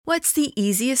What's the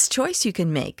easiest choice you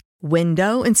can make?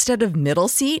 Window instead of middle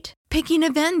seat? Picking a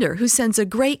vendor who sends a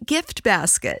great gift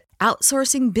basket?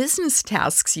 Outsourcing business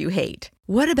tasks you hate?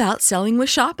 What about selling with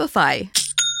Shopify?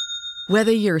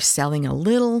 Whether you're selling a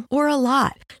little or a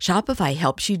lot, Shopify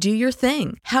helps you do your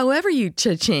thing, however you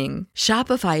cha-ching.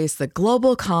 Shopify is the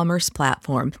global commerce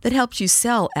platform that helps you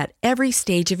sell at every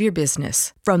stage of your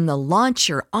business. From the launch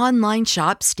your online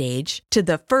shop stage to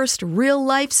the first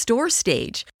real-life store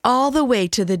stage, all the way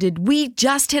to the did we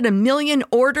just hit a million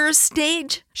orders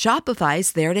stage.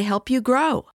 Shopify's there to help you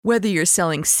grow. Whether you're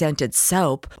selling scented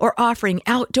soap or offering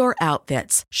outdoor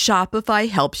outfits, Shopify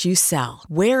helps you sell.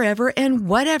 Wherever and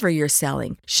whatever you're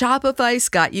selling, Shopify's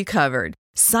got you covered.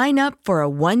 Sign up for a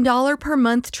 $1 per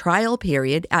month trial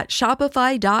period at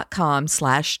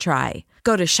shopify.com/try.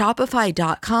 Go to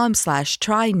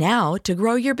shopify.com/try now to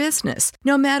grow your business,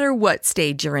 no matter what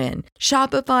stage you're in.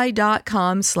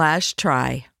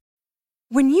 Shopify.com/try.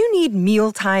 When you need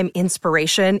mealtime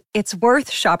inspiration, it's worth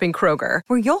shopping Kroger,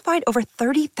 where you'll find over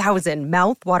 30,000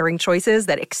 mouth-watering choices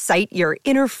that excite your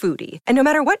inner foodie. And no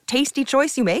matter what tasty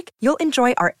choice you make, you'll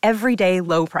enjoy our everyday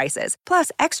low prices,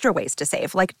 plus extra ways to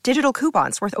save, like digital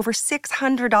coupons worth over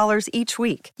 $600 each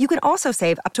week. You can also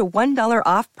save up to $1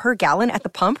 off per gallon at the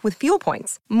pump with fuel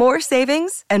points. More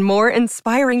savings and more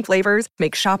inspiring flavors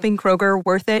make shopping Kroger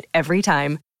worth it every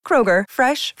time. Kroger,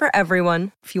 fresh for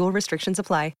everyone. Fuel restrictions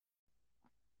apply.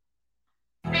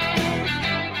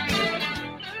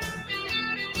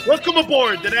 Welcome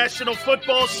aboard the National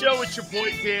Football Show. It's your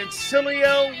boy Dan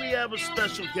Sileo. We have a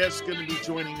special guest going to be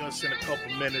joining us in a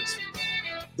couple minutes.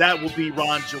 That will be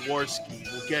Ron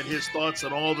Jaworski. We'll get his thoughts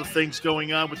on all the things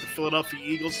going on with the Philadelphia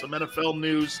Eagles, some NFL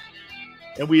news,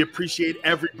 and we appreciate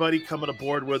everybody coming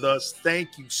aboard with us.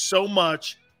 Thank you so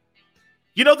much.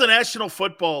 You know, the National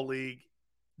Football League,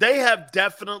 they have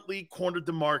definitely cornered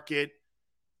the market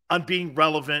on being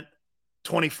relevant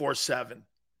 24/7.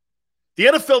 The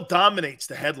NFL dominates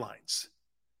the headlines.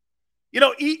 You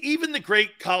know, even the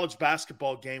great college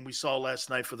basketball game we saw last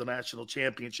night for the national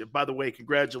championship. By the way,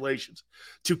 congratulations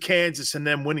to Kansas and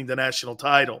them winning the national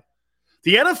title.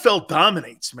 The NFL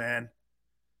dominates, man.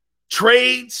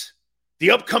 Trades,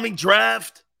 the upcoming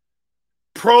draft,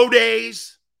 pro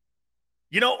days,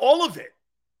 you know, all of it.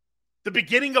 The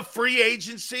beginning of free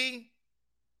agency.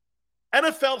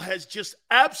 NFL has just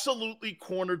absolutely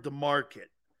cornered the market.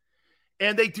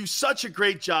 And they do such a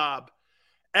great job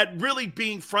at really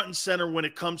being front and center when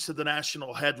it comes to the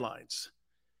national headlines.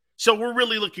 So we're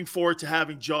really looking forward to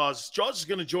having Jaws. Jaws is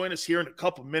going to join us here in a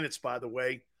couple minutes, by the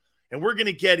way, and we're going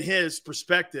to get his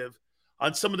perspective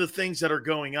on some of the things that are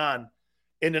going on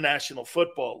in the National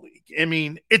Football League. I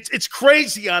mean, it's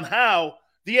crazy on how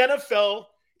the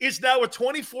NFL is now a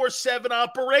 24/7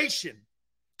 operation,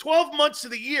 12 months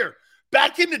of the year.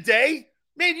 Back in the day,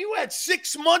 man, you had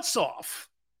 6 months off.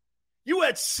 You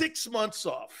had 6 months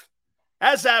off,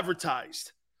 as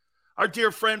advertised. Our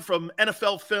dear friend from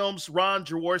NFL Films, Ron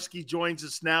Jaworski, joins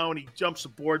us now, and he jumps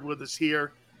aboard with us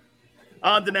here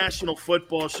on the National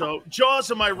Football Show.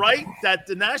 Jaws, am I right that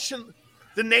the nation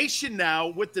now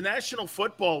with the National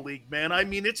Football League, man, I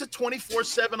mean, it's a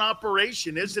 24/7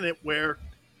 operation, isn't it? Where,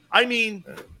 I mean,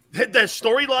 the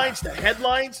storylines, the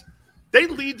headlines, they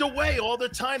lead the way all the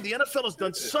time. The NFL has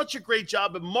done such a great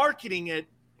job of marketing it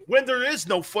when there is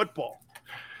no football.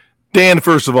 Dan,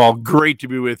 first of all, great to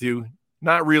be with you.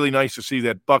 Not really nice to see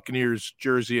that Buccaneers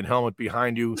jersey and helmet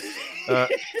behind you.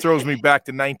 Throws me back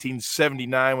to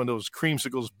 1979 when those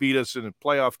creamsicles beat us in a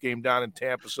playoff game down in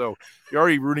Tampa. So you're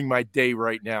already ruining my day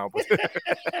right now. But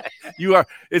you are.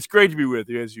 It's great to be with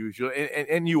you as usual,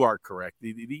 and you are correct.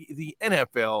 The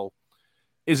NFL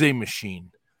is a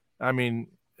machine. I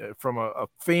mean, from a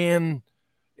fan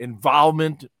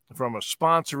involvement, from a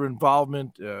sponsor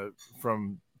involvement,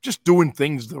 from just doing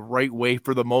things the right way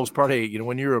for the most part. Hey, you know,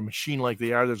 when you're a machine like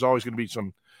they are, there's always going to be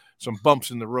some bumps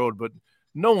in the road, but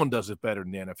no one does it better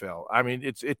than the NFL. I mean,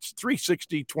 it's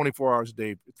 360, 24 hours a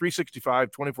day, 365,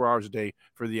 24 hours a day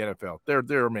for the NFL.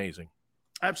 They're amazing.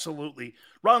 Absolutely.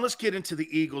 Ron, let's get into the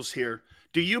Eagles here.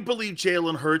 Do you believe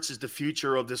Jalen Hurts is the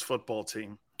future of this football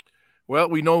team? Well,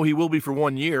 we know he will be for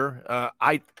 1 year.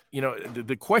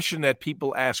 The question that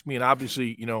people ask me, and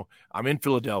obviously, you know, I'm in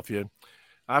Philadelphia.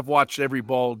 I've watched every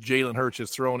ball Jalen Hurts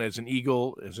has thrown as an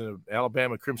Eagle, as an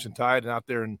Alabama Crimson Tide, and out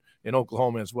there in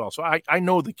Oklahoma as well. So I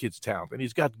know the kid's talent, and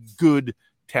he's got good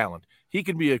talent. He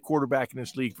can be a quarterback in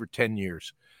this league for 10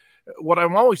 years. What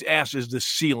I'm always asked is the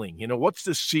ceiling. You know, what's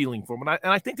the ceiling for him? And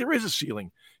I think there is a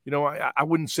ceiling. You know, I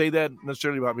wouldn't say that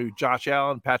necessarily about maybe Josh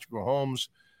Allen, Patrick Mahomes,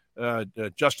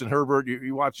 Justin Herbert.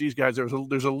 You watch these guys, there's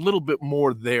a little bit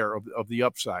more there of the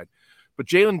upside. But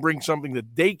Jalen brings something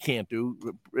that they can't do,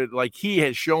 like he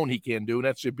has shown he can do, and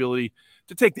that's the ability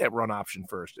to take that run option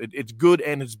first. It's good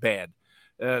and it's bad.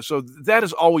 So that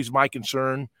is always my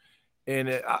concern.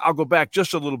 And I'll go back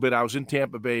just a little bit. I was in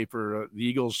Tampa Bay for the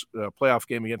Eagles playoff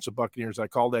game against the Buccaneers. I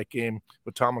called that game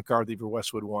with Tom McCarthy for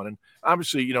Westwood One. And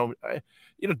obviously,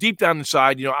 deep down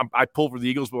inside, I pull for the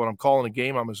Eagles, but when I'm calling a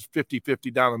game, I'm as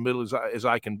 50-50 down the middle as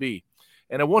I can be.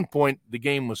 And at one point, the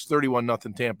game was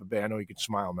 31-0 Tampa Bay. I know you can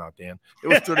smile now, Dan. It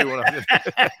was 31-0.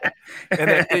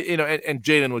 and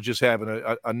Jalen was just having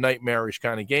a nightmarish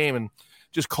kind of game. And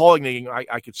just calling the game,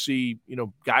 I could see,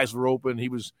 guys were open. He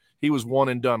was one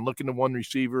and done, looking to one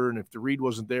receiver, and if the read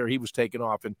wasn't there, he was taken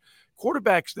off. And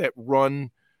quarterbacks that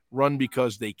run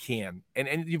because they can,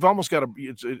 and you've almost got to.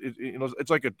 It's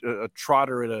like a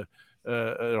trotter at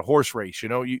a horse race.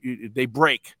 They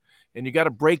break, and you got to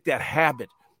break that habit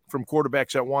from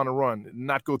quarterbacks that want to run, and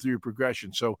not go through your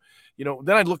progression. So,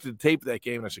 then I looked at the tape of that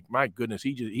game, and I said, my goodness,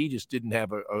 he just didn't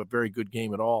have a very good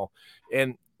game at all.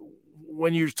 And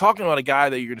when you're talking about a guy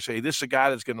that you're going to say, this is a guy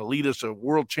that's going to lead us to a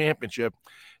world championship,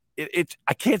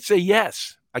 I can't say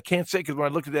yes. I can't say, because when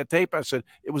I looked at that tape, I said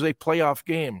it was a playoff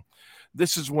game.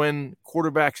 This is when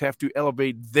quarterbacks have to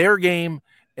elevate their game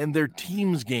and their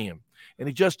team's game, and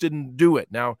he just didn't do it.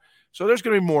 Now, so there's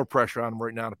going to be more pressure on him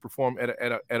right now to perform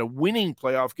at a winning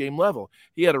playoff game level.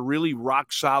 He had a really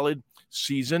rock solid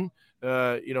season.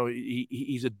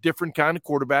 He's a different kind of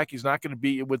quarterback. He's not going to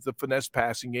beat you with the finesse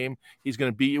passing game. He's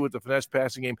going to beat you with the finesse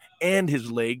passing game and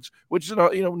his legs, which is,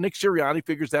 Nick Sirianni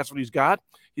figures that's what he's got.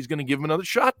 He's going to give him another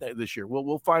shot this year.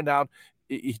 We'll find out.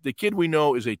 The kid we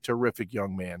know is a terrific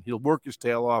young man. He'll work his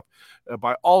tail off.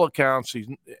 By all accounts,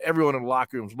 everyone in the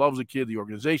locker rooms loves the kid. The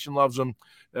organization loves him.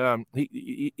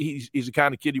 He's the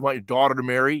kind of kid you want your daughter to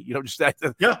marry. Just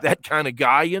that kind of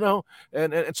guy.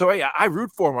 And so hey, I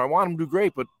root for him. I want him to do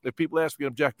great. But if people ask me an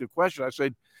objective question, I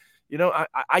say,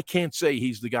 I can't say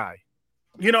he's the guy.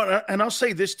 And I'll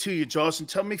say this to you, Jaws, and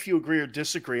tell me if you agree or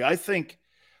disagree. I think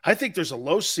there's a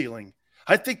low ceiling.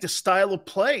 I think the style of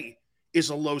play is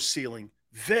a low ceiling.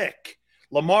 Vic,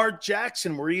 Lamar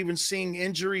Jackson, we're even seeing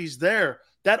injuries there.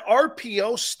 That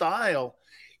RPO style,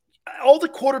 all the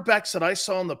quarterbacks that I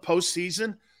saw in the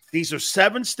postseason, these are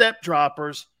 7-step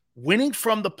droppers, winning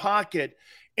from the pocket.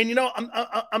 And,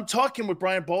 I'm talking with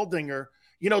Brian Baldinger,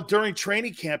 during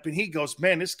training camp, and he goes,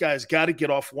 man, this guy's got to get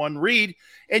off one read.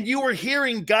 And you were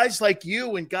hearing guys like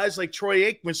you and guys like Troy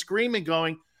Aikman screaming,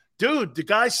 going, dude, the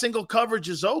guy's single coverage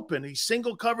is open. He's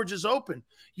single coverage is open.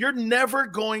 You're never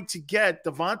going to get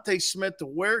Devontae Smith to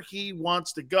where he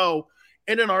wants to go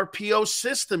in an RPO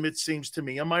system, it seems to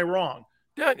me. Am I wrong?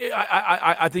 Yeah,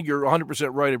 I think you're 100%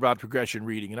 right about progression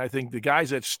reading. And I think the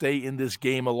guys that stay in this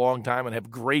game a long time and have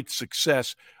great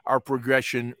success are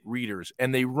progression readers.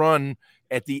 And they run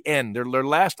at the end. Their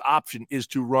last option is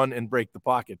to run and break the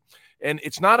pocket. And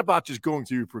it's not about just going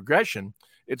through your progression.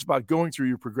 It's about going through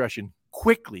your progression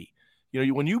quickly.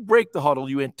 When you break the huddle,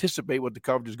 you anticipate what the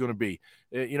coverage is going to be.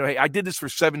 Hey, I did this for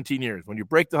 17 years. When you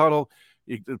break the huddle,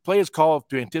 the play is called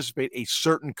to anticipate a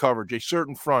certain coverage, a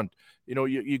certain front.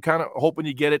 You kind of hoping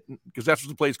you get it because that's what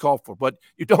the play is called for, but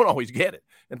you don't always get it.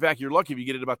 In fact, you're lucky if you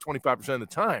get it about 25% of the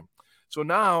time. So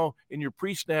now in your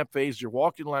pre-snap phase, you're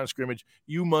walking the line of scrimmage,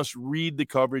 you must read the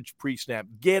coverage pre-snap,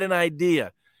 get an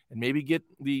idea, and maybe get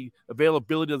the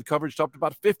availability of the coverage up to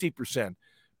about 50%.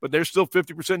 But there's still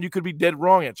 50% you could be dead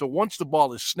wrong at. So once the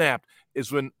ball is snapped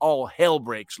is when all hell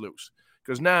breaks loose,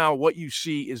 because now what you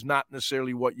see is not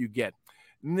necessarily what you get.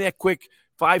 In that quick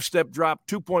 5-step drop,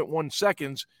 2.1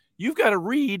 seconds, you've got to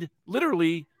read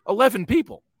literally 11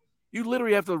 people. You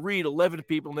literally have to read 11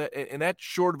 people in that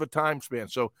short of a time span.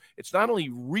 So it's not only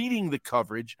reading the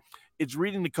coverage, it's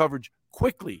reading the coverage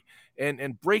quickly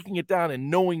and breaking it down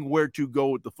and knowing where to go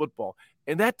with the football.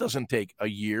 And that doesn't take a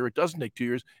year. It doesn't take 2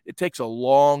 years. It takes a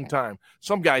long time.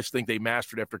 Some guys think they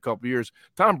mastered it after a couple of years.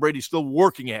 Tom Brady's still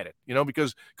working at it,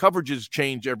 because coverages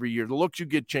change every year. The looks you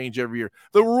get change every year.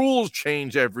 The rules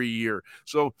change every year.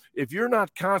 So if you're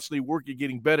not constantly working,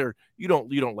 getting better, you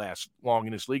don't last long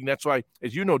in this league. And that's why,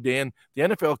 as you know, Dan, the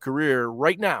NFL career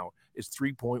right now is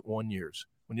 3.1 years.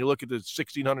 When you look at the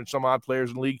 1,600 some odd players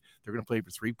in the league, they're going to play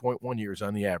for 3.1 years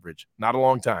on the average. Not a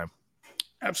long time.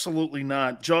 Absolutely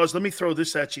not. Jaws, let me throw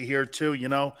this at you here too. You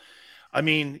don't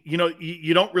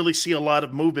really see a lot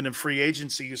of movement in free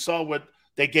agency. You saw what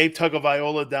they gave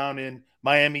Tagovailoa down in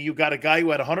Miami. You got a guy who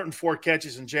had 104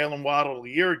 catches in Jalen Waddle a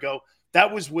year ago.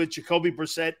 That was with Jacoby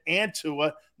Brissett and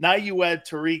Tua. Now you add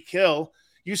Tyreek Hill.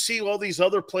 You see all these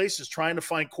other places trying to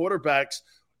find quarterbacks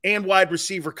and wide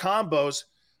receiver combos.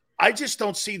 I just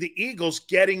don't see the Eagles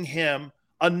getting him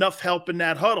enough help in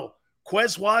that huddle.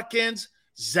 Quez Watkins,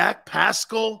 Zach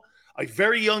Pascal, a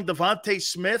very young Devontae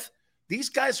Smith. These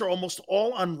guys are almost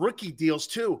all on rookie deals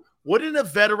too. Wouldn't a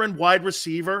veteran wide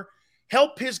receiver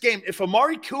help his game? If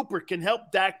Amari Cooper can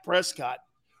help Dak Prescott,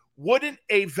 wouldn't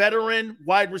a veteran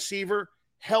wide receiver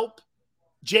help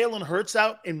Jalen Hurts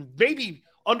out and maybe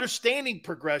understanding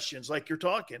progressions like you're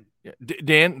talking? Yeah,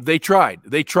 Dan, they tried.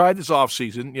 They tried this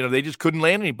offseason. They just couldn't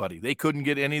land anybody. They couldn't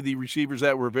get any of the receivers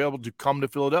that were available to come to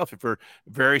Philadelphia for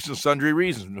various and sundry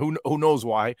reasons. Who knows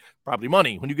why? Probably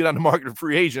money. When you get on the market of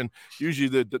free agent, usually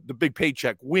the big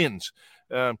paycheck wins.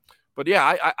 But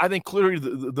yeah, I think clearly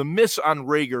the miss on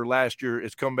Rager last year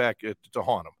has come back to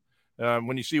haunt him.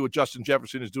 When you see what Justin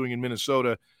Jefferson is doing in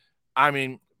Minnesota, I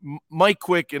mean, Mike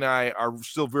Quick and I are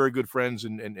still very good friends,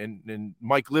 and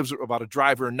Mike lives about a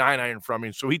driver and 9-iron from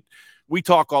me. So we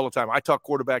talk all the time. I talk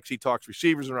quarterbacks, he talks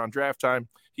receivers around draft time.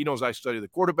 He knows I study the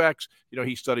quarterbacks.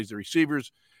 He studies the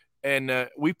receivers. And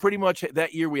we pretty much,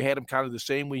 that year we had them kind of the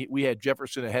same. We had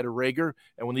Jefferson ahead of Rager,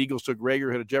 and when the Eagles took Rager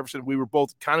ahead of Jefferson, we were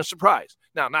both kind of surprised.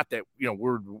 Now, not that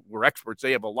we're experts.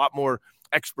 They have a lot more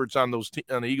experts on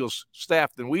on the Eagles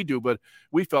staff than we do, but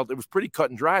we felt it was pretty cut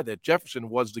and dry that Jefferson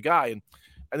was the guy. And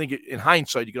I think in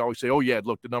hindsight, you could always say, oh, yeah,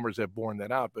 look, the numbers have borne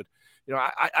that out. But,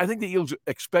 I think the Eagles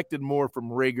expected more from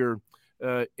Rager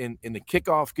in the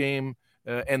kickoff game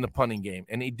and the punting game,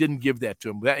 and he didn't give that to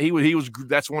him.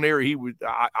 That's one area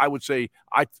I would say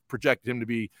I projected him to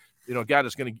be, a guy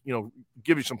that's going to,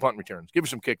 give you some punt returns, give you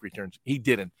some kick returns. He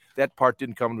didn't. That part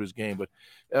didn't come into his game. But,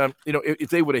 if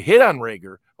they would have hit on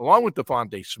Rager, along with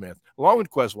Devontae Smith, along with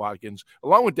Quez Watkins,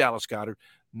 along with Dallas Goedert,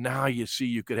 now you see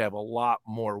you could have a lot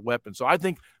more weapons. So I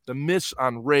think the miss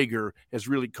on Rager has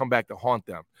really come back to haunt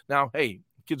them. Now, hey,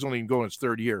 kid's only going his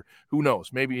third year. Who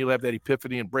knows? Maybe he'll have that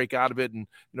epiphany and break out of it and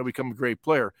become a great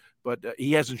player. But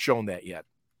he hasn't shown that yet.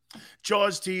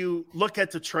 Jaws, do you look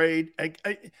at the trade?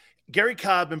 Gary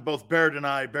Cobb and both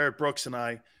Barrett Brooks and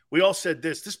I, we all said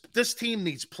this team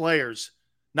needs players,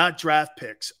 not draft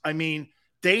picks. I mean,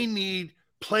 they need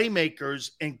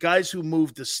playmakers and guys who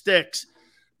move the sticks.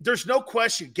 There's no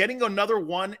question getting another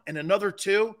one and another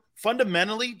two,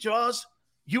 fundamentally, Jaws,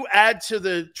 you add to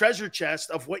the treasure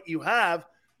chest of what you have.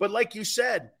 But like you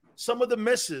said, some of the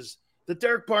misses, the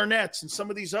Derek Barnetts and some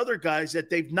of these other guys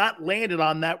that they've not landed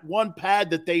on that one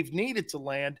pad that they've needed to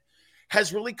land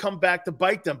has really come back to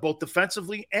bite them, both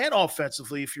defensively and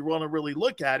offensively, if you want to really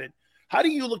look at it. How do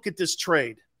you look at this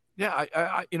trade? Yeah,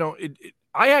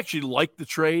 I actually like the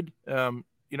trade.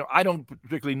 I don't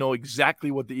particularly know exactly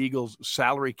what the Eagles'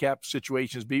 salary cap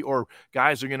situations be, or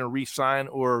guys are going to re-sign,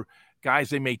 or guys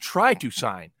they may try to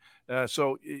sign.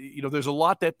 So there's a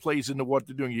lot that plays into what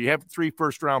they're doing. You have 3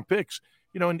 first-round picks.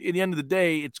 And at the end of the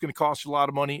day, it's going to cost you a lot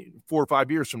of money 4 or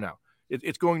 5 years from now.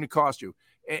 It's going to cost you.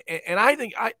 And I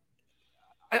think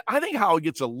Howard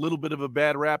gets a little bit of a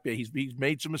bad rap. Yeah, he's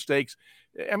made some mistakes.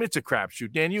 I mean, it's a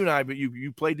crapshoot. Dan, you and I, but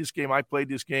you played this game. I played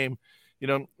this game.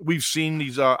 We've seen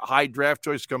these high draft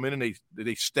choices come in and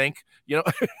they stink. Yeah,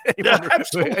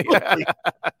 absolutely.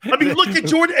 I mean, look at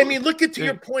Jordan. I mean, look at to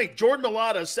your point. Jordan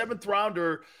Mailata, 7th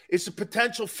rounder, is a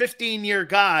potential 15-year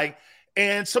guy.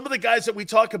 And some of the guys that we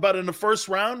talk about in the first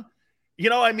round,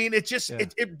 I mean, it just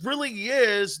it really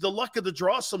is the luck of the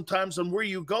draw sometimes on where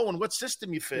you go and what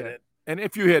system you fit in. And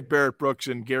if you had Barrett Brooks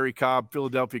and Gary Cobb,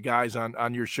 Philadelphia guys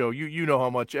on your show, you know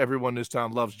how much everyone in this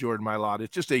town loves Jordan Mailata.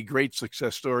 It's just a great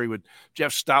success story with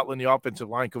Jeff Stoutland, the offensive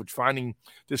line coach, finding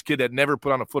this kid that never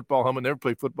put on a football helmet, never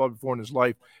played football before in his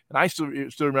life. And I still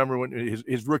remember when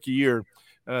his rookie year,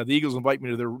 the Eagles invite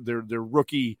me to their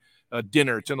rookie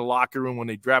dinner. It's in the locker room when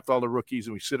they draft all the rookies,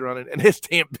 and we sit around it. And this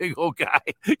damn big old guy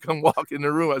come walk in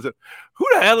the room. I said, "Who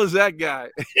the hell is that guy?"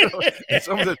 And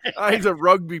someone said, "He's a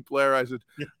rugby player." I said,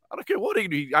 "I don't care what he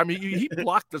do." I mean, he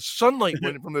blocked the sunlight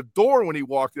from the door when he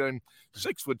walked in.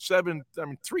 6'7",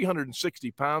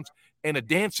 360 pounds, and a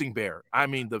dancing bear. I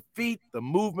mean, the feet, the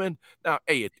movement. Now,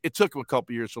 hey, it took him a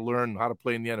couple years to learn how to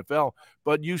play in the NFL,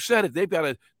 but you said it. They've got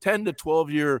a 10 to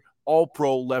 12-year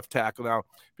all-pro left tackle now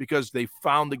because they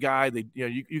found the guy.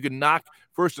 You can knock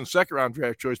first and second round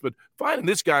draft choice, but finding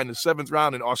this guy in the 7th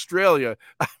round in Australia,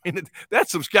 I mean,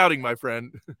 that's some scouting, my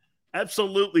friend.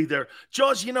 Absolutely there.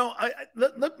 Jaws,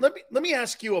 let me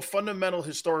ask you a fundamental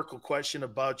historical question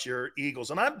about your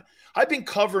Eagles. And I've been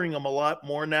covering them a lot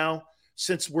more now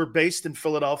since we're based in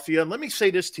Philadelphia. And let me say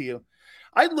this to you.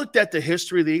 I looked at the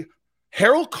history of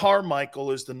Harold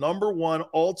Carmichael is the #1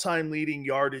 all-time leading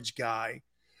yardage guy.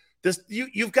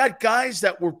 You've got guys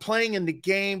that were playing in the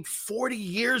game 40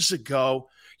 years ago.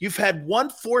 You've had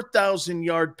one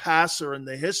 4,000-yard passer in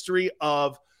the history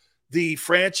of the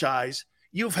franchise.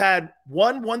 You've had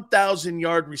one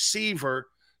 1,000-yard receiver.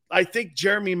 I think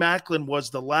Jeremy Maclin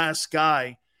was the last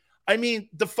guy. I mean,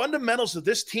 the fundamentals of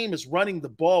this team is running the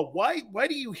ball. Why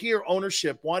do you hear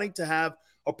ownership wanting to have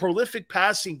a prolific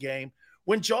passing game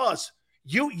when, Jaws,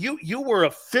 you were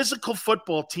a physical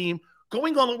football team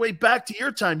going all the way back to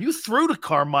your time? You threw to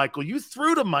Carmichael. You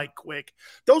threw to Mike Quick.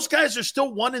 Those guys are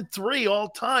still 1-3 all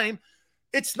time.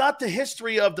 It's not the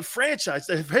history of the franchise.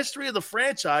 The history of the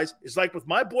franchise is like with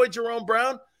my boy Jerome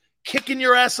Brown, kicking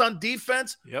your ass on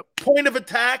defense, point of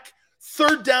attack,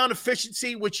 third down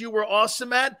efficiency, which you were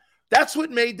awesome at. That's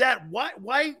what made that.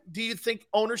 Why do you think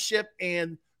ownership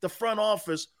and the front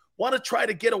office want to try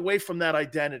to get away from that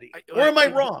identity? Or am I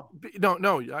wrong?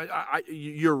 No,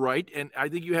 you're right. And I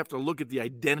think you have to look at the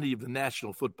identity of the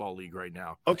National Football League right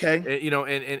now. Okay.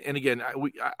 And again,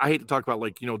 I hate to talk about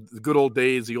the good old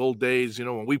days,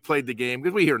 when we played the game,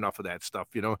 because we hear enough of that stuff,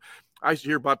 I used to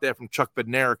hear about that from Chuck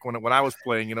Bednarik when I was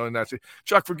playing, and I said,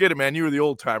 Chuck, forget it, man. You were the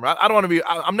old timer. I don't want to be.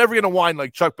 I'm never going to whine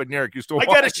like Chuck Bednarik used to. I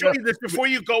got to show you this before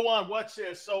you go on. Watch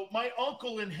this. So my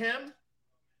uncle and him,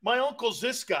 my uncle's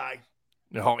this guy.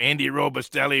 No, Andy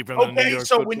Robustelli from the New York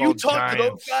so Football when you talk Giants. to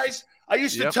those guys, I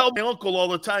used to tell my uncle all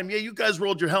the time, yeah, you guys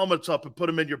rolled your helmets up and put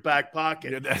them in your back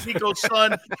pocket. He goes,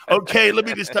 son, okay, let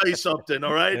me just tell you something,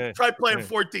 all right? Try playing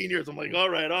 14 years. I'm like, all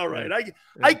right.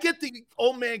 I get the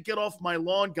old man get off my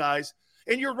lawn, guys.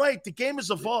 And you're right. The game has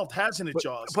evolved, hasn't it,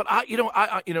 Jaws? But as you know,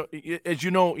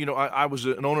 I was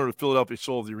an owner of Philadelphia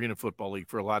Soul of the Arena Football League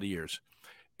for a lot of years.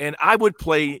 And I would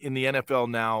play in the NFL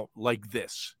now like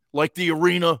this, like the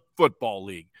Arena Football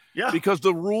League. Yeah. Because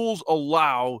the rules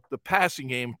allow the passing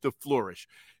game to flourish.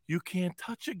 You can't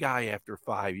touch a guy after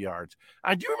 5 yards.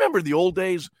 Do you remember the old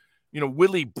days?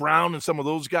 Willie Brown and some of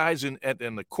those guys in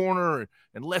the corner,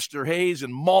 and Lester Hayes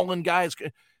and Mullen guys.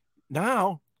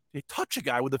 Now they touch a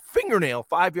guy with a fingernail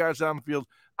 5 yards down the field.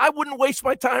 I wouldn't waste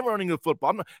my time running the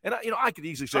football. I could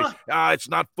easily say, it's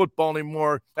not football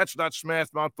anymore. That's not smash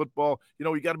mouth football.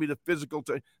 You got to be the physical.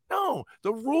 No,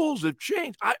 the rules have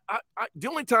changed. The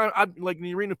only time like in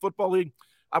the Arena Football League,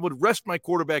 I would rest my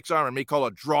quarterback's arm and may call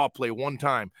a draw play one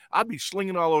time. I'd be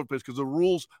slinging all over the place because the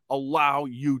rules allow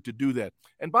you to do that.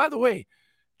 And by the way,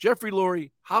 Jeffrey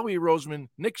Lurie, Howie Roseman,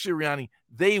 Nick Sirianni,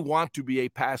 they want to be a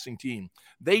passing team.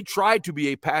 They tried to be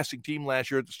a passing team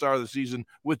last year at the start of the season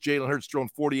with Jalen Hurts throwing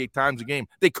 48 times a game.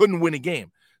 They couldn't win a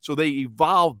game. So they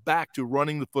evolved back to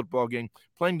running the football game,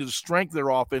 playing to the strength of their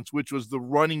offense, which was the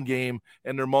running game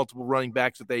and their multiple running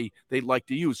backs that they like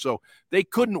to use. So they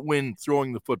couldn't win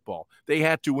throwing the football. They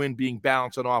had to win being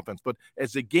balanced on offense. But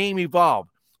as the game evolved,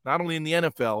 not only in the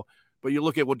NFL, but you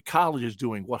look at what college is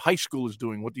doing, what high school is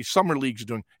doing, what these summer leagues are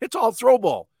doing. It's all throw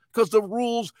ball because the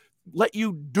rules let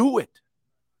you do it.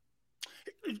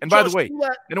 And by the way,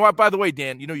 you know what? By the way,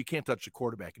 Dan, you can't touch the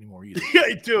quarterback anymore either.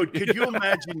 Yeah, dude. Could you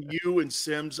imagine you and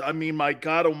Sims? I mean, my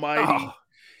God Almighty,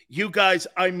 you guys.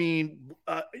 I mean,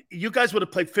 you guys would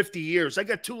have played 50 years. I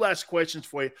got two last questions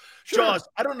for you, sure. Jaws.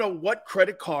 I don't know what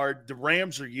credit card the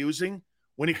Rams are using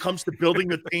when it comes to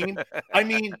building a team. I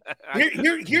mean,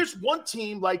 here's one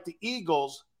team like the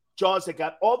Eagles, Jaws, that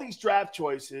got all these draft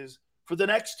choices for the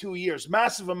next 2 years,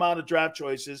 massive amount of draft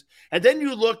choices. And then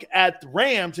you look at the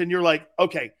Rams and you're like,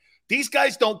 okay, these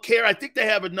guys don't care. I think they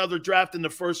have another draft in the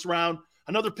first round,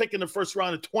 another pick in the first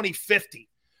round in 2050.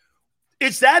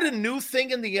 Is that a new thing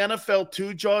in the NFL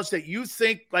too, Jaws, that you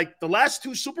think like the last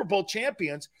two Super Bowl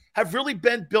champions have really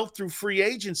been built through free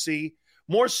agency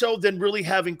more so than really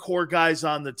having core guys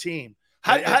on the team?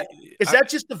 Is that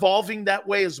just evolving that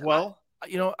way as well?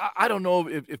 I don't know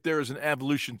if there is an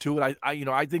evolution to it.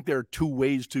 I think there are two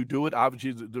ways to do it.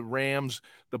 Obviously, the Rams,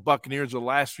 the Buccaneers, the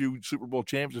last few Super Bowl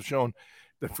champs have shown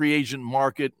the free agent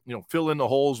market, fill in the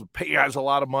holes, pay guys a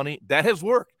lot of money. That has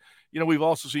worked. We've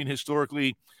also seen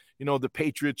historically, the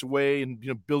Patriots way and,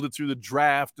 build it through the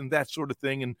draft and that sort of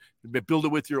thing and build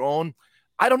it with your own.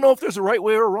 I don't know if there's a right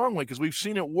way or a wrong way because we've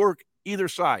seen it work either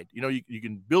side. You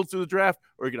can build through the draft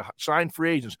or you can sign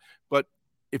free agents. But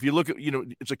if you look at,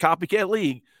 it's a copycat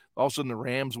league. All of a sudden the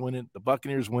Rams win it, the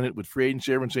Buccaneers win it with free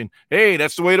agency. Everyone's saying, hey,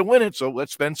 that's the way to win it. So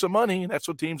let's spend some money. That's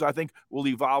what teams I think will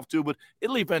evolve to, but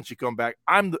it'll eventually come back.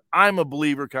 I'm a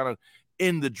believer kind of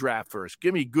in the draft first.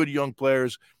 Give me good young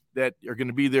players that are going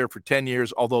to be there for 10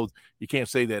 years, although you can't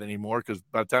say that anymore because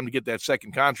by the time you get that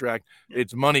second contract,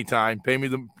 it's money time.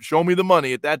 Show me the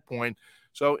money at that point.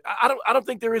 So I don't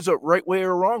think there is a right way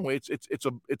or a wrong way.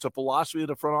 It's a philosophy that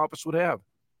the front office would have.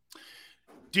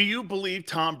 Do you believe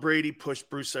Tom Brady pushed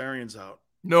Bruce Arians out?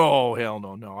 No, hell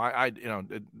no.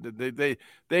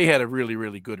 They had a really,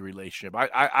 really good relationship.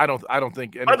 I don't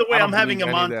think. By the way, I'm having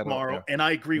him on tomorrow, and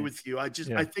I agree with you. I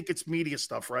think it's media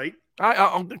stuff, right?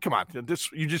 Come on.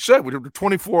 This you just said we're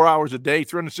 24 hours a day,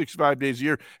 365 days a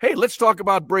year. Hey, let's talk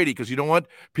about Brady because you know what?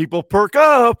 People perk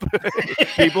up.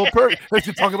 People perk.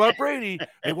 Let's talk about Brady.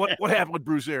 Hey, what happened with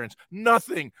Bruce Arians?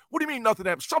 Nothing. What do you mean nothing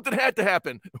happened? Something had to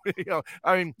happen.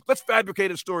 Let's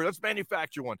fabricate a story. Let's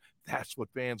manufacture one. That's what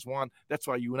fans want. That's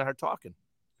why you and I are talking.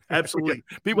 Absolutely.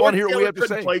 People want to hear what we have to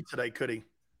say. Play today, could he?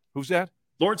 Who's that?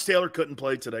 Lawrence Taylor couldn't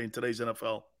play today in today's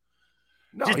NFL.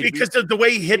 No, just because of the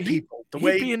way he hit people.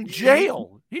 He'd be in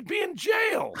jail. He'd be in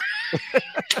jail.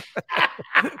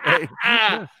 Hey,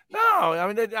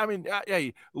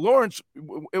 Lawrence.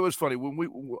 It was funny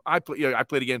when I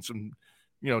played against him,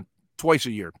 twice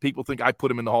a year. People think I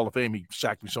put him in the Hall of Fame. He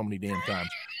sacked me so many damn times,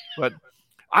 but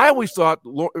I always thought,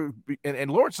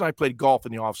 and Lawrence and I played golf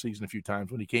in the offseason a few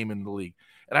times when he came into the league,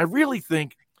 and I really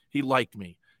think he liked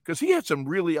me. Because he had some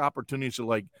really opportunities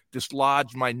to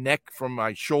dislodge my neck from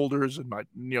my shoulders and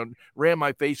ram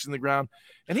my face in the ground.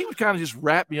 And he would kind of just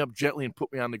wrap me up gently and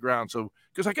put me on the ground. So,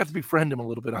 because I got to befriend him a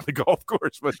little bit on the golf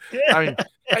course. But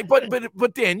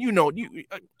but Dan,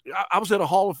 I was at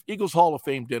a Eagles Hall of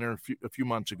Fame dinner a few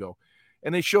months ago,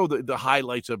 and they showed the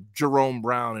highlights of Jerome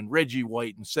Brown and Reggie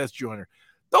White and Seth Joyner.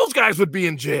 Those guys would be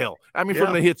in jail.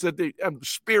 From the hits that I'm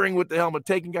spearing with the helmet,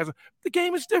 taking guys. The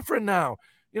game is different now.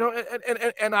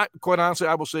 And I quite honestly,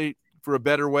 I will say for a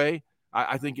better way.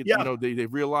 I think they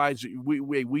realize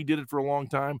we did it for a long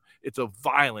time. It's a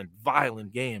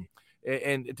violent game,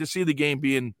 and to see the game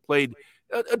being played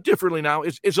differently now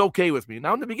is okay with me.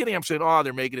 Now in the beginning, I'm saying,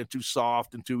 they're making it too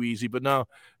soft and too easy. But now,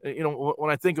 when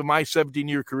I think of my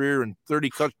 17-year career and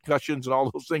 30 concussions and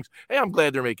all those things, hey, I'm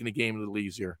glad they're making the game a little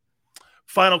easier.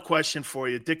 Final question for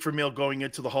you. Dick Vermeil going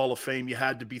into the Hall of Fame, you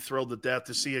had to be thrilled to death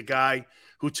to see a guy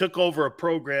who took over a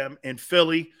program in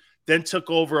Philly, then took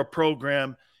over a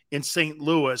program in St.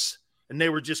 Louis, and they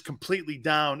were just completely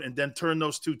down, and then turned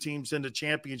those two teams into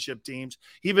championship teams.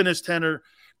 Even his tenure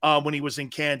when he was in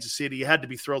Kansas City, you had to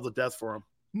be thrilled to death for him.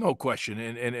 No question.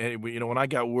 And when I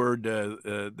got word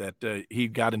that he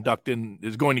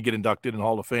is going to get inducted in the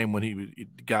Hall of Fame when he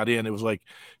got in, it was like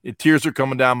tears are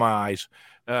coming down my eyes.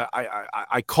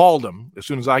 I called him as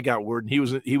soon as I got word, and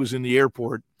he was in the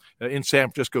airport in San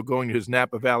Francisco going to his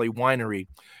Napa Valley winery,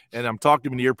 and I'm talking to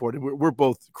him in the airport, and we're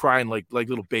both crying like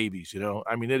little babies.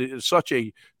 It is such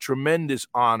a tremendous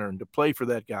honor and to play for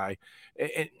that guy.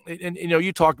 And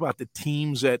you talked about the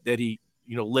teams that he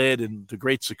led and to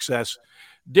great success.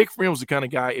 Dick Vermeil was the kind of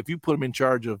guy, if you put him in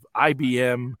charge of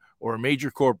IBM or a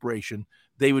major corporation,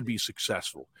 they would be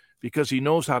successful because he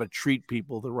knows how to treat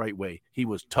people the right way. He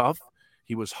was tough.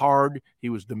 He was hard, he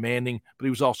was demanding, but he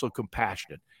was also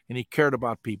compassionate, and he cared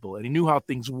about people, and he knew how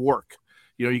things work.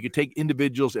 You could take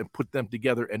individuals and put them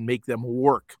together and make them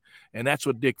work, and that's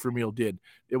what Dick Vermeil did.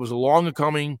 It was a long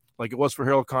coming, like it was for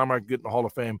Harold Carmichael getting the Hall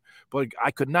of Fame, but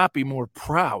I could not be more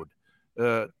proud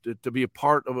to be a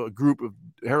part of a group of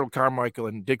Harold Carmichael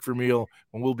and Dick Vermeil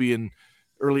when we'll be in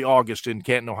early August in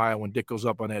Canton, Ohio, when Dick goes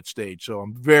up on that stage. So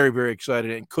I'm very, very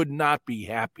excited and could not be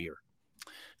happier.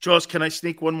 Jaws, can I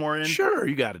sneak one more in? Sure,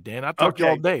 you got it, Dan. I'll talk to you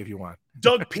all day if you want.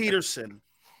 Doug Peterson,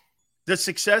 the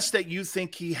success that you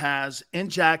think he has in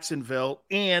Jacksonville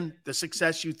and the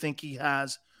success you think he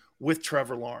has with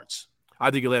Trevor Lawrence. I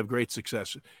think he'll have great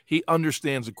success. He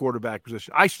understands the quarterback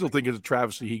position. I still think it's a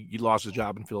travesty he lost his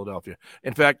job in Philadelphia.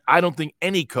 In fact, I don't think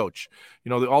any coach,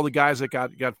 all the guys that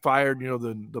got fired,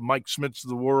 the Mike Smiths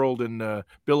of the world and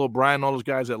Bill O'Brien, all those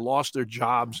guys that lost their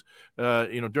jobs,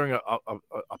 during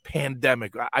a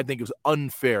pandemic. I think it was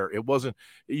unfair. It wasn't.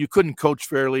 You couldn't coach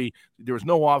fairly. There was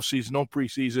no offseason, no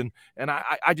preseason, and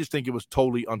I just think it was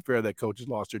totally unfair that coaches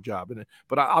lost their job.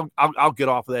 But I'll get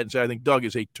off of that and say I think Doug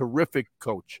is a terrific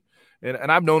coach.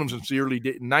 And I've known him since the early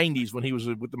 90s when he was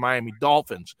with the Miami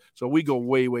Dolphins. So we go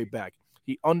way, way back.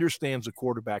 He understands the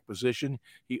quarterback position.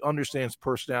 He understands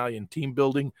personality and team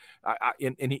building.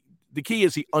 The key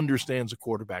is he understands the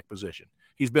quarterback position.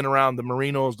 He's been around the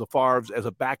Marinos, the Favres as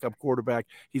a backup quarterback.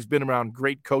 He's been around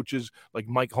great coaches like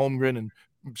Mike Holmgren and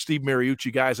Steve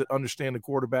Mariucci, guys that understand the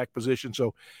quarterback position.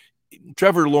 So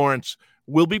Trevor Lawrence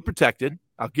will be protected.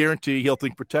 I'll guarantee he'll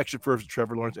think protection first with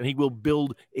Trevor Lawrence, and he will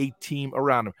build a team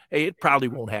around him. Hey, it probably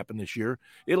won't happen this year.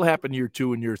 It'll happen year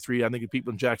 2 and year 3. I think the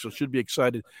people in Jacksonville should be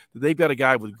excited that they've got a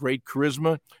guy with great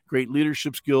charisma, great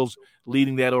leadership skills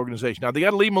leading that organization. Now, they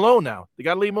got to leave him alone now.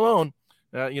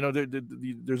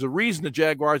 There's a reason the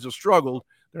Jaguars have struggled.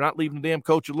 They're not leaving the damn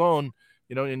coach alone.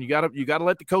 And you got to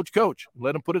let the coach.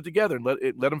 Let him put it together. And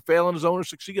let him fail on his own or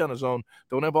succeed on his own.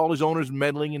 Don't have all these owners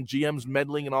meddling and GMs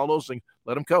meddling and all those things.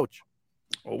 Let him coach.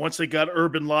 Well, once they got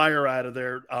Urban Liar out of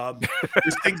there,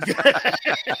 this thing.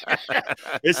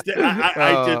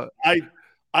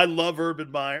 I love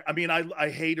Urban Meyer. I mean, I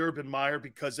hate Urban Meyer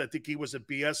because I think he was a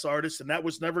BS artist, and that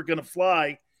was never going to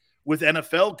fly with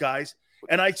NFL guys.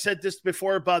 And I said this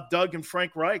before about Doug and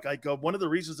Frank Reich. I go, one of the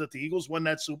reasons that the Eagles won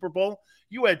that Super Bowl,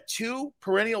 you had two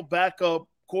perennial backup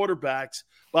quarterbacks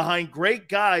behind great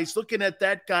guys looking at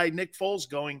that guy, Nick Foles,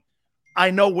 going,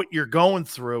 I know what you're going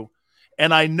through,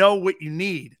 and I know what you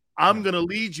need. I'm going to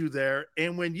lead you there.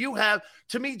 And when you have,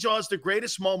 to me, Jaws, the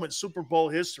greatest moment in Super Bowl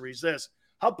history is this.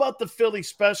 How about the Philly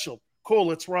special? Cool,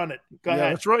 let's run it. Go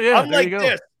ahead. That's right. Yeah, I'm like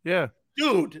this. Yeah.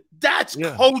 Dude, that's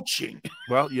coaching.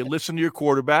 Well, you listen to your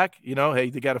quarterback. You know, hey,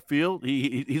 they got to feel.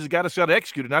 He's got to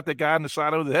execute it, not the guy on the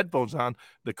side with the headphones on.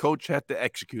 The coach had to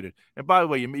execute it. And by the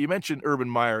way, you mentioned Urban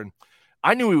Meyer, and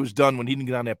I knew he was done when he didn't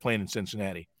get on that plane in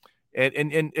Cincinnati.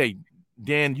 And hey,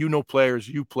 Dan, you know players.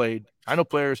 You played. I know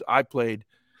players. I played.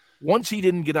 Once he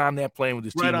didn't get on that plane with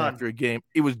his team after a game,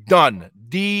 it was done.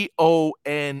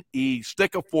 D-O-N-E.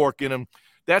 Stick a fork in him.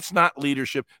 That's not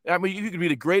leadership. I mean, you could be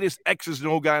the greatest X's and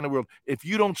O guy in the world. If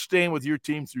you don't stand with your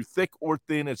team through thick or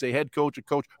thin as a head coach, a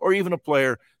coach, or even a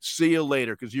player, see you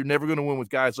later, because you're never going to win with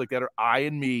guys like that, or I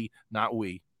and me, not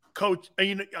we. Coach,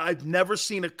 you know, I've never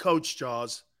seen a coach,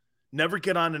 Jaws, never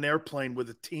get on an airplane with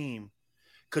a team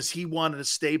because he wanted to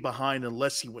stay behind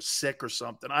unless he was sick or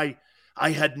something. I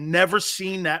had never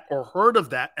seen that or heard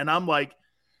of that. And I'm like,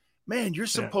 man, you're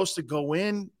supposed to go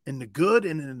in the good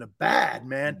and in the bad,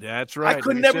 man. That's right. I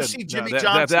could never see Jimmy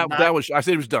Johnson. I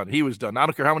said he was done. He was done. I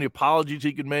don't care how many apologies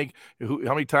he could make, how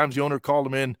many times the owner called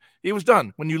him in. He was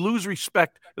done. When you lose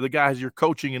respect for the guys you're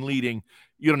coaching and leading,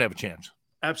 you don't have a chance.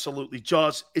 Absolutely.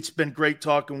 Jaws, it's been great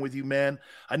talking with you, man.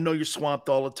 I know you're swamped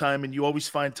all the time, and you always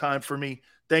find time for me.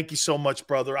 Thank you so much,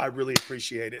 brother. I really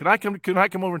appreciate it. Can I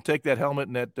come over and take that helmet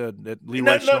and that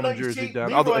Leroy Selman jersey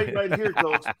down? Leroy right here,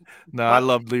 Coach. No, I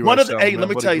love Leroy Selman. Hey, let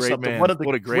me tell you something. Man. One of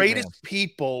the greatest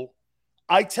people,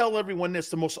 I tell everyone this,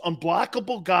 the most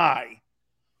unblockable guy.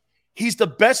 He's the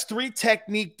best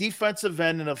three-technique defensive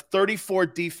end in a 34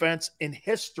 defense in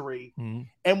history,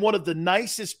 and one of the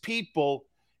nicest people.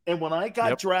 And when I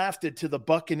got drafted to the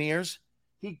Buccaneers,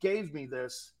 he gave me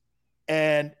this.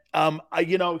 And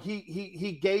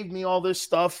he gave me all this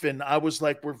stuff, and I was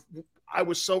like,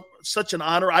 such an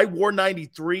honor. I wore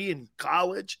 93 in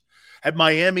college at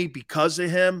Miami because of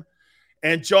him.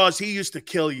 And Jaws, he used to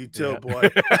kill you too, boy.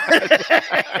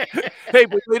 Hey,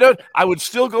 but I would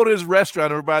still go to his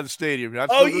restaurant over by the stadium.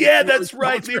 That's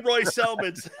right, Leroy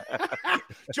Selman's.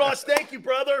 Jaws, thank you,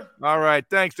 brother. All right,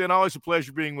 thanks, Dan. Always a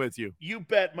pleasure being with you. You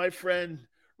bet, my friend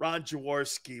Ron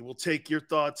Jaworski. We'll take your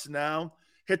thoughts now.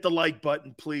 Hit the like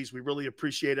button, please. We really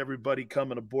appreciate everybody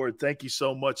coming aboard. Thank you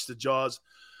so much to Jaws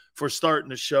for starting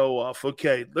the show off.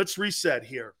 Okay, let's reset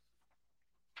here.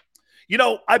 You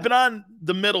know, I've been on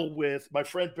the middle with my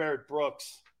friend Barrett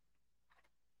Brooks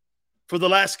for the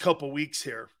last couple weeks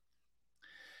here.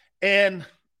 And,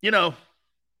 you know,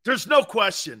 there's no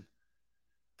question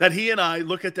that he and I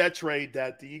look at that trade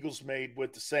that the Eagles made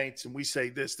with the Saints, and we say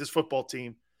this football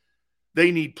team,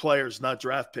 they need players, not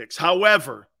draft picks.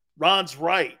 However, Ron's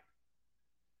right.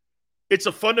 It's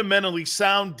a fundamentally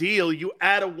sound deal. You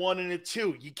add a 1 and a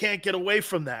 2. You can't get away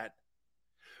from that.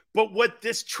 But what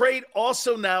this trade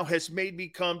also now has made me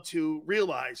come to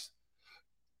realize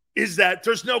is that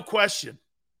there's no question.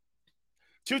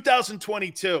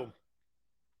 2022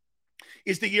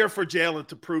 is the year for Jalen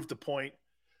to prove the point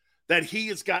that he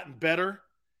has gotten better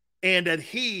and that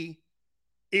he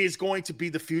is going to be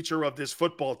the future of this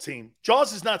football team.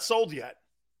 Jaws is not sold yet.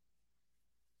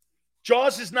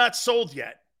 Jaws is not sold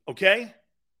yet, okay?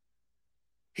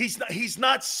 He's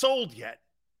not sold yet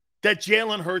that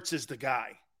Jalen Hurts is the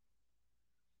guy.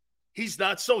 He's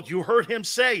not sold. You heard him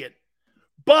say it.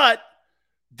 But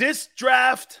this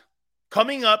draft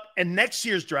coming up and next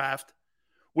year's draft,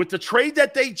 with the trade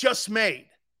that they just made,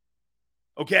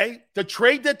 okay? The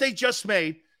trade that they just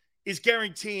made is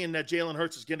guaranteeing that Jalen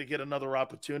Hurts is going to get another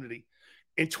opportunity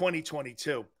in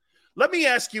 2022. Let me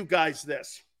ask you guys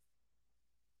this.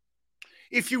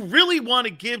 If you really want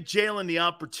to give Jalen the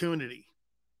opportunity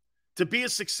to be a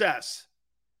success,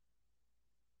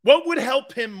 what would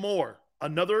help him more?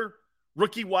 Another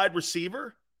rookie wide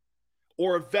receiver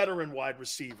or a veteran wide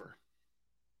receiver?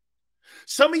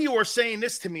 Some of you are saying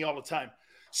this to me all the time.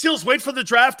 Seals, wait for the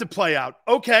draft to play out.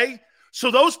 Okay,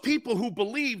 so those people who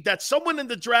believe that someone in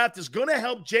the draft is going to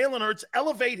help Jalen Hurts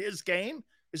elevate his game,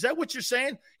 is that what you're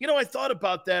saying? You know, I thought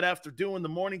about that after doing the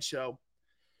morning show.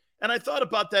 And I thought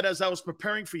about that as I was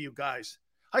preparing for you guys.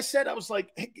 I was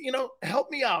like, hey, you know, help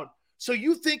me out. So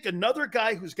you think another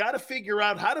guy who's got to figure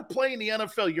out how to play in the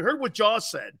NFL, you heard what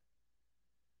Jaws said.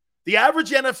 The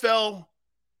average NFL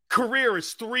career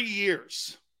is 3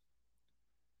 years.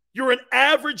 You're an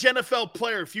average NFL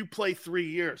player if you play 3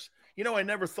 years. I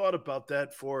never thought about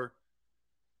that for,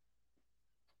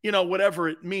 whatever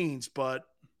it means. But,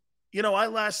 I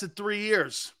lasted 3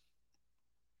 years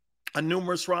on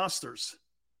numerous rosters.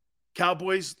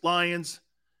 Cowboys, Lions,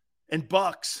 and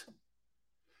Bucks.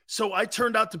 So I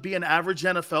turned out to be an average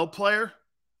NFL player.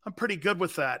 I'm pretty good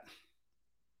with that.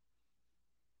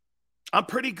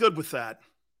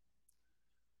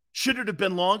 Should it have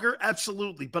been longer?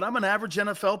 Absolutely. But I'm an average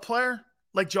NFL player,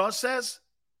 like Jaws says?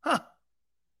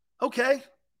 Okay.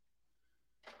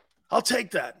 I'll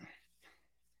take that.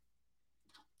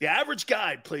 The average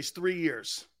guy plays 3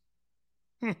 years.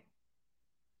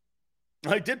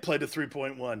 I did play to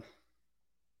 3.1.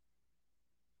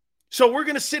 So we're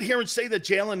going to sit here and say that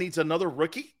Jalen needs another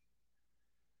rookie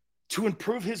to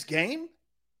improve his game?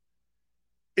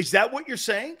 Is that what you're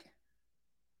saying?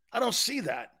 I don't see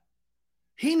that.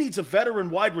 He needs a veteran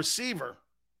wide receiver.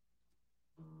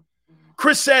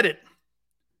 Chris said it.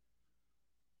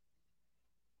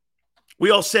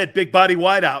 We all said big body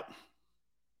wideout.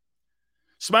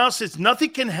 Smile says nothing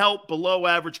can help below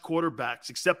average quarterbacks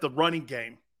except the running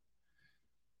game.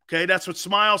 Okay, that's what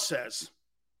Smile says.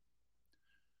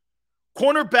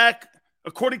 Cornerback,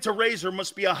 according to Razor,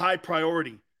 must be a high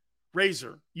priority.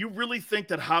 Razor, you really think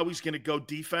that Howie's going to go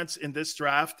defense in this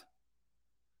draft?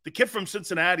 The kid from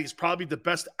Cincinnati is probably the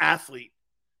best athlete.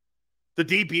 The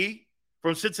DB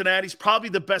from Cincinnati is probably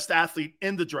the best athlete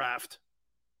in the draft.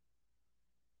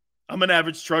 I'm an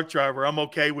average truck driver. I'm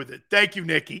okay with it. Thank you,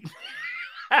 Nikki.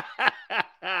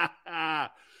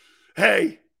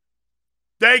 Hey,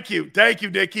 thank you. Thank you,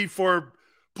 Nikki, for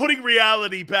putting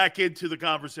reality back into the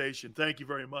conversation. Thank you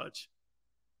very much.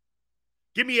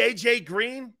 Give me AJ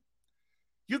Green.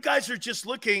 You guys are just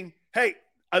looking. Hey,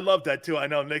 I love that too. I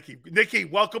know, Nikki. Nikki,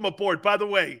 welcome aboard. By the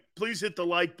way, please hit the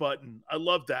like button. I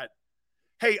love that.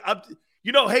 Hey,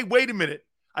 hey, wait a minute.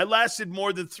 I lasted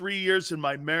more than 3 years in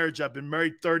my marriage. I've been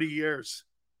married 30 years.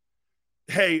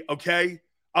 Hey, okay.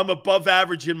 I'm above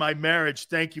average in my marriage.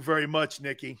 Thank you very much,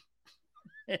 Nikki.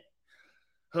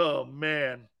 Oh,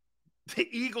 man. The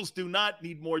Eagles do not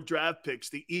need more draft picks.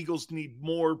 The Eagles need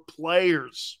more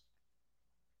players.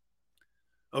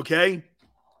 Okay?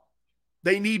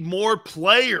 They need more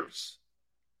players.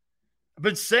 I've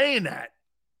been saying that.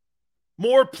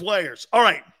 More players. All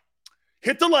right.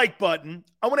 Hit the like button.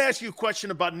 I want to ask you a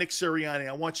question about Nick Sirianni.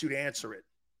 I want you to answer it.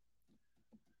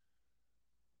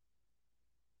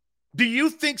 Do you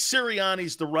think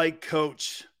Sirianni's the right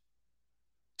coach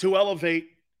to elevate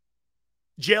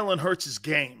Jalen Hurts'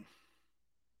 game?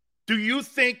 Do you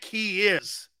think he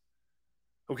is,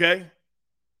 okay,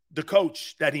 the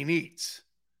coach that he needs?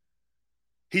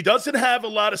 He doesn't have a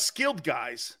lot of skilled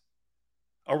guys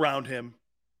around him.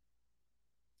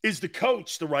 Is the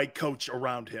coach the right coach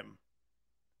around him?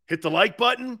 Hit the like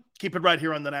button. Keep it right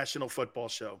here on the National Football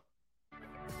Show.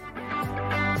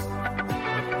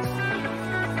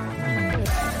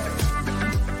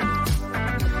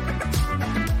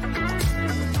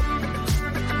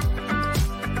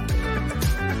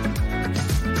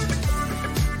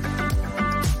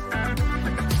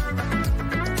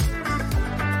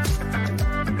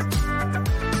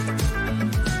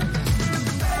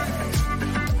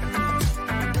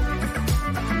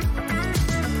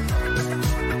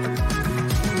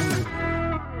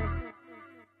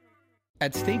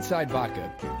 At Stateside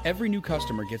Vodka, every new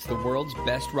customer gets the world's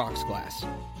best rocks glass.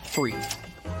 Free.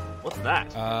 What's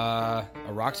that? A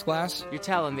rocks glass? You're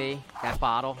telling me that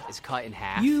bottle is cut in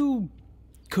half? You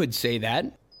could say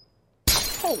that.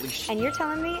 Holy shit. And you're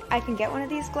telling me I can get one of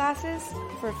these glasses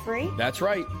for free? That's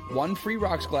right. One free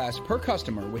rocks glass per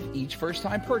customer with each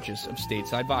first-time purchase of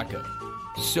Stateside Vodka.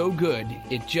 So good,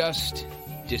 it just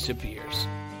disappears.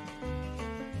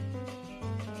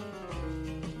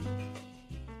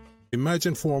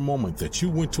 Imagine for a moment that you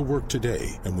went to work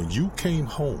today and when you came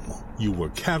home, you were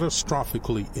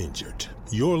catastrophically injured.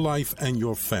 Your life and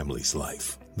your family's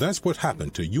life. That's what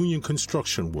happened to union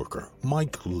construction worker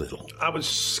Mike Little. I was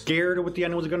scared of what the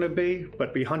end was going to be, but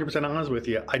to be 100% honest with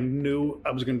you, I knew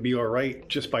I was going to be all right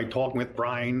just by talking with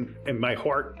Brian. In my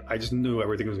heart, I just knew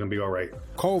everything was going to be all right.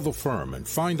 Call the firm and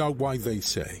find out why they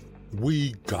say,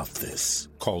 "We got this."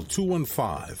 Call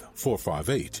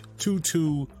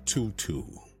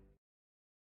 215-458-2222.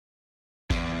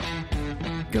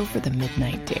 Go for the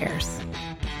midnight dares.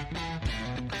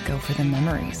 Go for the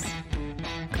memories.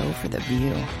 Go for the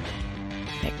view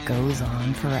that goes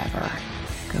on forever.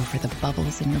 Go for the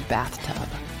bubbles in your bathtub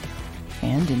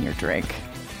and in your drink.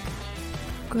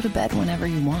 Go to bed whenever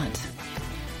you want.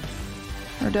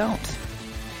 Or don't.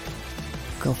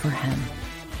 Go for him.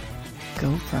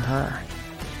 Go for her.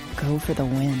 Go for the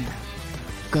win.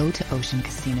 go to Ocean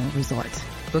Casino Resort.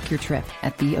 Book your trip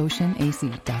at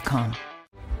theoceanac.com.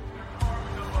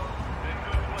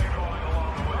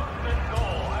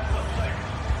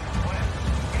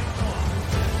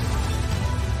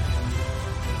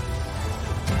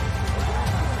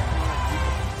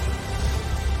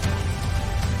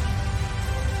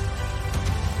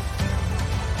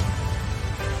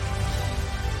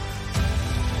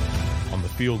 On the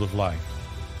field of life,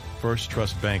 First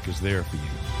Trust Bank is there for you.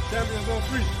 Champions on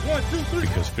three. 1, 2, 3.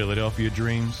 Because Philadelphia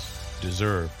dreams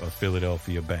deserve a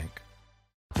Philadelphia bank.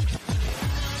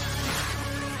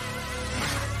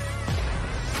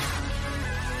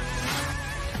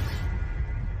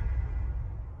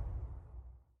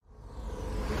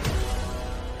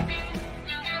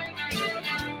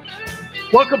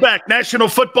 Welcome back. National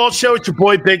Football Show. It's your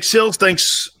boy, Big Sills.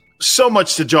 Thanks so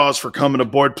much to Jaws for coming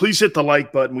aboard. Please hit the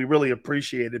like button. We really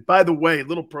appreciate it. By the way,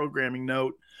 little programming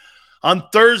note. On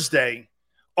Thursday,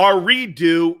 our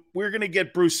redo, we're going to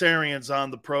get Bruce Arians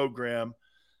on the program.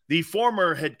 The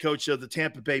former head coach of the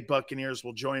Tampa Bay Buccaneers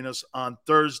will join us on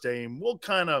Thursday, and we'll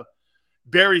kind of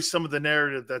bury some of the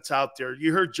narrative that's out there.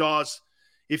 You heard Jaws.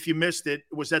 If you missed it,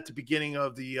 it was at the beginning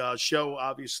of the show,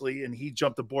 obviously, and he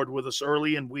jumped aboard with us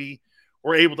early, and we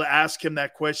were able to ask him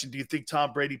that question. Do you think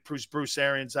Tom Brady proves Bruce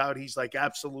Arians out? He's like,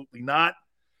 absolutely not.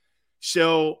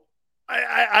 So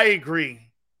I agree.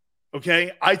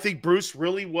 Okay, I think Bruce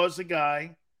really was a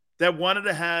guy that wanted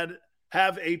to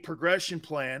have a progression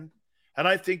plan, and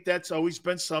I think that's always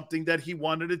been something that he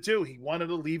wanted to do. He wanted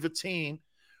to leave a team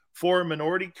for a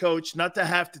minority coach, not to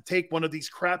have to take one of these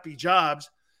crappy jobs,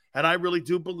 and I really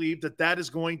do believe that that is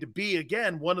going to be,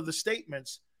 again, one of the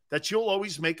statements that you'll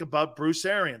always make about Bruce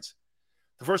Arians.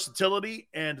 The versatility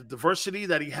and the diversity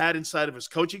that he had inside of his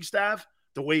coaching staff,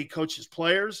 the way he coaches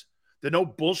players, the no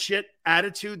bullshit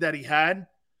attitude that he had.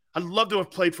 I'd love to have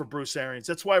played for Bruce Arians.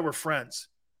 That's why we're friends.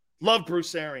 Love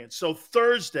Bruce Arians. So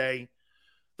Thursday,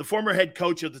 the former head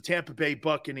coach of the Tampa Bay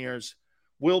Buccaneers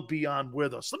will be on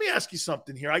with us. Let me ask you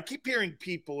something here. I keep hearing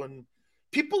people, and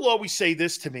people always say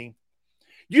this to me.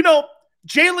 You know,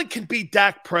 Jalen can beat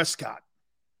Dak Prescott.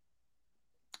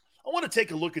 I want to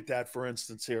take a look at that, for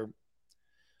instance, here.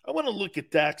 I want to look at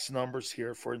Dak's numbers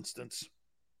here, for instance.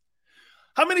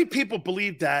 How many people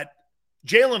believe that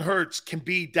Jalen Hurts can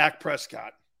beat Dak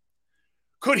Prescott?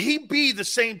 Could he be the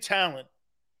same talent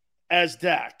as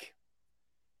Dak?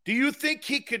 Do you think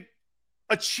he could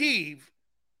achieve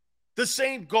the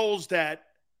same goals that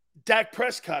Dak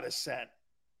Prescott has set?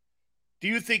 Do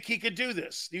you think he could do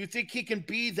this? Do you think he can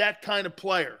be that kind of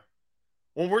player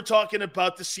when we're talking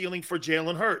about the ceiling for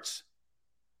Jalen Hurts?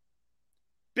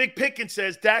 Big Pickens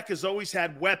says Dak has always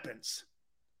had weapons.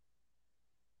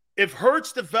 If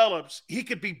Hurts develops, he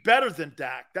could be better than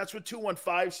Dak. That's what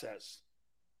 215 says.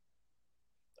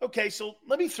 Okay, so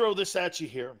let me throw this at you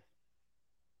here.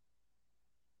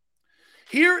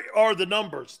 Here are the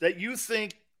numbers that you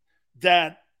think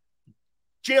that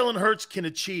Jalen Hurts can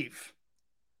achieve.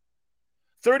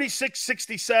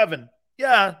 36-67.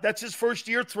 Yeah, that's his first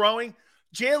year throwing.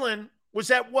 Jalen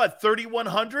was at what,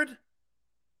 3,100?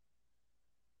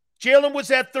 Jalen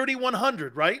was at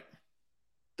 3,100, right?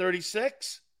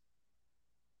 36.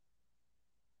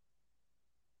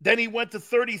 Then he went to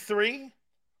 33.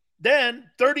 Then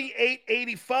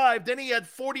 38.85. Then he had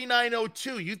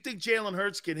 49.02. You think Jalen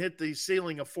Hurts can hit the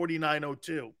ceiling of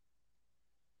 49.02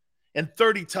 and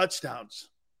 30 touchdowns?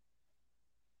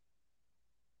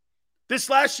 This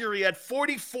last year he had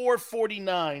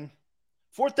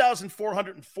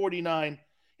 4,449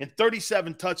 and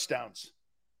 37 touchdowns.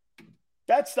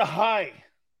 That's the high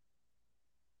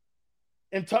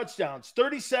in touchdowns.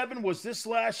 37 was this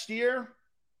last year.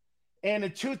 And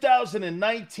in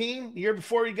 2019, the year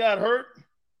before he got hurt,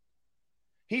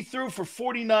 he threw for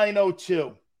 49.02.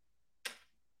 Do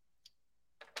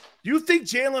you think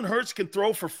Jalen Hurts can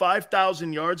throw for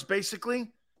 5,000 yards,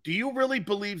 basically? Do you really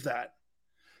believe that?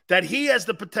 That he has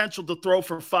the potential to throw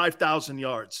for 5,000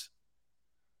 yards?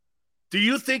 Do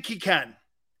you think he can?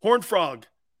 Horned Frog,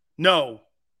 no.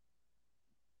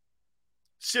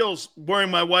 Sills, wearing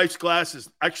my wife's glasses.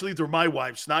 Actually, they're my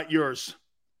wife's, not yours.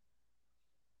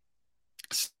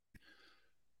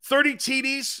 30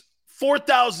 TDs,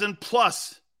 4,000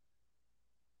 plus.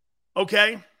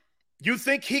 Okay? You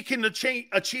think he can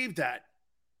achieve that?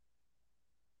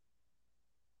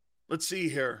 Let's see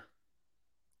here.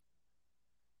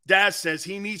 Daz says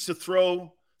he needs to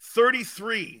throw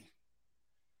 33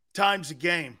 times a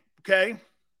game. Okay?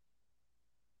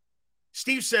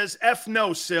 Steve says, F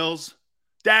no, Sills.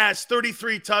 Daz,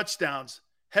 33 touchdowns.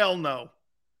 Hell no.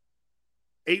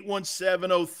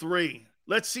 81703.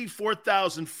 Let's see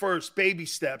 4,000 first. Baby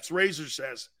steps. Razor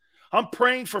says. I'm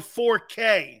praying for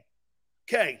 4K.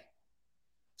 Okay.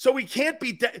 So he can't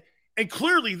be and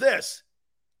clearly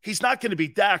he's not going to be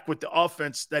Dak with the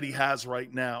offense that he has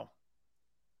right now.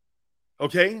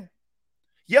 Okay?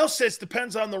 Yale says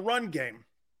depends on the run game.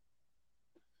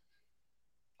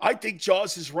 I think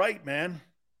Jaws is right, man.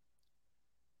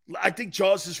 I think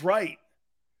Jaws is right.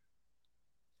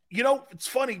 You know, it's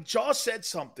funny. Jaws said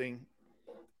something.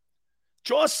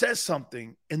 Jaws says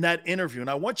something in that interview, and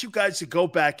I want you guys to go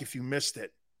back if you missed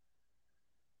it.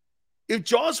 If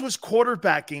Jaws was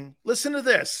quarterbacking, listen to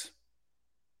this.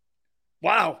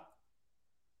 Wow.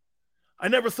 I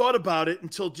never thought about it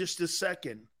until just this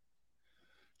second.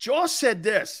 Jaws said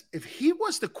this. If he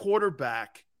was the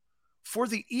quarterback for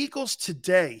the Eagles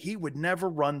today, he would never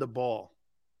run the ball.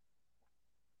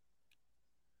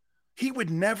 He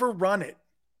would never run it.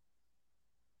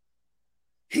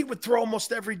 He would throw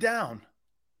almost every down.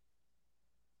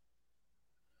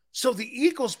 So the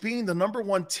Eagles being the number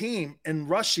one team and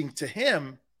rushing to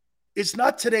him is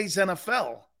not today's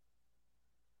NFL.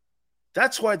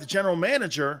 That's why the general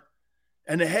manager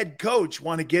and the head coach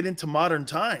want to get into modern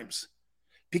times,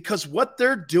 because what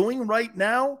they're doing right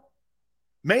now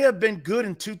may have been good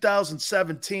in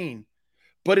 2017,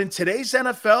 but in today's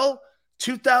NFL,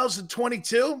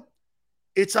 2022,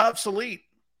 it's obsolete.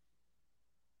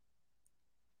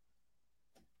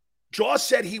 Jaws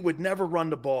said he would never run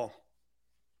the ball.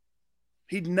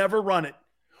 He'd never run it.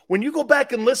 When you go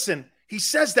back and listen, he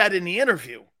says that in the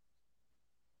interview.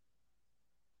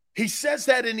 He says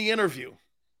that in the interview.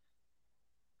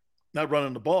 Not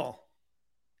running the ball.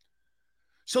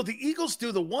 So the Eagles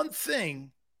do the one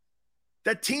thing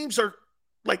that teams are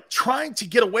like trying to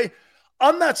get away.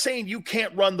 I'm not saying you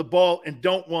can't run the ball and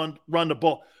don't run the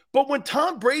ball. But when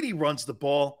Tom Brady runs the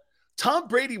ball, Tom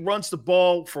Brady runs the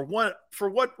ball for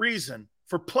what reason?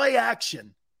 For play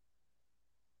action.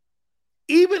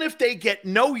 Even if they get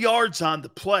no yards on the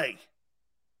play,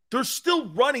 they're still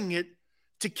running it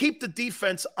to keep the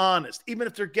defense honest, even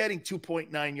if they're getting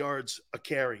 2.9 yards a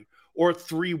carry or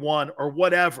 3-1 or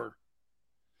whatever.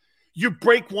 You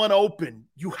break one open.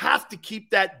 You have to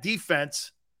keep that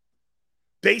defense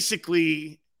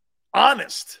basically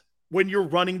honest when you're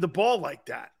running the ball like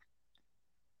that.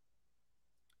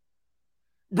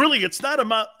 Really, it's not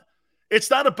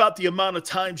about the amount of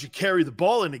times you carry the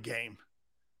ball in a game.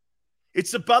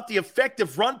 It's about the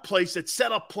effective run plays that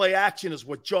set up play action is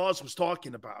what Jaws was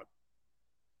talking about.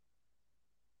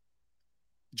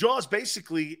 Jaws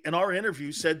basically, in our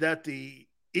interview, said that the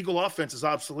Eagle offense is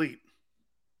obsolete.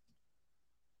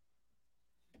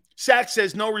 Sack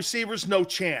says no receivers, no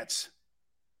chance.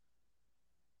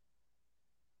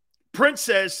 Prince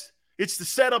says it's the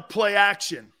setup play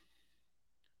action.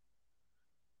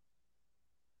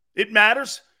 It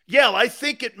matters? Yeah, I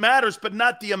think it matters, but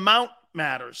not the amount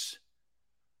matters.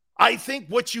 I think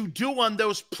what you do on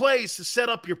those plays to set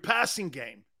up your passing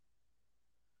game.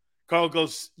 Carl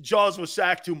goes, Jaws was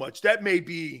sacked too much. That may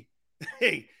be,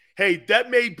 hey,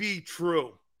 that may be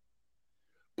true.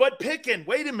 But Pickens,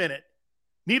 wait a minute.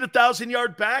 Need a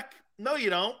 1,000-yard back? No,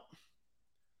 you don't.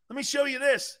 Let me show you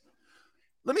this.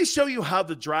 Let me show you how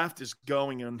the draft is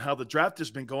going and how the draft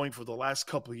has been going for the last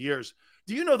couple of years.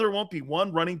 Do you know there won't be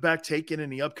one running back taken in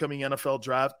the upcoming NFL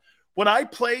draft? When I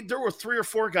played, there were 3 or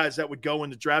 4 guys that would go in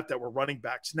the draft that were running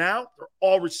backs. Now, they're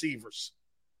all receivers.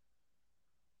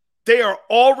 They are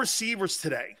all receivers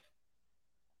today.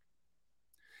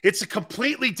 It's a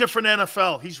completely different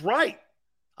NFL. He's right.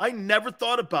 I never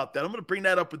thought about that. I'm going to bring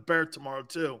that up with Barrett tomorrow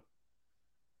too.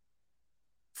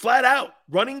 Flat out,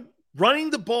 running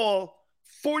the ball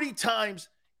 40 times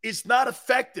is not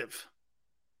effective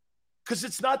because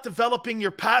it's not developing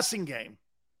your passing game.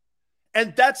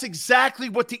 And that's exactly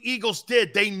what the Eagles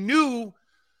did. They knew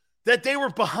that they were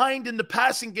behind in the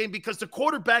passing game because the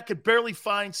quarterback could barely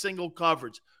find single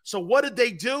coverage. So what did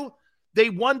they do? They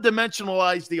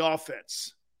one-dimensionalized the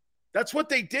offense. That's what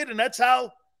they did, and that's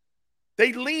how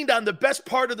they leaned on the best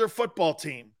part of their football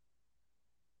team.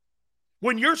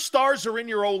 When your stars are in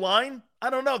your O-line, I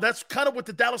don't know, that's kind of what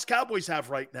the Dallas Cowboys have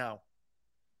right now.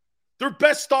 Their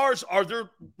best stars are their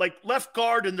left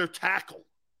guard and their tackle.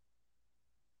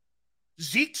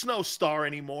 Zeke's no star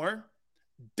anymore.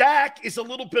 Dak is a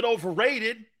little bit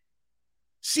overrated.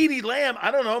 CeeDee Lamb, I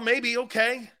don't know, maybe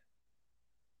okay.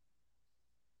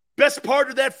 Best part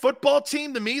of that football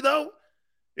team to me, though,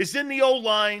 is in the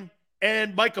O-line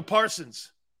and Micah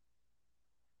Parsons.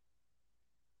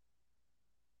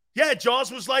 Yeah,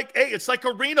 Jaws was like, hey, it's like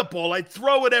arena ball. I'd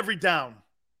throw it every down.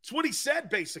 That's what he said,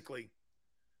 basically.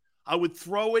 I would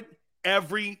throw it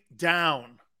every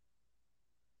down.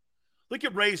 Look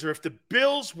at Razor. If the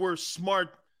Bills were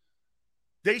smart,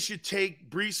 they should take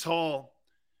Breece Hall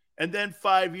And then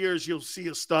 5 years, you'll see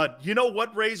a stud. You know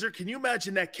what, Razor? Can you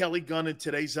imagine that Kelly gun in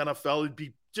today's NFL? It'd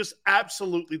be just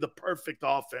absolutely the perfect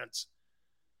offense.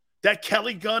 That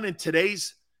Kelly gun in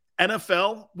today's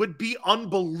NFL would be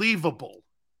unbelievable.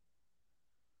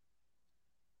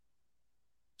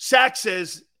 Sack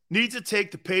says, need to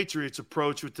take the Patriots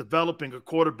approach with developing a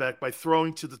quarterback by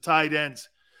throwing to the tight ends.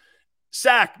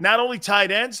 Sack, not only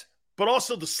tight ends, but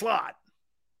also the slot.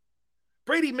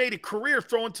 Brady made a career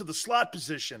throwing to the slot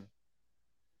position.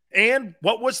 And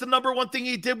what was the number one thing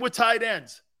he did with tight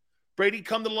ends? Brady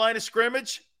come to the line of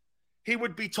scrimmage. He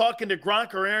would be talking to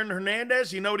Gronk or Aaron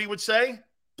Hernandez. You know what he would say?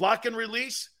 Block and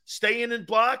release, stay in and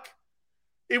block.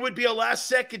 It would be a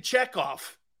last-second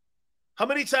checkoff. How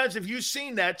many times have you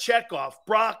seen that checkoff?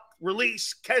 Brock,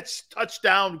 release, catch,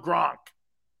 touchdown, Gronk.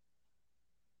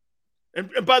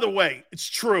 And by the way, it's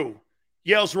true.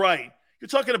 Yale's right. You're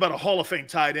talking about a Hall of Fame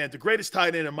tight end, the greatest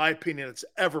tight end, in my opinion, that's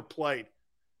ever played.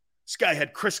 This guy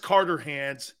had Chris Carter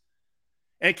hands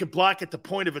and could block at the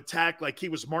point of attack like he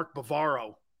was Mark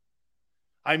Bavaro.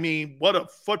 I mean, what a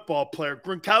football player.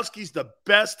 Gronkowski's the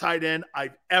best tight end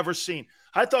I've ever seen.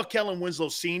 I thought Kellen Winslow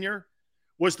Sr.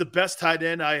 was the best tight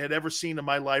end I had ever seen in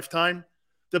my lifetime.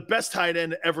 The best tight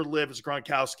end to ever live is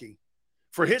Gronkowski.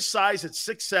 For his size at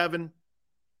 6'7",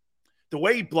 the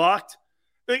way he blocked,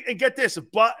 and get this,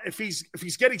 if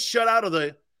he's getting shut out of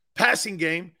the passing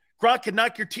game, Gronk can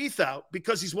knock your teeth out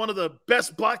because he's one of the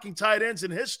best blocking tight ends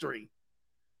in history.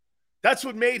 That's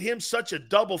what made him such a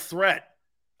double threat.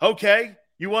 Okay,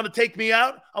 you want to take me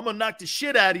out? I'm going to knock the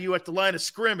shit out of you at the line of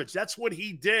scrimmage. That's what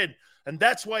he did, and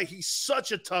that's why he's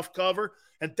such a tough cover,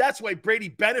 and that's why Brady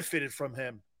benefited from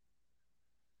him.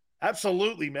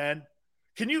 Absolutely, man.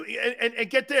 Can you – and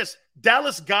get this,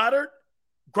 Dallas Goedert,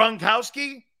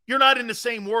 Gronkowski, you're not in the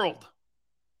same world.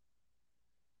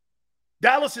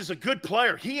 Dallas is a good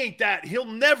player. He ain't that. He'll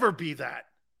never be that.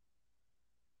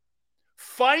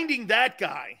 Finding that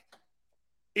guy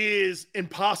is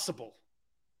impossible.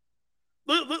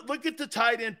 Look at the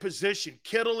tight end position.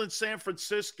 Kittle in San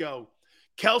Francisco.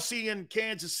 Kelsey in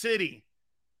Kansas City.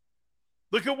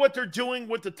 Look at what they're doing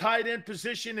with the tight end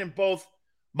position in both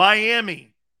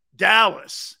Miami,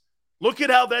 Dallas. Look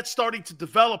at how that's starting to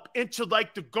develop into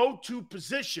like the go-to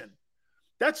position.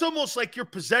 That's almost like your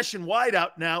possession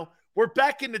wideout now, where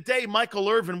back in the day, Michael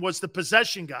Irvin was the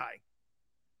possession guy.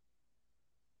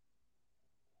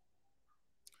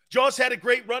 Jaws had a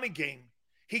great running game.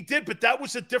 He did, but that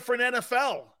was a different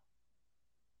NFL.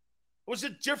 It was a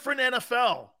different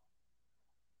NFL.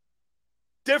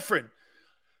 Different.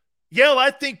 Yale,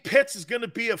 I think Pitts is going to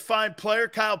be a fine player,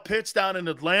 Kyle Pitts down in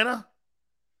Atlanta.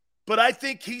 But I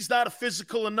think he's not a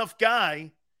physical enough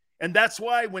guy. And that's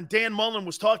why when Dan Mullen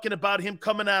was talking about him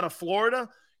coming out of Florida,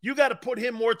 you got to put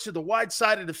him more to the wide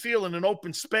side of the field in an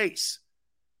open space.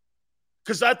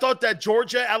 Because I thought that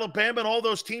Georgia, Alabama, and all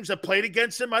those teams that played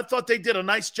against him, I thought they did a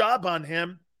nice job on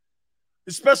him,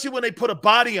 especially when they put a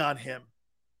body on him.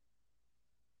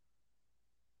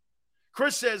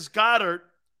 Chris says, Goddard,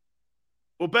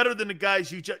 well, better than the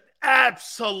guys you just –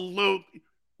 absolutely.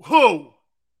 Who?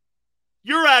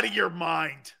 You're out of your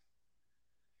mind.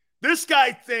 This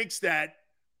guy thinks that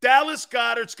Dallas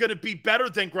Goedert's going to be better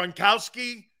than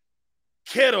Gronkowski,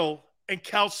 Kittle, and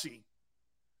Kelsey.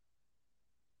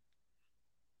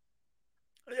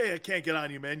 Hey, I can't get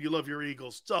on you, man. You love your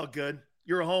Eagles. It's all good.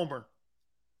 You're a homer.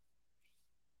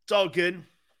 It's all good.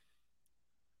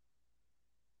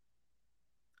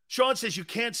 Sean says you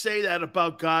can't say that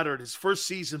about Goddard, his first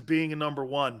season being a number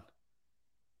one.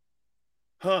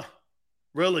 Huh.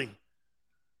 Really?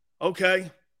 Okay.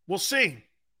 We'll see.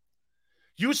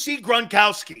 You see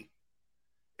Gronkowski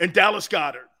and Dallas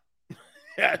Goedert.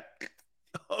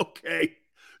 Okay.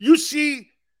 You see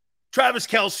Travis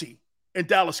Kelce and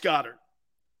Dallas Goedert.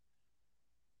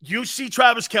 You see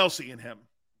Travis Kelce in him.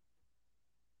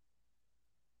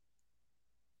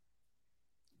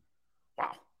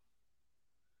 Wow.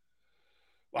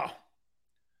 Wow.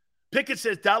 Pickett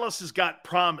says Dallas has got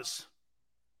promise,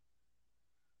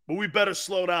 but we better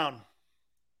slow down.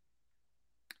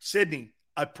 Sydney,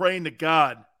 I'm praying to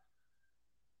God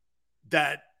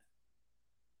that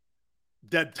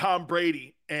Tom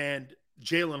Brady and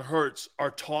Jalen Hurts are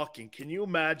talking. Can you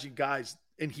imagine, guys?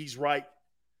 And he's right.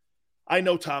 I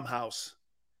know Tom House.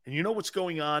 And you know what's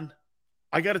going on?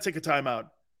 I got to take a timeout.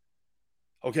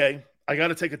 Okay? I got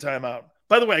to take a timeout.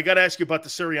 By the way, I got to ask you about the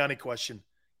Sirianni question.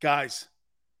 Guys,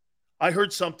 I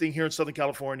heard something here in Southern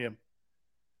California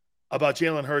about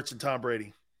Jalen Hurts and Tom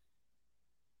Brady.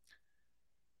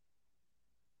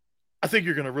 I think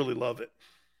you're going to really love it.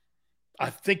 I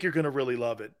think you're going to really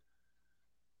love it.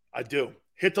 I do.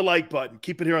 Hit the like button.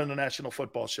 Keep it here on the National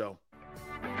Football Show.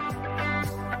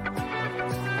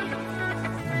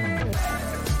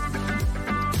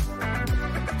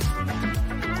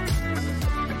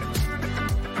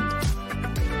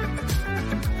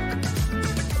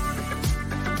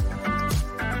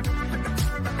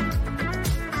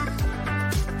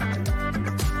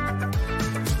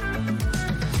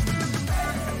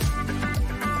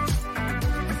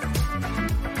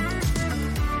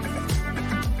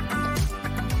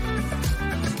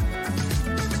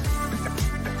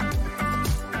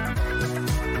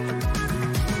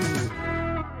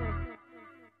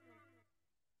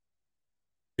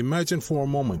 Imagine for a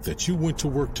moment that you went to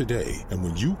work today and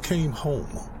when you came home,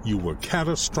 you were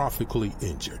catastrophically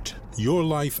injured. Your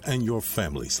life and your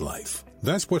family's life.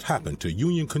 That's what happened to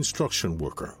union construction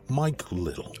worker Mike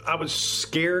Little. I was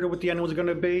scared of what the end was going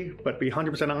to be, but to be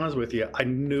 100% honest with you, I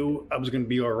knew I was going to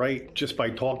be all right just by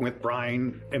talking with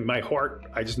Brian. In my heart,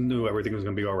 I just knew everything was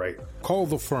going to be all right. Call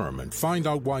the firm and find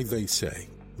out why they say,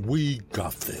 "We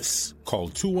got this." Call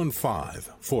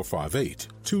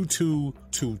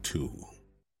 215-458-2222.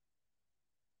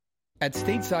 At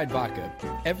Stateside Vodka,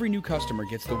 every new customer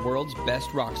gets the world's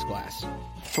best rocks glass,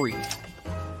 free.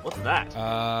 What's that?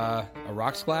 A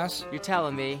rocks glass? You're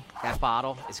telling me that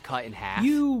bottle is cut in half?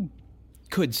 You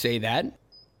could say that.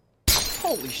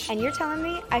 Holy shit. And you're telling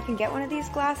me I can get one of these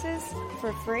glasses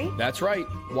for free? That's right.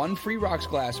 One free rocks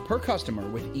glass per customer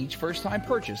with each first-time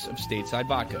purchase of Stateside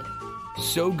Vodka.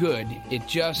 So good, it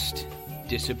just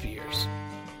disappears.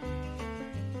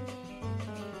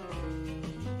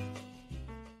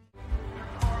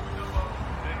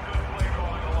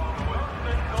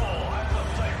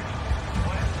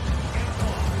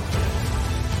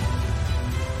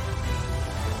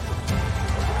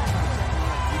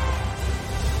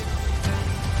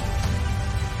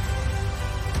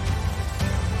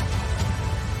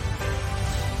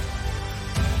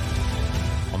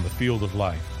 Field of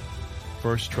life,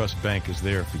 First Trust Bank is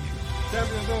there for you.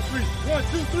 Champions on three. 1,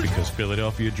 2, 3. Because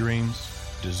Philadelphia dreams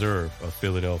deserve a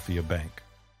Philadelphia bank.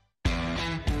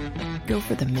 Go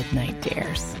for the midnight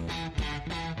dares.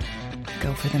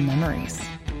 Go for the memories.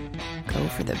 Go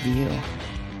for the view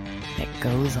that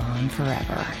goes on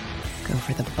forever. Go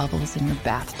for the bubbles in your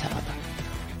bathtub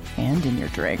and in your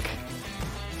drink.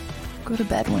 Go to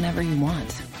bed whenever you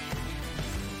want.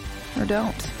 Or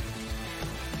don't.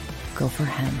 Go for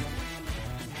him.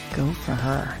 Go for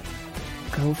her.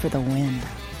 Go for the win.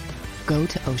 Go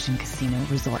to Ocean Casino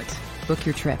Resort. Book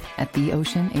your trip at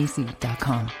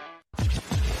theoceanac.com.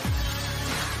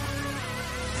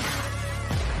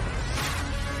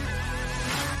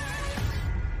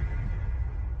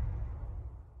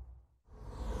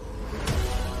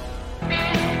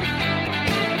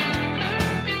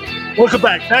 Welcome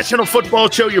back. National Football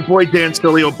Show. Your boy Dan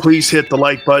Sileo. Please hit the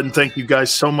like button. Thank you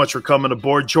guys so much for coming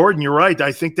aboard. Jordan, you're right.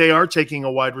 I think they are taking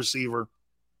a wide receiver.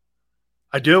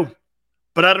 I do.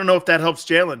 But I don't know if that helps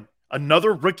Jalen.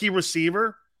 Another rookie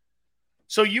receiver?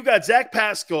 So you got Zach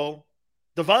Pascal,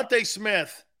 Devontae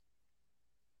Smith,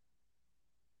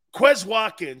 Quez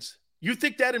Watkins. You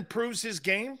think that improves his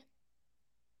game?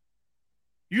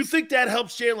 You think that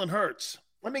helps Jalen Hurts?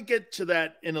 Let me get to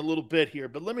that in a little bit here,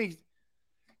 but let me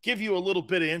give you a little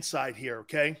bit of insight here,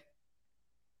 okay?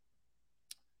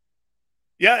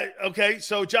 Yeah, okay,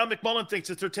 so John McMullen thinks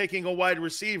that they're taking a wide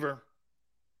receiver,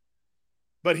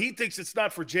 but he thinks it's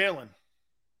not for Jalen.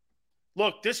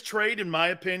 Look, this trade, in my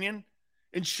opinion,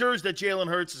 ensures that Jalen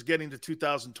Hurts is getting the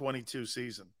 2022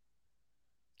 season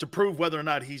to prove whether or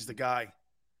not he's the guy.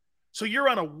 So you're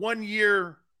on a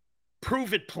one-year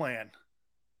prove-it plan.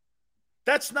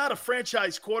 That's not a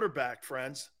franchise quarterback,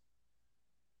 friends.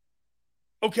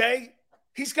 Okay?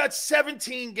 He's got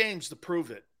 17 games to prove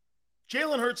it.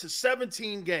 Jalen Hurts has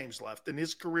 17 games left in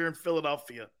his career in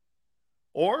Philadelphia.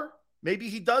 Or maybe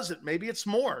he doesn't. Maybe it's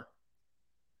more.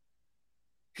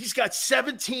 He's got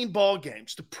 17 ball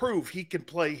games to prove he can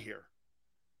play here.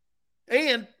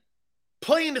 And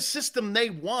play in the system they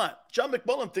want. John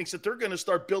McMullen thinks that they're going to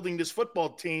start building this football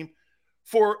team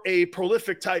for a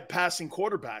prolific type passing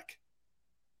quarterback.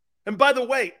 And by the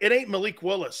way, it ain't Malik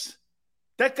Willis.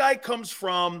 That guy comes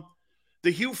from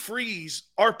the Hugh Freeze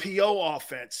RPO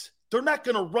offense. They're not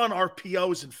going to run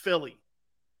RPOs in Philly.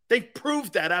 They've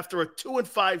proved that after a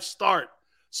 2-5 start.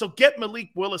 So get Malik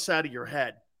Willis out of your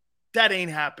head. That ain't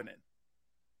happening.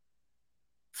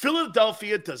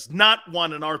 Philadelphia does not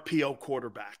want an RPO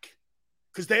quarterback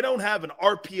because they don't have an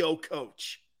RPO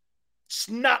coach.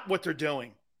 It's not what they're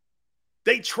doing.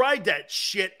 They tried that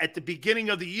shit at the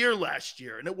beginning of the year last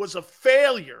year, and it was a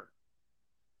failure.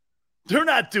 They're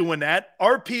not doing that.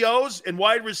 RPOs and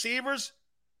wide receivers,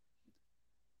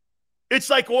 it's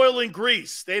like oil and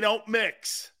grease. They don't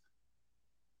mix.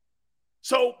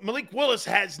 So Malik Willis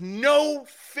has no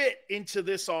fit into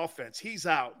this offense. He's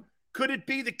out. Could it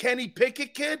be the Kenny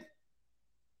Pickett kid?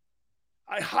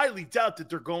 I highly doubt that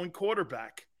they're going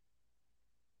quarterback.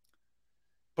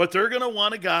 But they're going to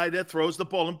want a guy that throws the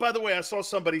ball. And by the way, I saw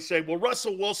somebody say, well,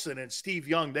 Russell Wilson and Steve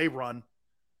Young, they run.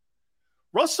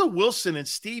 Russell Wilson and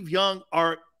Steve Young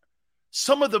are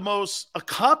some of the most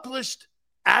accomplished,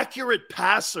 accurate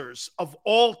passers of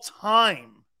all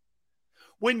time.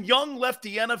 When Young left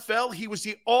the NFL, he was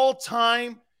the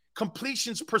all-time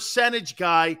completions percentage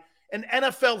guy in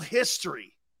NFL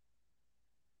history.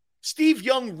 Steve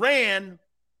Young ran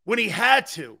when he had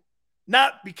to,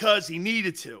 not because he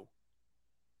needed to.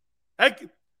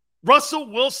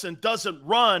 Russell Wilson doesn't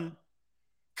run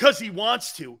because he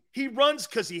wants to. He runs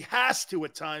because he has to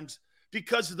at times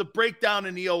because of the breakdown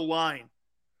in the O-line.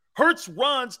 Hurts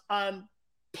runs on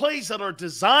plays that are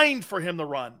designed for him to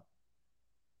run.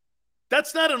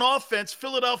 That's not an offense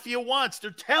Philadelphia wants.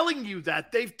 They're telling you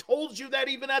that. They've told you that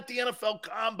even at the NFL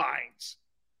combines.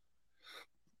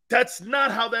 That's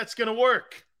not how that's going to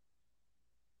work.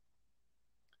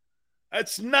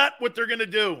 That's not what they're going to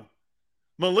do.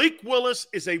 Malik Willis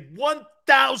is a 1,000%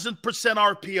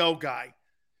 RPO guy.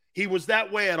 He was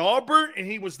that way at Auburn, and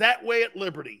he was that way at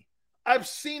Liberty. I've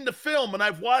seen the film, and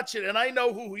I've watched it, and I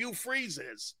know who Hugh Freeze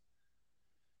is.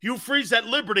 Hugh Freeze at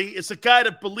Liberty is a guy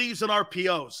that believes in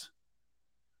RPOs.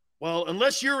 Well,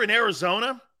 unless you're in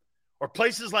Arizona or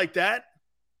places like that,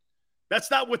 that's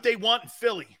not what they want in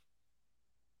Philly.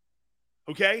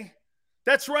 Okay?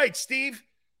 That's right, Steve.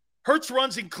 Hurts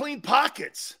runs in clean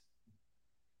pockets.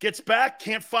 Gets back,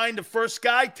 can't find the first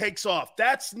guy, takes off.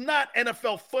 That's not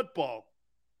NFL football.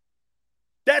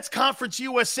 That's Conference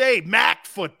USA, MAC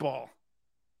football.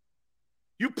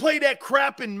 You play that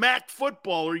crap in MAC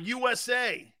football or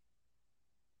USA.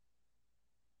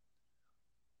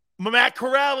 Matt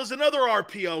Corral is another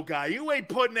RPO guy. You ain't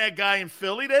putting that guy in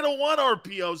Philly. They don't want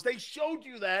RPOs. They showed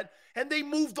you that, and they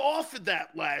moved off of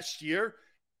that last year.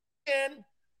 And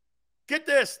get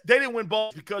this, they didn't win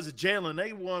balls because of Jalen.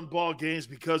 They won ball games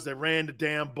because they ran the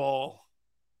damn ball.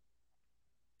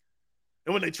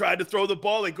 And when they tried to throw the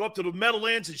ball, they go up to the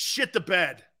Meadowlands and shit the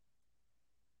bed.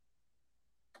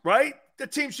 Right? The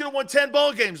team should have won 10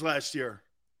 ball games last year.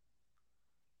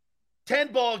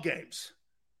 10 ball games.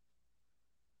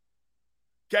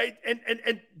 Okay?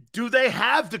 And do they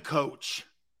have the coach?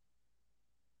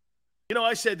 You know,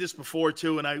 I said this before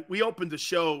too, and we opened the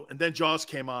show, and then Jaws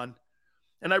came on,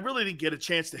 and I really didn't get a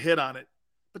chance to hit on it.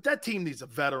 But that team needs a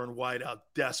veteran wideout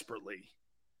desperately.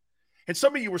 And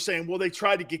some of you were saying, well, they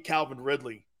tried to get Calvin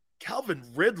Ridley. Calvin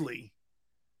Ridley?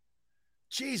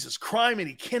 Jesus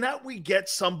criminy, cannot we get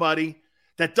somebody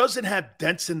that doesn't have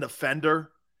dents in the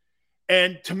fender?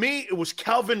 And to me, it was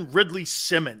Calvin Ridley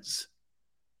Simmons.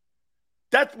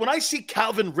 That when I see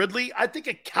Calvin Ridley, I think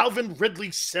of Calvin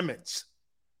Ridley Simmons.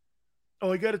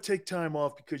 Oh, I got to take time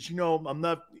off because, you know, I'm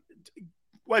not.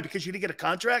 Why? Because you didn't get a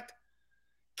contract?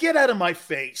 Get out of my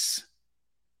face.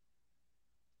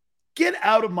 Get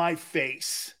out of my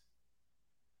face.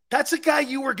 That's a guy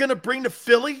you were going to bring to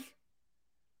Philly?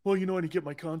 Well, you know, I didn't get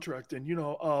my contract in.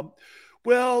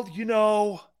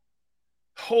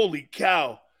 Holy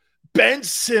cow. Ben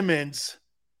Simmons,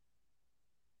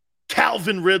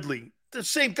 Calvin Ridley, the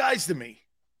same guys to me.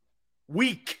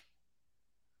 Weak.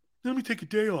 Let me take a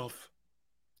day off.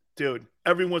 Dude,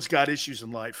 everyone's got issues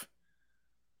in life.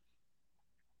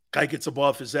 Guy gets up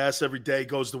off his ass every day,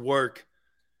 goes to work.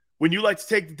 When you like to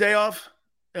take the day off,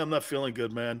 I'm not feeling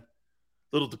good, man.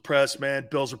 A little depressed, man.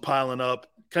 Bills are piling up.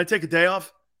 Can I take a day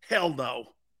off? Hell no.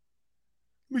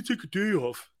 Let me take a day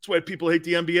off. That's why people hate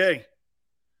the NBA.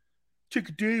 Take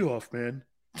a day off, man.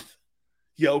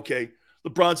 Yeah, okay.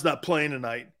 LeBron's not playing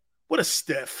tonight. What a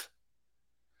stiff.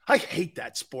 I hate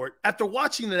that sport. After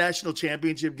watching the national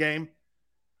championship game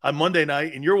on Monday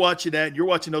night, and you're watching that, and you're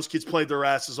watching those kids play their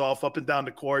asses off up and down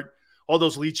the court, all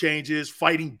those lead changes,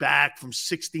 fighting back from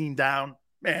 16 down.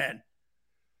 Man,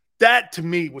 that to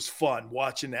me was fun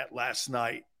watching that last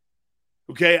night.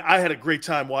 Okay, I had a great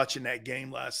time watching that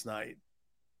game last night.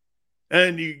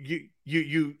 And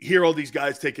you hear all these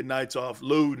guys taking nights off,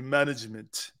 load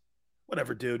management.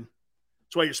 Whatever, dude.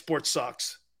 That's why your sport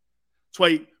sucks. That's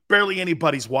why barely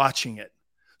anybody's watching it.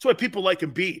 That's why people like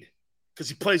Embiid, because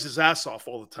he plays his ass off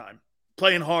all the time,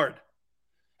 playing hard.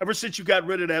 Ever since you got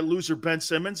rid of that loser Ben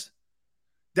Simmons,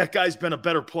 that guy's been a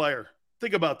better player.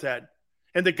 Think about that.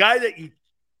 And the guy that you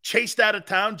chased out of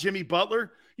town, Jimmy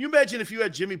Butler, you imagine if you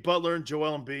had Jimmy Butler and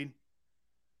Joel Embiid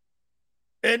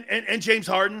and James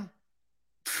Harden?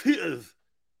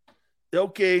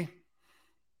 Okay.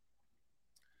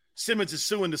 Simmons is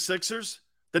suing the Sixers.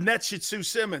 The Nets should sue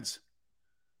Simmons.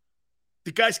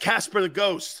 The guy's Casper the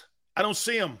Ghost. I don't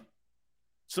see him.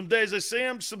 Some days I see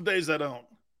him, some days I don't.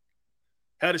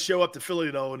 Had to show up to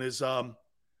Philly, though, in his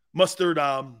mustard,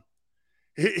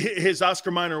 his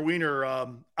Oscar Mayer Wiener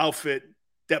outfit,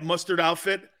 that mustard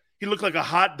outfit. He looked like a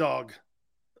hot dog.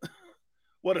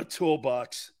 What a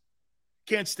toolbox.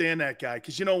 Can't stand that guy,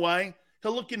 because you know why?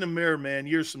 He'll look in the mirror, man,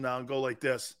 years from now and go like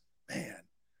this. Man,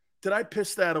 did I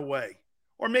piss that away?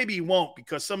 Or maybe he won't,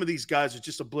 because some of these guys are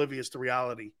just oblivious to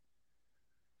reality.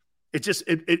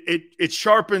 It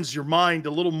sharpens your mind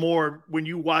a little more when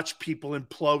you watch people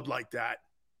implode like that.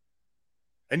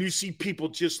 And you see people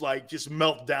just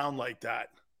melt down like that.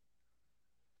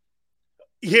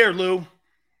 Here, Lou,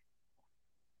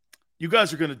 you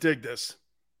guys are going to dig this.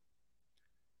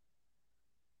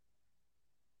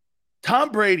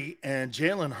 Tom Brady and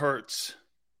Jalen Hurts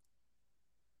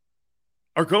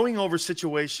are going over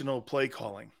situational play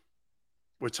calling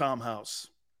with Tom House.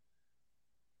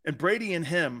 And Brady and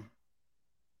him,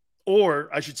 or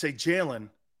I should say Jalen,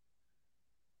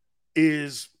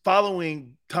 is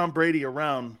following Tom Brady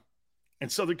around in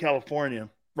Southern California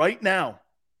right now.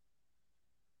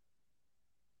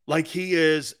 Like he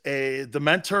is the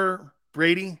mentor,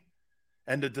 Brady,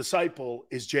 and the disciple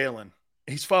is Jalen.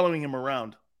 He's following him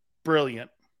around. Brilliant.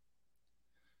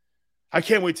 I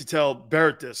can't wait to tell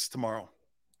Barrett this tomorrow.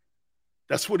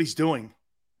 That's what he's doing.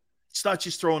 It's not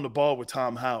just throwing the ball with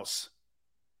Tom House.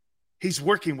 He's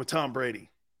working with Tom Brady.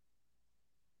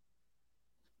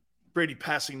 Brady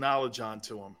passing knowledge on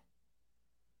to him,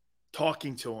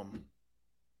 talking to him.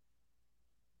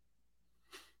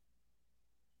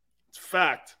 It's a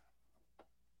fact.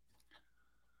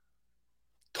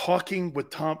 Talking with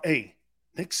Tom. Hey,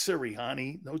 Nick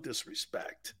Sirianni, no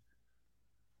disrespect.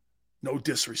 No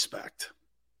disrespect.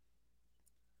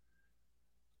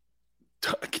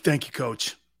 Thank you,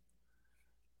 Coach.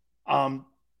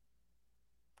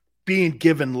 Being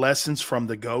given lessons from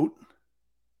the GOAT.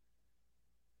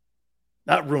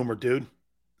 Not rumor, dude.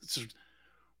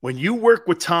 When you work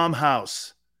with Tom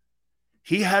House,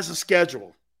 he has a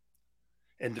schedule.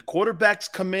 And the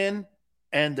quarterbacks come in,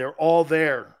 and they're all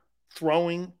there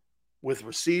throwing with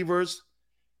receivers,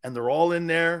 and they're all in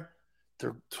there.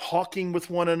 They're talking with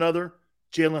one another.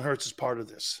 Jalen Hurts is part of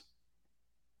this.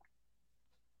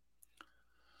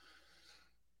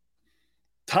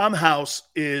 Tom House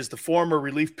is the former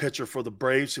relief pitcher for the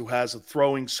Braves who has a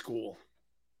throwing school.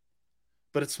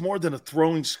 But it's more than a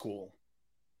throwing school.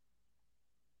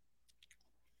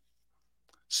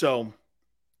 So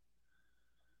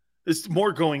there's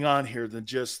more going on here than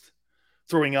just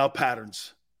throwing out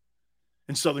patterns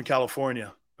in Southern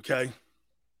California, okay?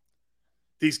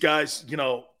 These guys,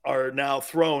 are now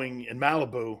throwing in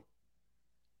Malibu.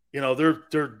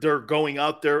 They're going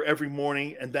out there every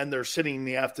morning, and then they're sitting in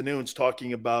the afternoons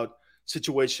talking about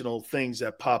situational things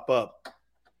that pop up.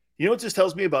 You know what this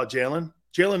tells me about Jalen?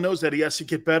 Jalen knows that he has to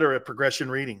get better at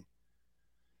progression reading.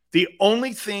 The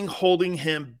only thing holding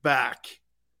him back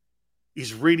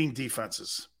is reading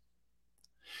defenses.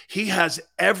 He has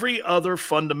every other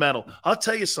fundamental. I'll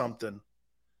tell you something.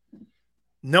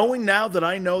 Knowing now that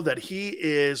I know that he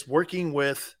is working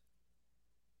with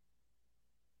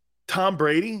Tom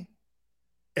Brady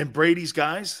and Brady's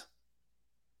guys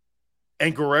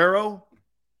and Guerrero,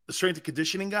 the strength and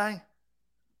conditioning guy,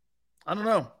 I don't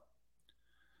know.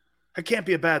 That can't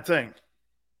be a bad thing.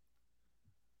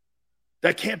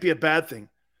 That can't be a bad thing.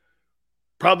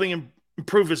 Probably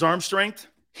improve his arm strength.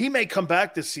 He may come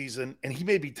back this season, and he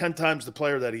may be 10 times the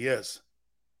player that he is.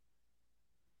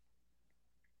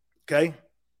 Okay?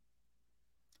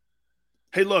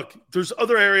 Hey, look, there's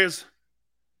other areas.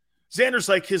 Xander's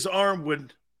like his arm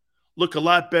would look a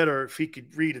lot better if he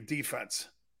could read a defense.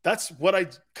 That's what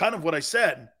I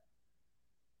said.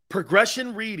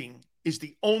 Progression reading is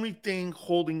the only thing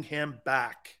holding him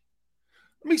back.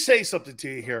 Let me say something to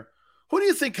you here. Who do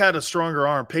you think had a stronger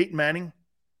arm, Peyton Manning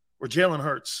or Jalen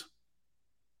Hurts?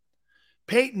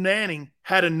 Peyton Manning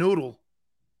had a noodle.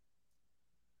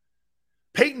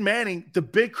 Peyton Manning, the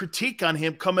big critique on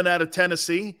him coming out of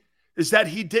Tennessee is that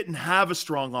he didn't have a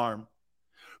strong arm.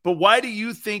 But why do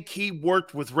you think he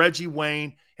worked with Reggie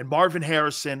Wayne and Marvin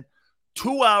Harrison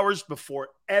 2 hours before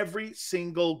every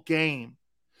single game?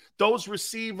 Those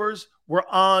receivers were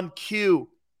on cue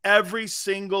every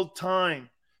single time.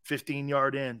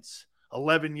 15-yard ins,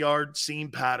 11-yard seam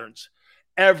patterns,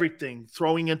 everything,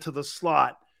 throwing into the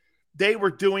slot. They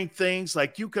were doing things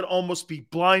like you could almost be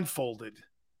blindfolded.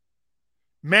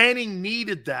 Manning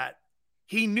needed that.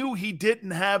 He knew he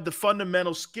didn't have the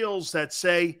fundamental skills that,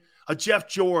 say, a Jeff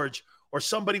George or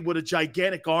somebody with a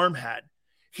gigantic arm had.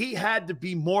 He had to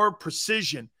be more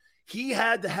precision. He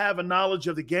had to have a knowledge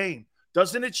of the game.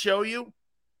 Doesn't it show you?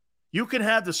 You can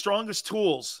have the strongest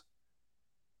tools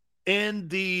in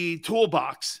the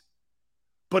toolbox,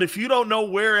 but if you don't know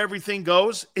where everything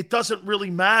goes, it doesn't really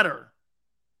matter.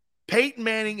 Peyton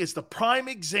Manning is the prime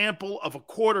example of a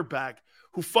quarterback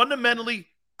who fundamentally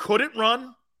couldn't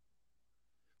run,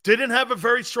 didn't have a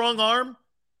very strong arm,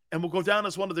 and will go down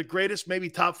as one of the greatest, maybe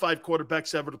top 5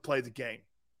 quarterbacks ever to play the game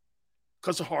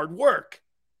because of hard work.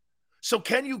 So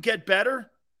can you get better?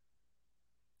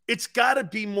 It's got to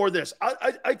be more this.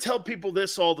 I tell people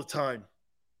this all the time.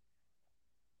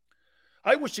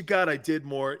 I wish to God I did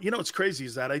more. You know what's crazy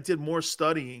is that I did more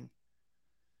studying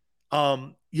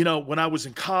When I was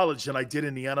in college and I did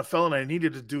in the NFL and I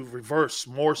needed to do reverse,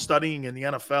 more studying in the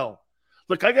NFL.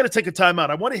 Look, I got to take a time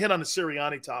out. I want to hit on the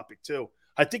Sirianni topic too.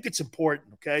 I think it's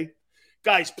important, okay?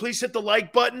 Guys, please hit the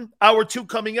like button. Hour 2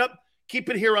 coming up. Keep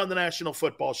it here on the National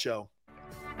Football Show.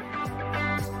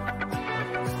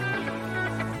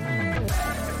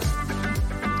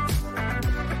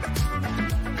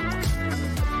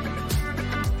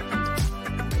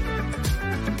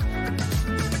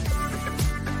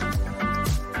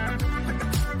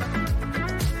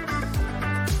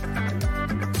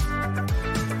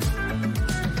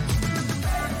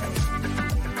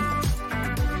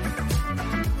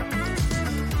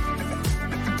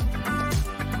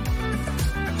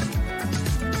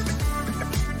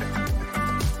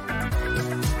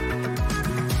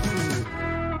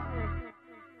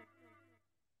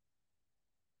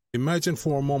 Imagine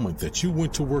for a moment that you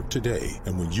went to work today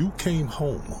and when you came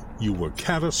home, you were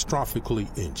catastrophically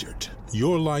injured.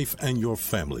 Your life and your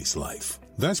family's life.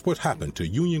 That's what happened to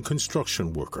union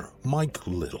construction worker Mike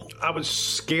Little. I was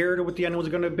scared of what the end was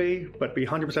going to be, but to be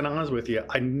 100% honest with you,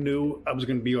 I knew I was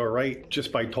going to be all right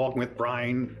just by talking with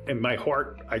Brian. In my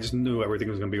heart, I just knew everything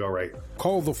was going to be all right.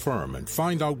 Call the firm and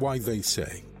find out why they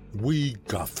say, "We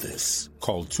got this."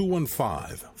 Call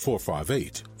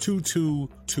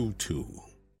 215-458-2222.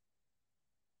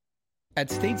 At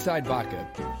Stateside Vodka,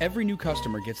 every new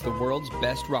customer gets the world's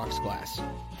best rocks glass.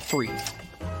 Free.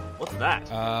 What's that?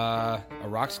 A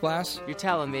rocks glass? You're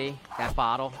telling me that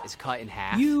bottle is cut in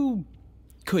half? You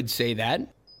could say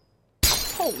that.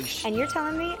 Holy shit. And you're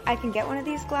telling me I can get one of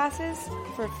these glasses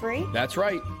for free? That's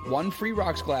right. One free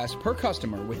rocks glass per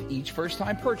customer with each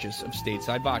first-time purchase of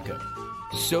Stateside Vodka.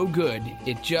 So good,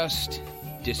 it just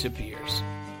disappears.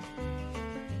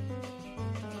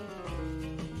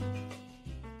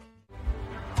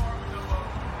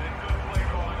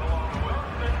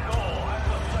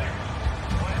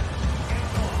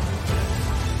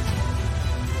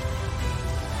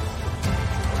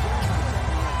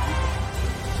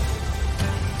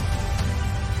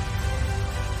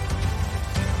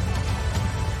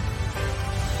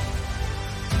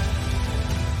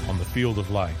 Field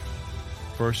of life,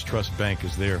 First Trust Bank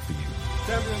is there for you.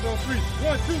 Champions on 3.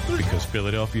 1, 2, 3. Because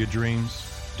Philadelphia dreams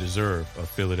deserve a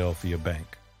Philadelphia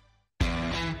bank.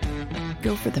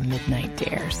 Go for the midnight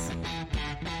dares.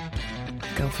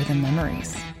 Go for the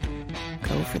memories.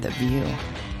 Go for the view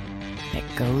that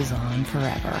goes on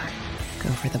forever. Go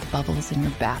for the bubbles in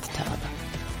your bathtub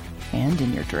and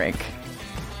in your drink.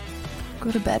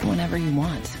 Go to bed whenever you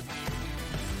want.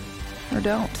 Or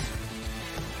don't.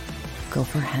 Go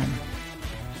for him.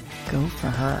 Go for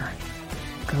her.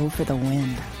 Go for the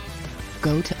win.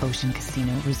 Go to Ocean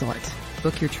Casino Resort.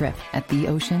 Book your trip at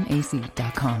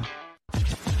theoceanac.com.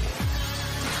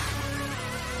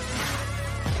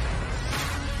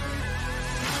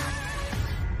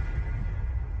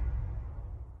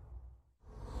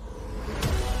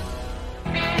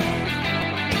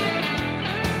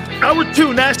 Hour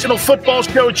 2, National Football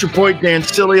Show. It's your boy, Dan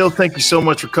Sileo. Thank you so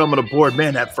much for coming aboard.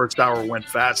 Man, that first hour went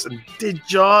fast. And did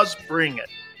Jaws bring it?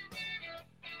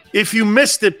 If you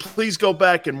missed it, please go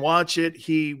back and watch it.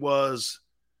 He was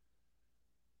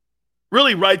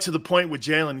really right to the point with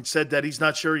Jalen. He said that he's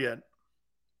not sure yet.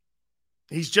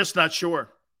 He's just not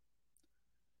sure.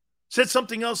 Said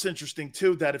something else interesting,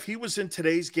 too, that if he was in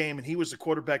today's game and he was the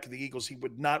quarterback of the Eagles, he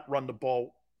would not run the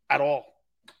ball at all.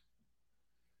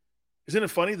 Isn't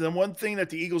it funny? The one thing that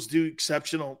the Eagles do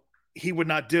exceptional, he would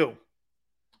not do.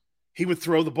 He would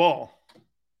throw the ball.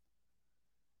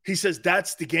 He says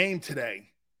that's the game today.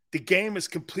 The game is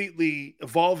completely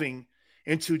evolving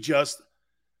into just,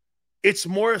 it's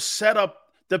more set up.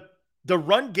 The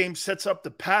run game sets up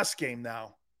the pass game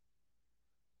now.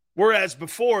 Whereas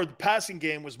before, the passing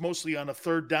game was mostly on a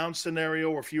third down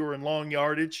scenario or if you were in long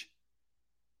yardage.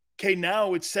 Okay,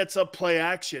 now it sets up play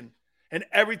action. And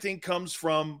everything comes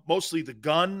from mostly the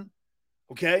gun,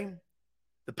 okay?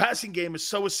 The passing game is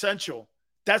so essential.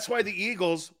 That's why the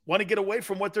Eagles want to get away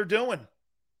from what they're doing.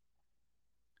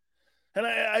 And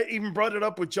I even brought it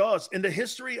up with Jaws. In the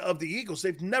history of the Eagles,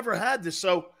 they've never had this.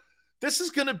 So this is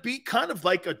going to be kind of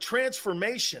like a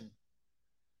transformation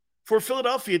for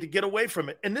Philadelphia to get away from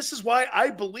it. And this is why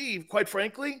I believe, quite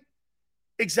frankly,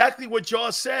 exactly what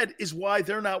Jaws said is why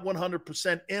they're not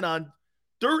 100% in on.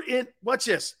 They're in, watch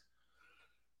this.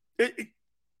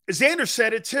 Xander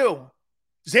said it too.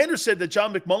 Xander said that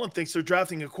John McMullen thinks they're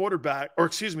drafting a quarterback, or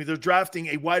excuse me, they're drafting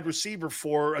a wide receiver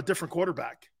for a different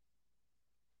quarterback.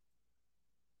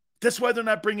 That's why they're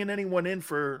not bringing anyone in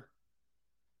for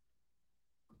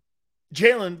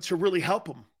Jalen to really help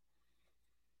him.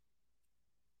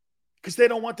 Because they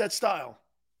don't want that style.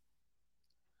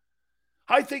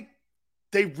 I think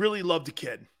they really love the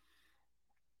kid.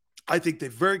 I think they're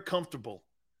very comfortable.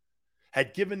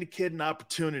 Had given the kid an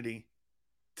opportunity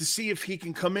to see if he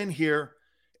can come in here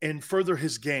and further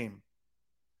his game.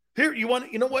 Here, you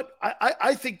know what?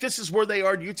 I think this is where they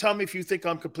are. You tell me if you think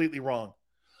I'm completely wrong.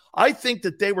 I think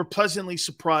that they were pleasantly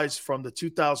surprised from the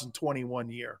 2021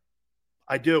 year.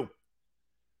 I do.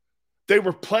 They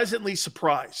were pleasantly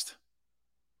surprised.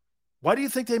 Why do you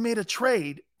think they made a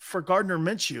trade for Gardner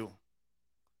Minshew?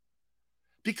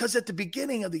 Because at the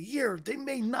beginning of the year, they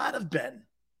may not have been.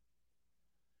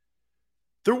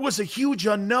 There was a huge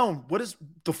unknown. What is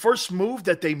the first move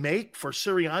that they make for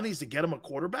Sirianni is to get him a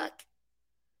quarterback?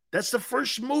 That's the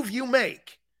first move you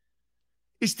make,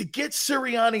 is to get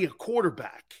Sirianni a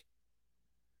quarterback.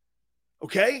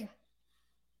 Okay?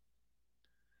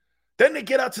 Then they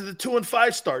get out to the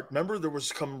 2-5 start. Remember, there was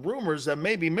some rumors that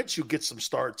maybe Minshew gets some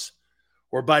starts.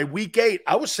 Or by week 8,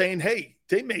 I was saying, hey,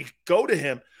 they may go to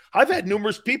him. I've had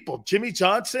numerous people, Jimmy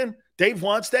Johnson, Dave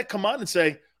Wanstead, come on and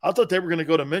say, I thought they were going to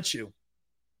go to Minshew.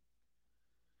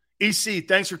 EC,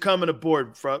 thanks for coming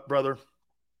aboard, brother.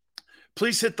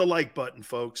 Please hit the like button,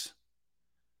 folks.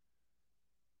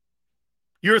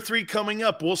 Year 3 coming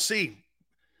up. We'll see.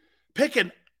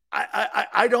 Pickett,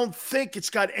 I don't think it's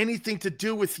got anything to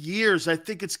do with years. I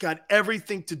think it's got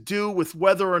everything to do with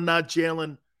whether or not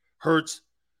Jalen Hurts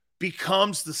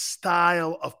becomes the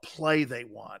style of play they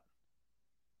want.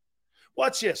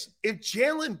 Watch this. If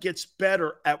Jalen gets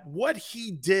better at what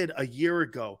he did a year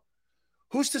ago,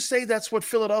 who's to say that's what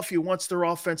Philadelphia wants their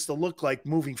offense to look like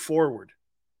moving forward?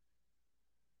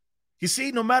 You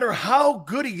see, no matter how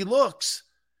good he looks,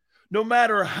 no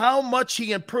matter how much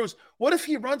he improves, what if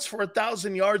he runs for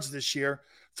 1,000 yards this year,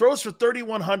 throws for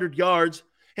 3,100 yards,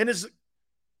 and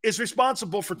is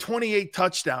responsible for 28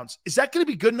 touchdowns? Is that going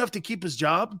to be good enough to keep his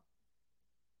job?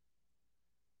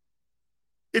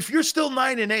 If you're still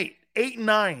 9-8,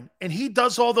 8-9, and he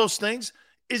does all those things,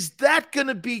 is that going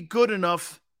to be good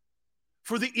enough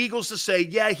for the Eagles to say,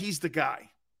 yeah, he's the guy?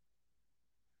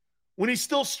 When he's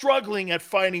still struggling at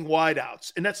finding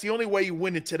wideouts, and that's the only way you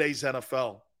win in today's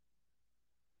NFL.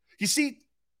 You see,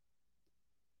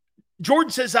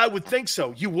 Jordan says, I would think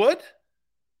so. You would?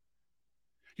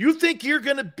 You think you're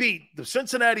going to beat the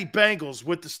Cincinnati Bengals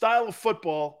with the style of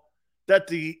football that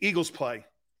the Eagles play?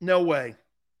 No way.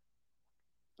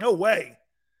 No way.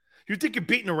 You think you're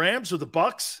beating the Rams or the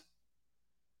Bucks?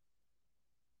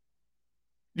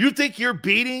 You think you're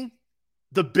beating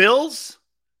the Bills?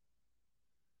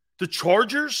 The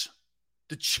Chargers?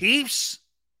 The Chiefs?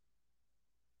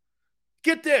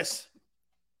 Get this.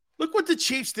 Look what the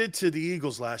Chiefs did to the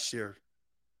Eagles last year.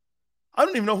 I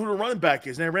don't even know who the running back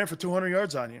is, and they ran for 200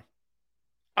 yards on you.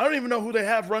 I don't even know who they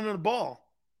have running the ball.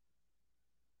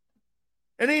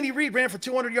 And Andy Reid ran for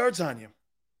 200 yards on you.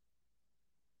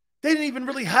 They didn't even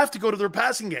really have to go to their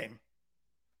passing game.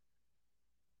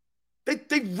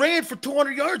 They ran for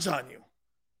 200 yards on you.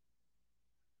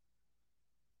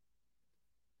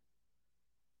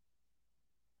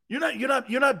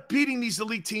 You're not beating these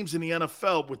elite teams in the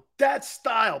NFL with that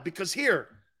style, because here,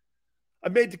 I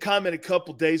made the comment a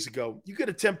couple days ago. You get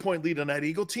a 10-point lead on that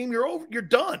Eagle team, you're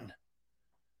done.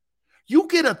 You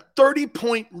get a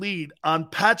 30-point lead on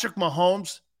Patrick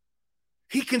Mahomes,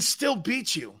 he can still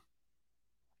beat you.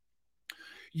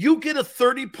 You get a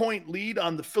 30-point lead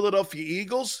on the Philadelphia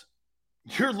Eagles,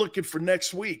 you're looking for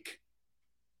next week.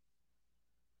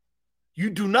 You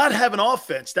do not have an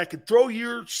offense that can throw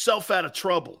yourself out of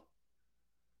trouble.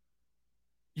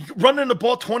 You run in the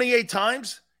ball 28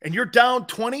 times and you're down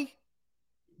 20,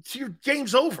 so your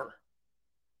game's over.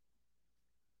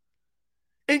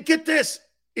 And get this,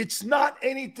 it's not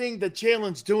anything that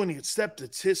Jalen's doing except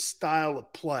it's his style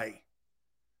of play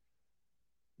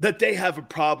that they have a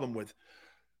problem with.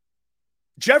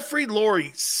 Jeffrey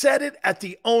Lurie said it at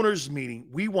the owners' meeting.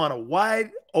 We want a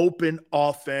wide open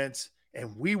offense,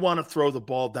 and we want to throw the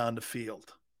ball down the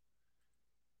field.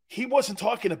 He wasn't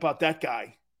talking about that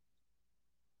guy.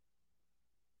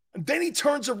 And then he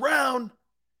turns around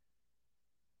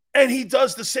and he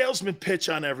does the salesman pitch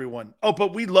on everyone. Oh,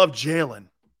 but we love Jalen.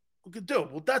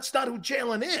 Dude, well, that's not who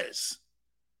Jalen is.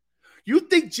 You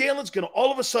think Jalen's going to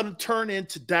all of a sudden turn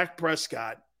into Dak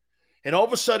Prescott, and all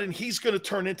of a sudden he's going to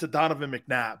turn into Donovan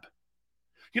McNabb?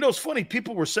 You know, it's funny.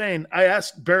 People were saying, I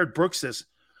asked Barrett Brooks this,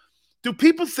 do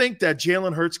people think that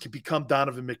Jalen Hurts can become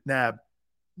Donovan McNabb?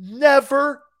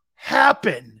 Never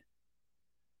happened.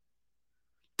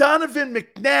 Donovan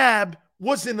McNabb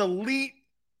was an elite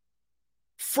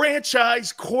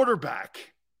franchise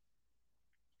quarterback.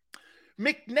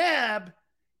 McNabb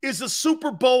is a Super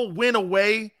Bowl win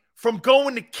away from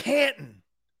going to Canton.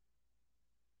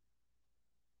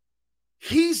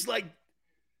 He's like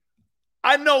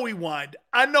I know he whined.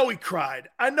 I know he cried.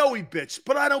 I know he bitched,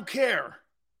 but I don't care.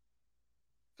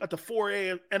 Got the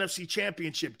 4A NFC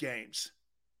Championship games.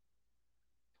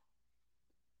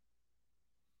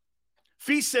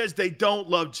 Fee says they don't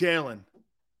love Jalen.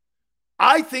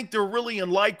 I think they're really in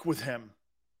like with him.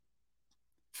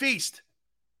 Feast.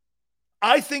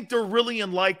 I think they're really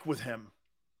in like with him.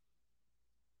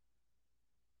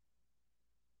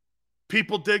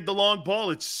 People dig the long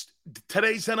ball. It's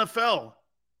today's NFL.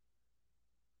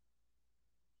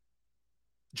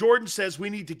 Jordan says we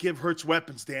need to give Hurts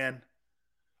weapons, Dan.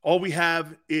 All we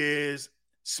have is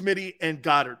Smitty and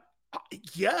Goddard.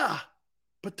 Yeah,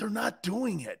 but they're not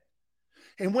doing it.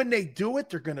 And when they do it,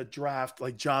 they're going to draft,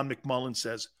 like John McMullen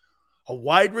says, a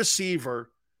wide receiver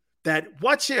that,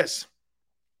 watch this.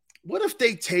 What if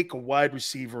they take a wide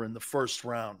receiver in the first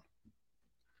round?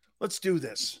 Let's do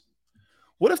this.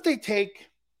 What if they take,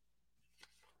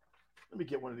 let me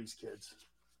get one of these kids.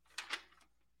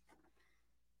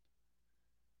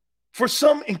 For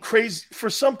some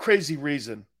crazy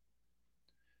reason,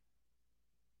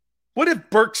 what if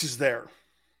Burks is there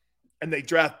and they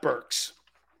draft Burks?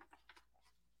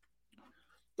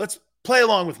 Let's play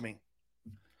along with me.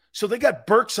 So they got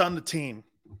Burks on the team.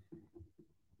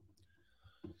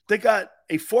 They got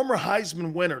a former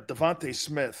Heisman winner, Devontae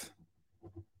Smith.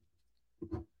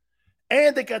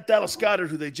 And they got Dallas Goedert,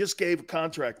 who they just gave a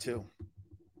contract to.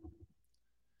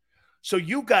 So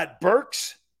you got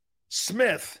Burks,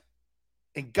 Smith,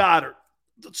 and Goddard.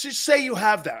 Let's just say you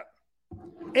have that.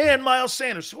 And Miles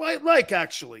Sanders, who I like,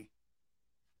 actually.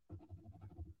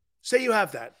 Say you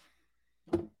have that.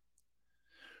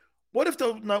 What if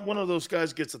not one of those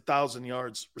guys gets 1,000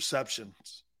 yards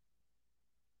receptions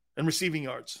and receiving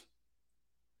yards?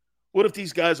 What if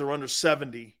these guys are under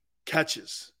 70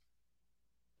 catches?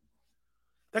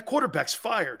 That quarterback's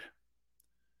fired.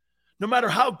 No matter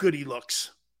how good he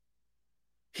looks,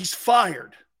 he's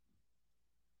fired.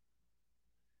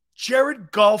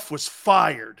 Jared Goff was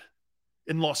fired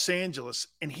in Los Angeles,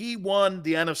 and he won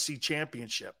the NFC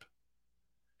Championship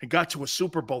and got to a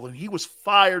Super Bowl, and he was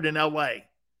fired in L.A.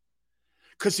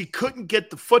 because he couldn't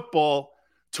get the football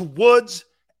to Woods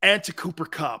and to Cooper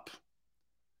Kupp.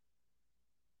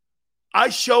 I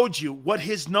showed you what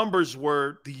his numbers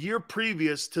were the year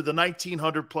previous to the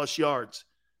 1,900-plus yards.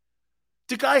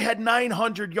 The guy had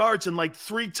 900 yards and like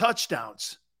 3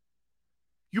 touchdowns.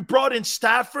 You brought in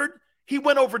Stafford, he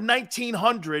went over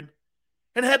 1,900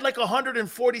 and had like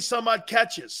 140-some-odd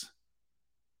catches.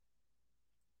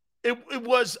 It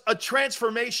was a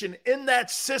transformation in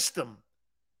that system.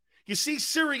 You see,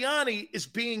 Sirianni is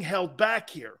being held back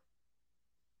here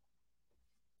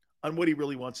on what he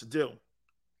really wants to do.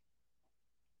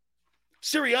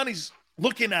 Sirianni's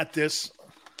looking at this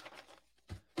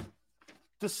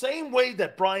the same way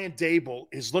that Brian Daboll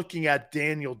is looking at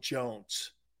Daniel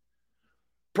Jones.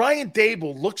 Brian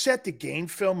Daboll looks at the game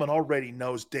film and already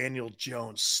knows Daniel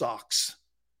Jones sucks,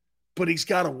 but he's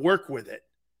got to work with it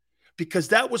because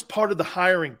that was part of the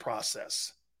hiring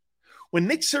process. When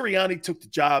Nick Sirianni took the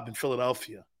job in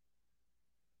Philadelphia,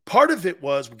 part of it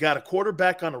was we got a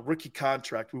quarterback on a rookie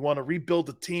contract. We want to rebuild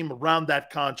the team around that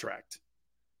contract,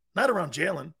 not around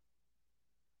Jalen.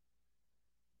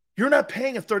 You're not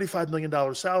paying a $35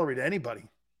 million salary to anybody.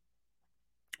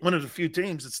 One of the few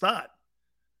teams it's not.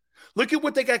 Look at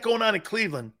what they got going on in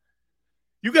Cleveland.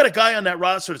 You got a guy on that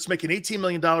roster that's making $18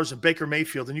 million in Baker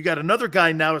Mayfield, and you got another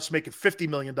guy now that's making $50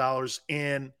 million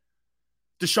in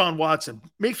Deshaun Watson.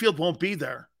 Mayfield won't be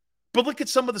there. But look at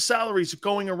some of the salaries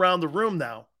going around the room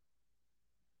now.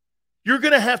 You're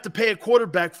going to have to pay a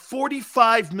quarterback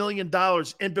 $45 million.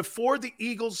 And before the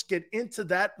Eagles get into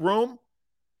that room,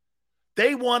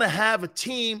 they want to have a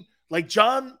team, like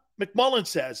John McMullen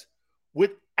says,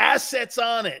 with assets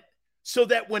on it so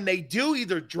that when they do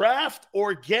either draft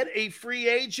or get a free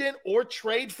agent or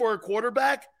trade for a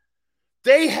quarterback,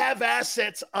 they have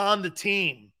assets on the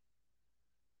team.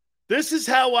 This is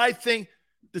how I think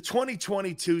the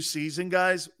 2022 season,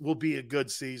 guys, will be a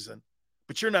good season.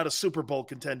 But you're not a Super Bowl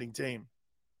contending team.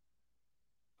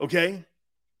 Okay?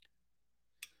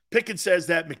 Pickens says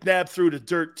that McNabb threw the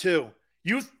dirt too.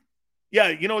 You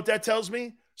know what that tells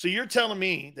me? So you're telling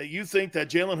me that you think that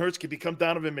Jalen Hurts can become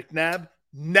Donovan McNabb?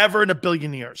 Never in a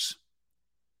billion years.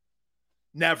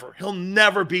 Never. He'll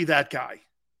never be that guy.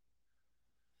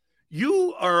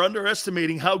 You are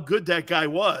underestimating how good that guy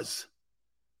was.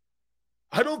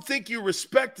 I don't think you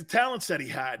respect the talents that he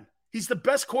had. He's the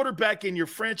best quarterback in your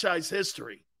franchise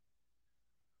history.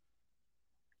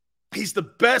 He's the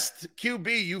best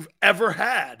QB you've ever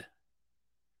had.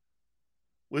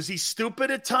 Was he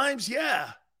stupid at times?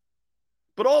 Yeah.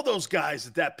 But all those guys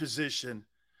at that position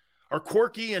are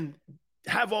quirky and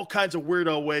have all kinds of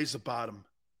weirdo ways about him.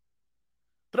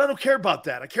 But I don't care about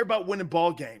that. I care about winning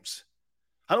ball games.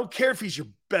 I don't care if he's your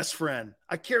best friend.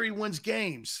 I care he wins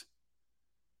games.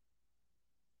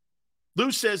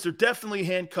 Lou says they're definitely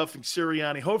handcuffing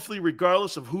Sirianni. Hopefully,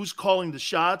 regardless of who's calling the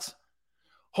shots,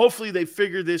 hopefully they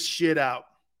figure this shit out.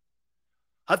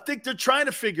 I think they're trying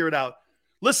to figure it out.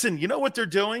 Listen, you know what they're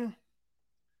doing?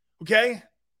 Okay?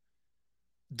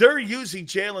 They're using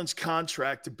Jalen's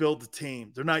contract to build the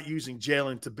team. They're not using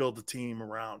Jalen to build the team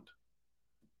around.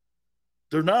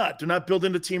 They're not. They're not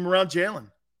building the team around Jalen.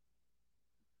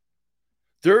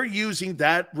 They're using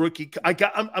that rookie.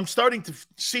 I'm starting to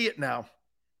see it now.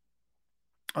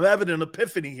 I'm having an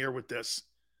epiphany here with this.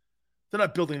 They're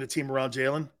not building the team around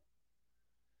Jalen.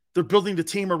 They're building the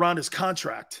team around his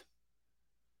contract.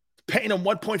 Paying him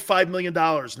 $1.5 million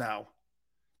now.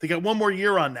 They got one more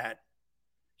year on that.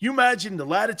 You imagine the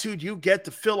latitude you get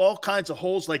to fill all kinds of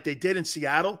holes like they did in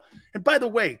Seattle. And by the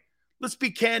way, let's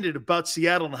be candid about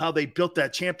Seattle and how they built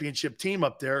that championship team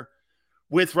up there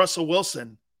with Russell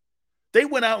Wilson. They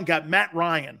went out and got Matt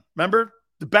Ryan. Remember?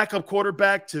 The backup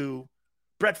quarterback to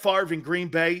Brett Favre in Green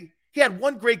Bay. He had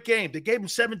one great game. They gave him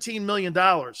 $17 million.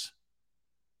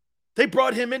 They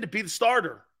brought him in to be the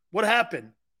starter. What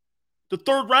happened? The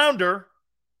third rounder,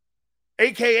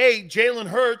 a.k.a. Jalen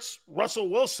Hurts, Russell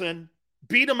Wilson,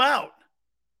 beat him out.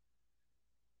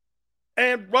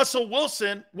 And Russell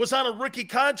Wilson was on a rookie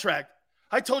contract.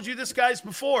 I told you this guy's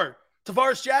before.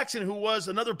 Tavares Jackson, who was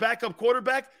another backup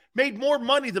quarterback, made more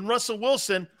money than Russell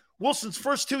Wilson Wilson's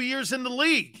first 2 years in the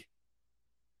league.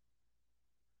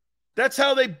 That's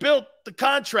how they built the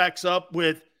contracts up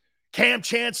with Cam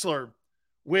Chancellor,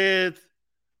 with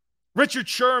Richard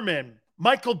Sherman,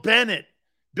 Michael Bennett,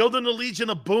 building the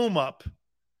Legion of Boom up,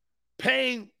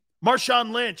 paying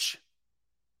Marshawn Lynch,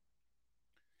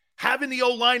 having the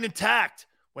O-line intact.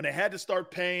 When they had to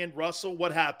start paying Russell,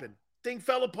 what happened? Thing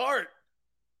fell apart.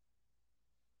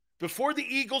 Before the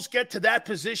Eagles get to that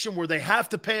position where they have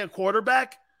to pay a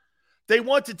quarterback, they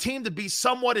want the team to be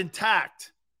somewhat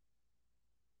intact.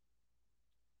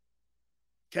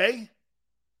 Okay?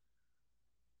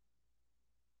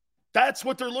 That's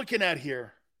what they're looking at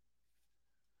here.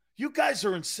 You guys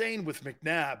are insane with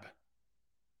McNabb.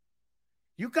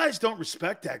 You guys don't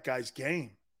respect that guy's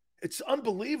game. It's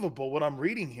unbelievable what I'm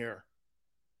reading here.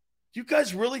 You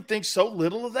guys really think so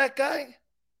little of that guy?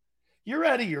 You're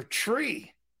out of your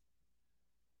tree.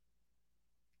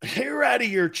 You're out of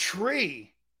your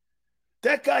tree.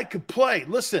 That guy could play.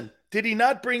 Listen, did he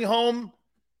not bring home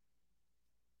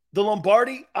the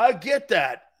Lombardi? I get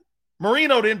that.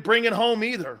 Marino didn't bring it home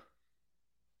either.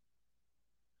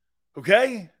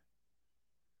 Okay?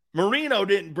 Marino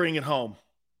didn't bring it home.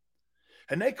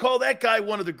 And they call that guy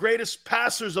one of the greatest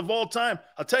passers of all time.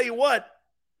 I'll tell you what,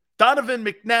 Donovan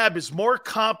McNabb is more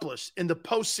accomplished in the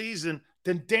postseason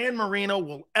than Dan Marino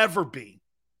will ever be.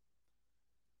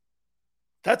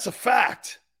 That's a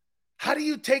fact. How do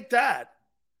you take that?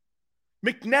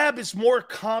 McNabb is more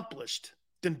accomplished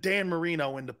than Dan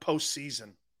Marino in the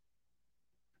postseason.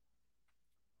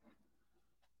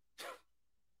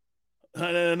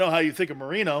 I don't know how you think of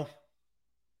Marino.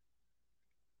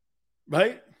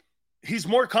 Right? He's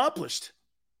more accomplished.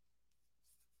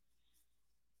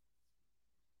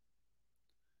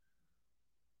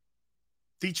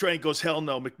 D-Train goes, hell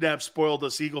no. McNabb spoiled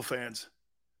us Eagle fans.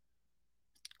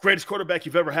 Greatest quarterback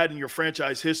you've ever had in your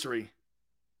franchise history.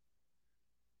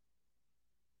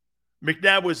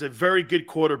 McNabb was a very good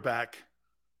quarterback,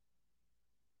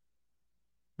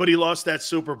 but he lost that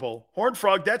Super Bowl. Horned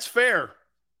Frog, that's fair.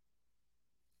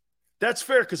 That's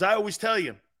fair because I always tell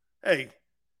you, hey,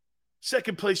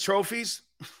 second place trophies,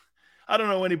 I don't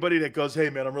know anybody that goes,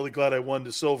 hey, man, I'm really glad I won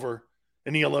the silver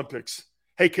in the Olympics.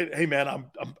 Hey, man,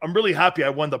 I'm really happy I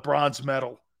won the bronze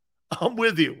medal. I'm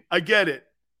with you. I get it.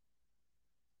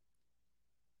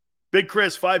 Big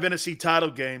Chris, 5 NFC title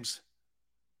games,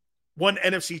 1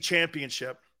 NFC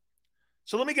championship.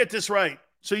 So let me get this right.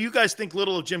 So you guys think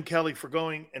little of Jim Kelly for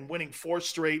going and winning 4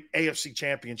 straight AFC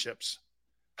championships.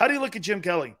 How do you look at Jim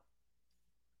Kelly?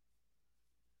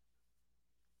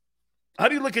 How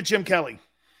do you look at Jim Kelly?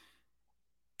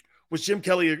 Was Jim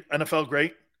Kelly NFL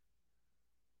great?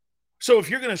 So if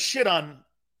you're going to shit on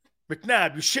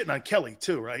McNabb, you're shitting on Kelly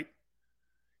too, right?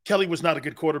 Kelly was not a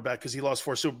good quarterback because he lost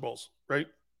 4 Super Bowls, right?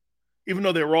 Even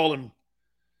though they were all in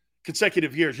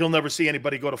consecutive years, you'll never see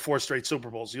anybody go to 4 straight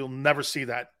Super Bowls. You'll never see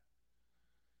that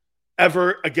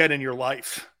ever again in your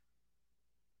life.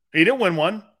 He didn't win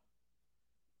one.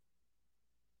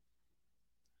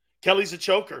 Kelly's a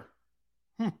choker.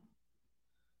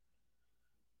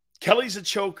 Kelly's a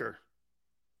choker.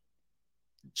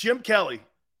 Jim Kelly.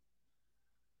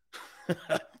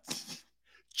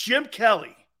 Jim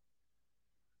Kelly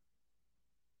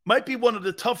might be one of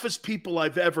the toughest people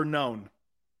I've ever known.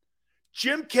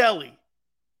 Jim Kelly.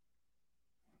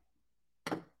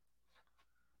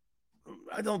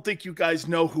 I don't think you guys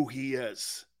know who he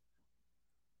is.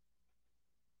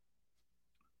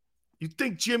 You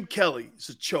think Jim Kelly is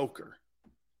a choker.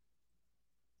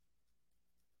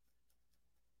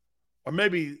 Or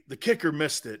maybe the kicker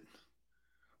missed it.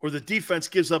 Or the defense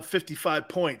gives up 55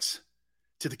 points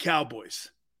to the Cowboys.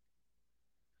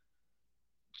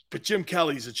 But Jim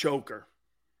Kelly's a choker.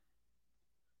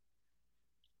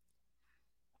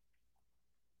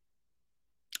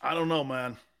 I don't know,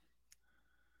 man.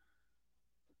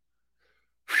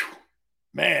 Whew.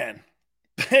 Man.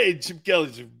 Hey, Jim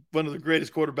Kelly's one of the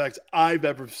greatest quarterbacks I've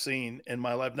ever seen in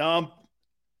my life. Now,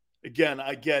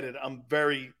 I get it. I'm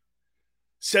very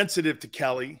sensitive to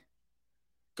Kelly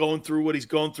going through what he's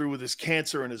going through with his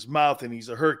cancer in his mouth, and he's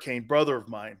a hurricane brother of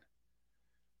mine.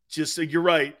 Just, you're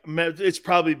right. It's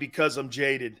probably because I'm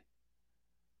jaded.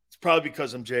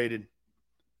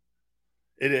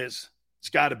 It is. It's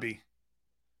got to be.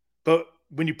 But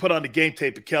when you put on the game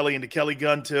tape of Kelly and the Kelly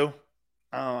gun too,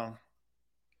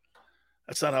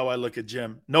 that's not how I look at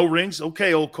Jim. No rings?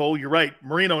 Okay, old Cole, you're right.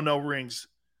 Marino, no rings.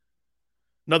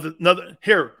 Another.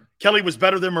 Here, Kelly was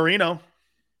better than Marino.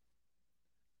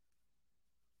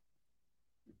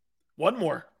 One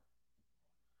more.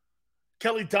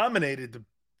 Kelly dominated the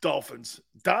Dolphins.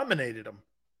 Dominated them.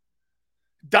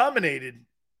 Dominated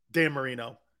Dan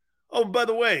Marino. Oh, by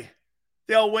the way,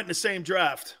 they all went in the same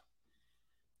draft.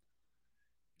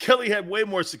 Kelly had way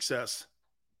more success.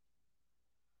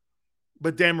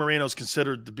 But Dan Marino's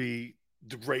considered to be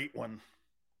the great one.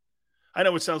 I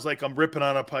know it sounds like I'm ripping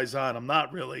on a Paisan. I'm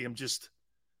not really. I'm just,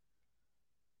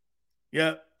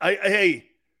 yeah. Hey,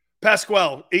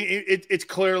 Pasquale, it's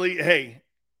clearly,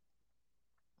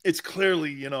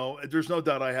 there's no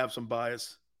doubt I have some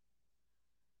bias.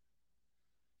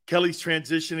 Kelly's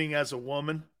transitioning as a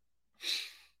woman.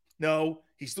 No,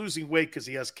 he's losing weight because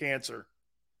he has cancer.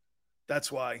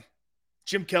 That's why.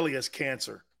 Jim Kelly has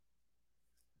cancer.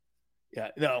 Yeah,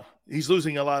 no, he's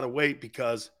losing a lot of weight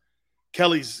because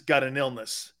Kelly's got an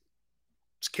illness.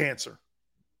 It's cancer.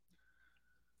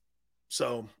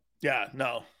 So, yeah,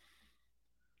 no.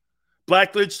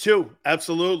 Blackledge, too.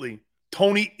 Absolutely.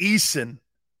 Tony Eason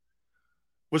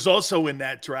was also in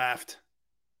that draft.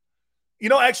 You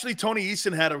know, actually, Tony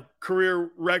Eason had a career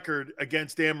record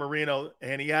against Dan Marino,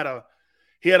 and he had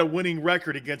a winning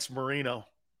record against Marino.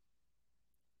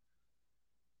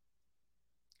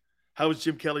 How is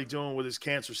Jim Kelly doing with his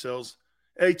cancer cells?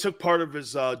 He took part of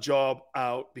his jaw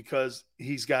out because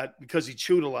he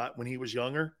chewed a lot when he was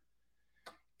younger.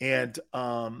 And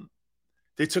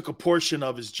they took a portion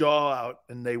of his jaw out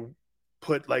and they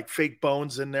put like fake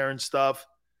bones in there and stuff.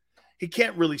 He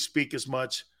can't really speak as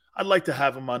much. I'd like to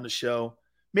have him on the show.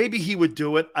 Maybe he would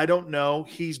do it. I don't know.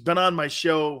 He's been on my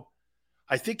show.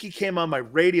 I think he came on my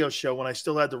radio show when I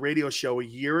still had the radio show a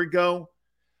year ago.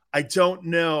 I don't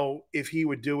know if he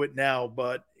would do it now,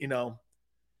 but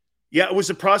yeah, it was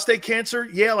a prostate cancer.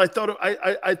 Yeah,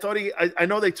 I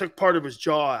know they took part of his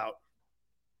jaw out.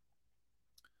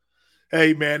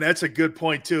 Hey man, that's a good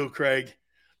point too, Craig.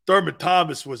 Thurman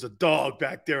Thomas was a dog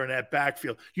back there in that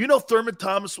backfield. You know, Thurman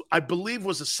Thomas, I believe,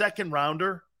 was a second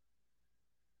rounder.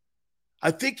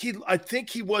 I think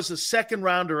he was a second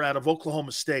rounder out of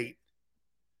Oklahoma State.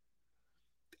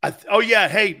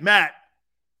 Hey, Matt.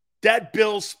 That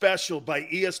Bills special by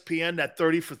ESPN, that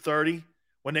 30 for 30,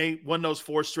 when they won those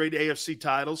 4 straight AFC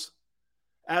titles,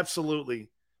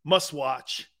 absolutely must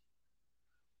watch.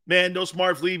 Man, those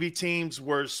Marv Levy teams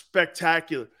were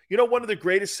spectacular. You know, one of the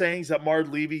greatest sayings that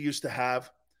Marv Levy used to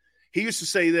have? He used to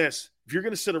say this: if you're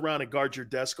going to sit around and guard your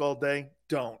desk all day,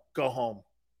 don't. Go home.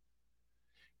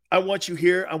 I want you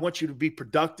here. I want you to be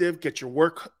productive, get your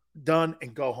work done,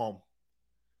 and go home.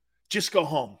 Just go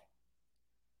home.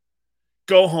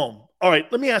 Go home. All right,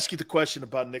 let me ask you the question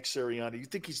about Nick Sirianni. You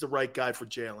think he's the right guy for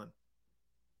Jalen?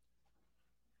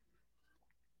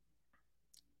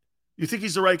 You think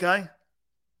he's the right guy?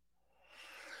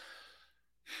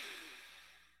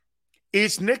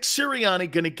 Is Nick Sirianni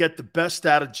going to get the best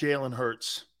out of Jalen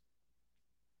Hurts?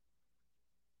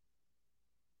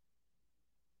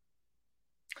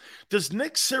 Does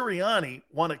Nick Sirianni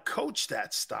want to coach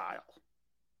that style?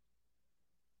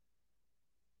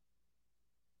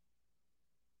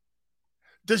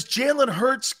 Does Jalen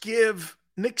Hurts give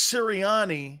Nick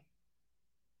Sirianni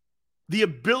the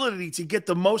ability to get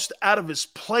the most out of his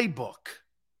playbook?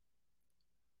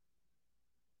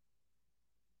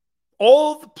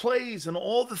 All the plays and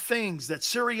all the things that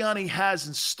Sirianni has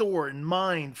in store in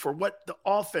mind for what the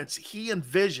offense he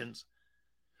envisions,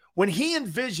 When he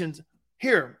envisions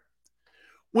here,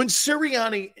 when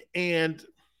Sirianni and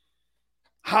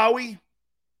Howie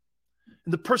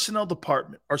and the personnel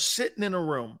department are sitting in a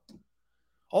room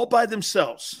all by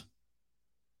themselves,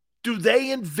 do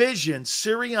they envision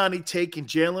Sirianni taking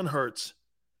Jalen Hurts?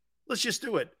 Let's just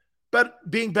do it. But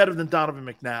being better than Donovan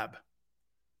McNabb.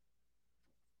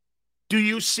 Do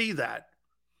you see that?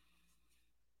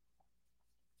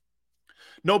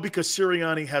 No, because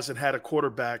Sirianni hasn't had a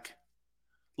quarterback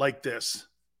like this.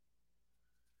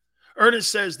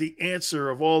 Ernest says the answer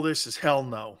of all this is hell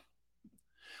no.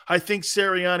 I think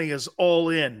Sirianni is all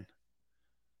in.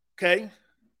 Okay?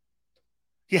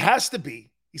 He has to be.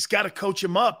 He's got to coach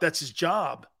him up. That's his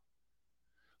job.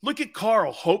 Look at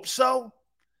Carl. Hope so?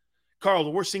 Carl, the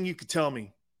worst thing you could tell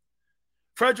me.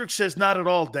 Frederick says not at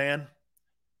all, Dan.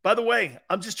 By the way,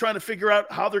 I'm just trying to figure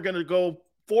out how they're going to go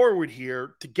forward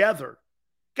here together.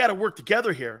 Got to work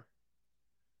together here.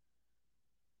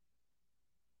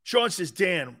 Sean says,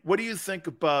 Dan, what do you think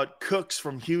about Cooks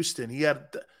from Houston? He had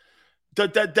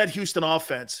that Houston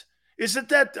offense. Isn't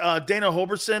that Dana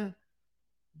Holberson?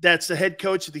 That's the head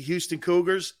coach of the Houston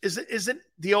Cougars. Isn't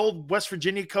the old West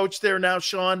Virginia coach there now,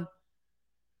 Sean?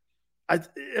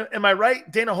 Am I right?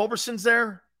 Dana Holberson's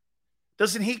there?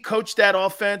 Doesn't he coach that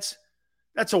offense?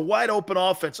 That's a wide open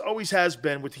offense. Always has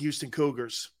been with the Houston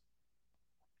Cougars.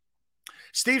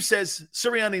 Steve says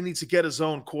Sirianni needs to get his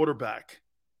own quarterback.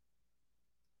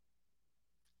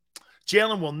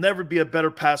 Jalen will never be a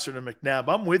better passer than McNabb.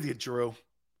 I'm with you, Drew.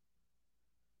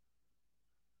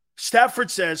 Stafford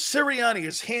says Sirianni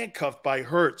is handcuffed by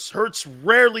Hurts. Hurts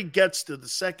rarely gets to the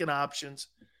second options.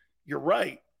 You're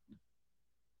right.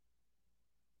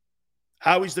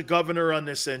 Howie's the governor on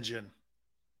this engine.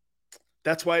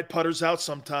 That's why it putters out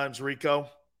sometimes, Rico.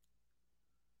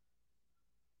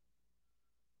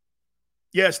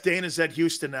 Yes, Dana's at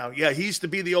Houston now. Yeah, he used to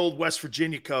be the old West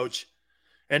Virginia coach.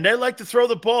 And they like to throw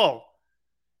the ball.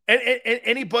 And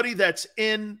anybody that's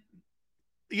in,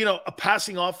 a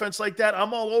passing offense like that,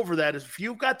 I'm all over that. If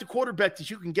you've got the quarterback that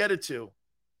you can get it to.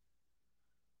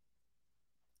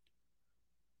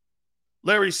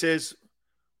 Larry says,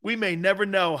 we may never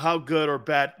know how good or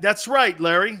bad. That's right,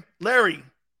 Larry. Larry,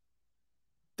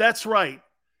 that's right.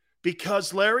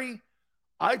 Because, Larry,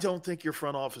 I don't think your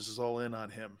front office is all in on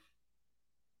him.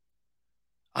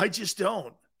 I just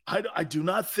don't. I do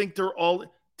not think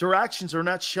their actions are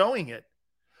not showing it.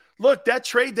 Look, that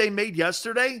trade they made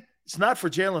yesterday, it's not for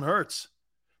Jalen Hurts.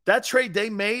 That trade they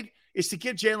made is to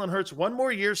give Jalen Hurts one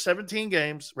more year, 17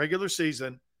 games, regular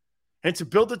season, and to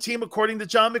build the team according to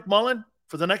John McMullen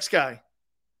for the next guy.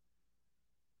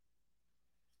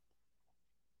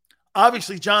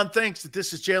 Obviously, John thinks that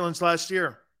this is Jalen's last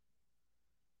year.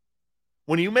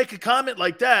 When you make a comment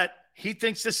like that, he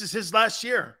thinks this is his last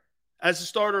year as the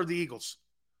starter of the Eagles.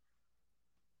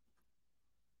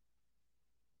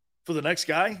 For the next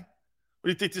guy? What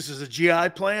do you think, this is a GI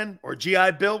plan or a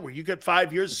GI Bill where you get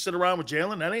 5 years to sit around with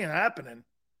Jalen? That ain't happening.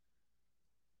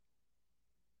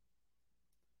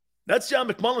 That's John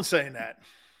McMullen saying that.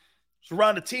 It's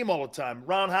around the team all the time,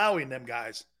 around Howie and them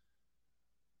guys.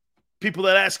 People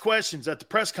that ask questions at the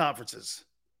press conferences.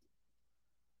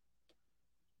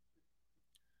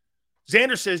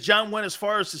 Xander says John went as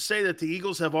far as to say that the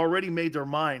Eagles have already made their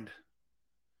mind.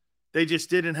 They just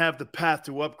didn't have the path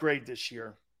to upgrade this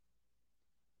year.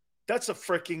 That's a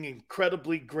freaking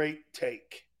incredibly great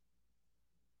take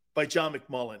by John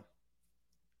McMullen.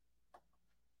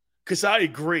 Because I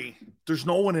agree. There's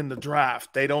no one in the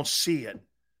draft. They don't see it.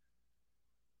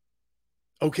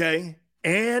 Okay?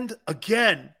 And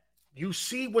again, you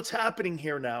see what's happening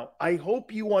here now. I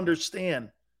hope you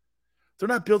understand. They're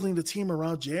not building the team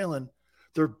around Jalen.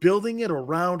 They're building it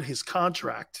around his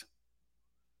contract.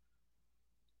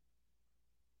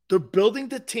 They're building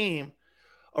the team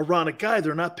around a guy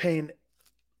they're not paying.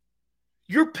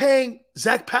 You're paying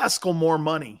Zach Pascal more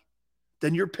money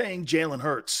than you're paying Jalen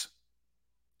Hurts.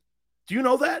 Do you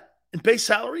know that in base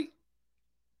salary?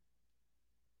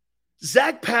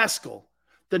 Zach Pascal,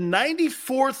 the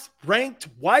 94th ranked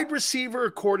wide receiver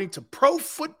according to Pro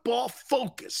Football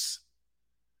Focus,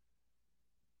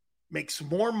 makes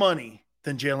more money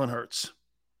than Jalen Hurts.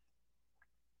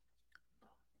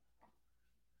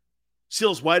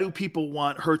 Sills, why do people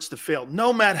want Hurts to fail?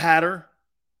 No, Matt Hatter.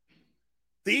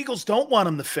 The Eagles don't want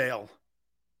him to fail.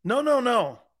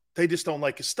 No. They just don't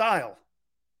like his style.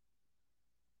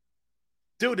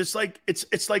 Dude, it's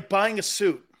like buying a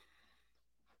suit.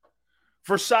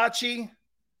 Versace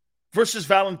versus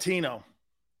Valentino.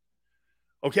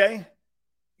 Okay?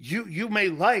 You may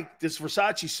like this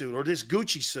Versace suit or this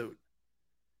Gucci suit.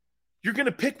 You're going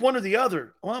to pick one or the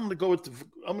other. Well, I'm going to go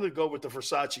with the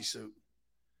Versace suit.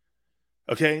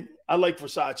 Okay? I like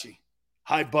Versace.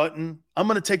 High button. I'm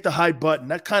going to take the high button.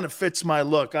 That kind of fits my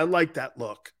look. I like that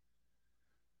look.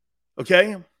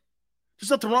 Okay? There's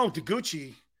nothing wrong with the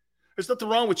Gucci. There's nothing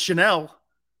wrong with Chanel.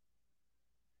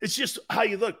 It's just how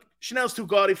you look. Chanel's too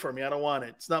gaudy for me. I don't want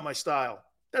it. It's not my style.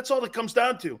 That's all it comes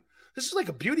down to. This is like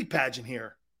a beauty pageant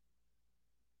here.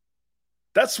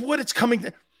 That's what it's coming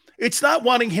to. It's not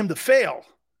wanting him to fail.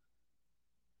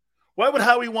 Why would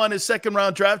Howie want his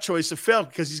second-round draft choice to fail?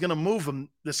 Because he's going to move him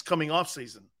this coming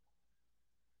offseason.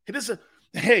 He doesn't.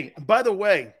 Hey, by the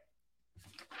way,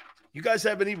 you guys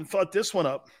haven't even thought this one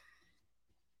up.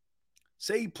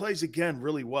 Say he plays again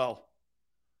really well.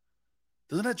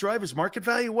 Doesn't that drive his market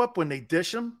value up when they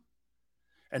dish him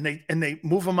and they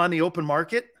move him on the open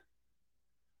market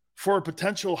for a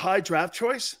potential high draft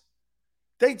choice?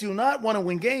 They do not want to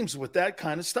win games with that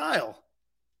kind of style.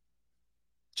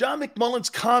 John McMullen's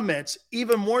comments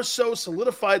even more so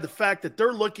solidified the fact that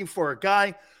they're looking for a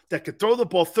guy that could throw the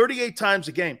ball 38 times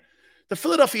a game. The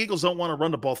Philadelphia Eagles don't want to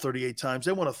run the ball 38 times.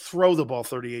 They want to throw the ball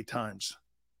 38 times.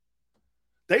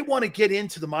 They want to get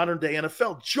into the modern-day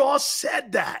NFL. Jaws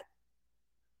said that.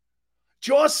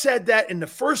 Jaws said that in the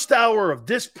first hour of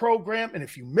this program, and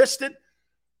if you missed it,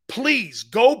 please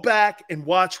go back and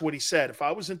watch what he said. If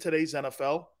I was in today's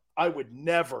NFL, I would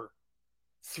never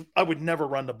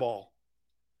run the ball.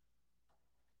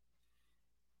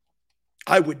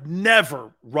 I would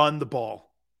never run the ball.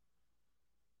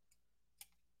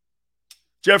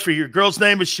 Jeffrey, your girl's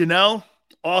name is Chanel?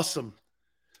 Awesome.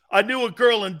 I knew a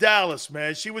girl in Dallas,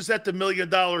 man. She was at the $1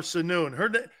 Million Saloon.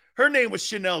 Her name was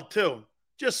Chanel, too.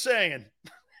 Just saying.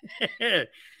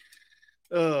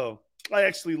 Oh, I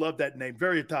actually love that name.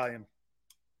 Very Italian.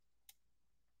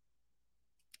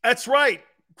 That's right.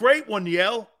 Great one,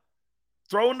 Yale.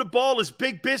 Throwing the ball is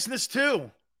big business,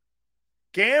 too.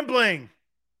 Gambling.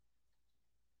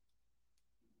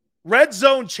 Red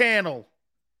Zone channel.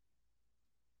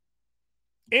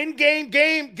 In-game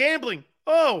gambling.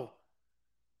 Oh,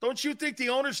 don't you think the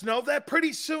owners know that?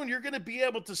 Pretty soon you're going to be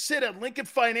able to sit at Lincoln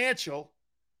Financial,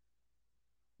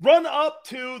 run up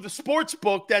to the sports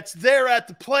book that's there at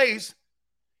the place,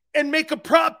 and make a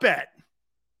prop bet.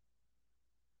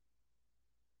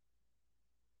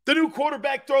 The new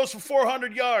quarterback throws for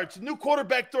 400 yards. The new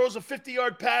quarterback throws a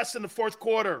 50-yard pass in the fourth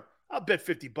quarter. I'll bet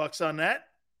 $50 on that.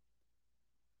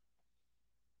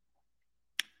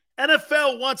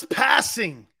 NFL wants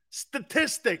passing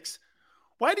statistics.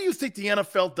 Why do you think the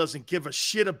NFL doesn't give a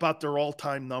shit about their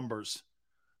all-time numbers?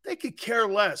 They could care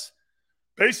less.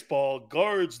 Baseball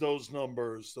guards those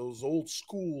numbers, those old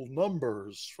school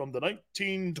numbers from the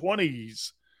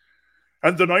 1920s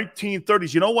and the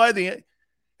 1930s. You know why the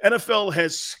NFL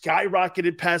has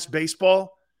skyrocketed past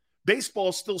baseball?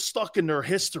 Baseball's still stuck in their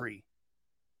history.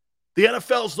 The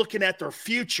NFL is looking at their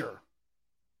future,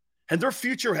 and their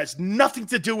future has nothing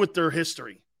to do with their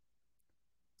history.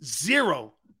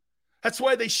 Zero. That's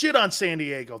why they shit on San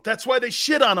Diego. That's why they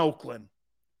shit on Oakland.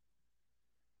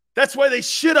 That's why they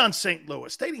shit on St.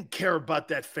 Louis. They didn't care about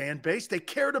that fan base. They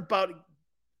cared about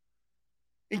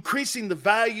increasing the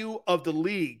value of the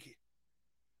league.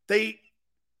 They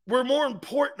were more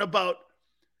important about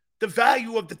the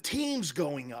value of the teams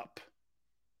going up.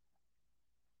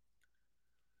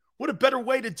 What a better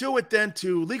way to do it than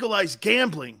to legalize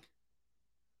gambling?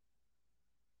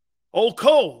 Old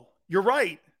Cole, you're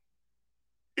right.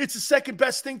 It's the second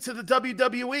best thing to the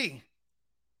WWE.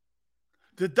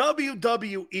 The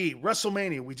WWE,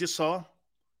 WrestleMania, we just saw.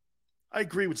 I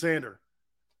agree with Xander.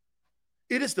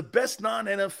 It is the best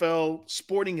non-NFL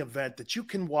sporting event that you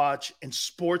can watch in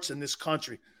sports in this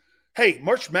country. Hey,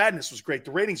 March Madness was great.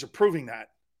 The ratings are proving that.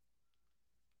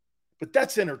 But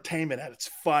that's entertainment at its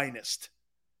finest.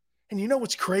 And you know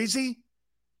what's crazy?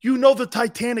 You know the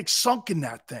Titanic sunk in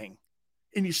that thing,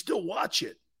 and you still watch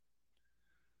it.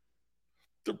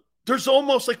 There's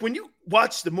almost like when you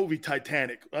watch the movie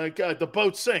Titanic, like the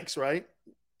boat sinks, right?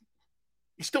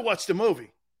 You still watch the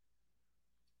movie.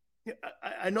 Yeah,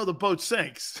 I know the boat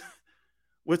sinks.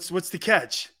 What's the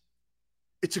catch?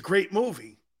 It's a great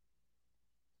movie.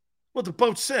 Well, the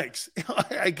boat sinks.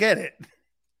 I get it.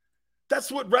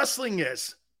 That's what wrestling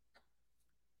is.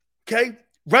 Okay?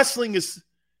 Wrestling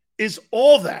is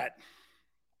all that.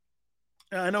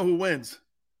 I know who wins.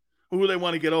 Who do they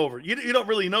want to get over? You don't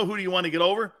really know who do you want to get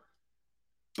over?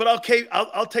 But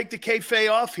I'll take the kayfabe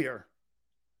off here.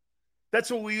 That's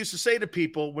what we used to say to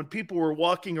people when people were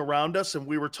walking around us and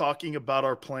we were talking about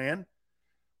our plan.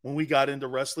 When we got into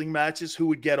wrestling matches, who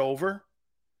would get over?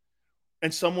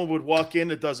 And someone would walk in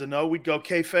that doesn't know, we'd go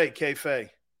kayfabe.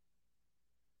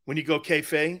 When you go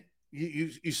kayfabe,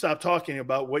 you stop talking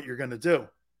about what you're going to do.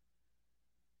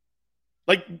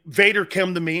 Like Vader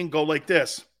come to me and go like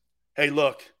this. Hey,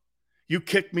 look, you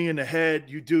kick me in the head.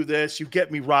 You do this. You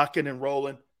get me rocking and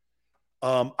rolling.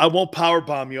 I won't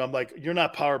powerbomb you. I'm like, you're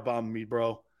not powerbombing me,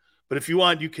 bro. But if you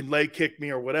want, you can leg kick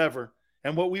me or whatever.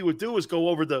 And what we would do is go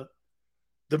over the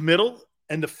middle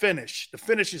and the finish. The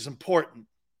finish is important.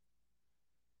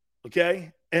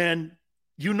 Okay? And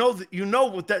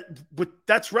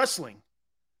that's wrestling.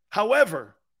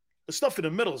 However, the stuff in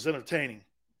the middle is entertaining.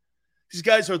 These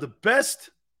guys are the best.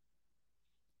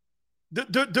 They're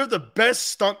the best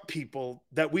stunt people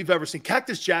that we've ever seen.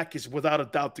 Cactus Jack is without a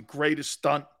doubt the greatest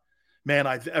stunt man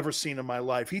I've ever seen in my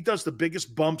life. He does the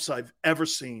biggest bumps I've ever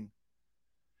seen.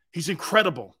 He's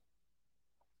incredible.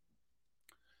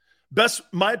 Best,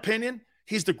 my opinion,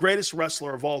 he's the greatest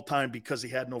wrestler of all time because he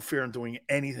had no fear in doing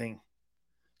anything.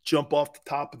 Jump off the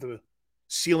top of the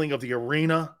ceiling of the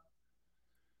arena.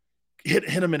 Hit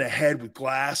him in the head with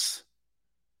glass.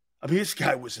 I mean, this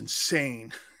guy was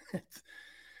insane.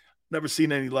 Never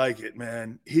seen any like it,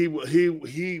 man. He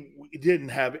didn't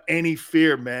have any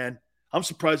fear, man. I'm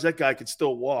surprised that guy could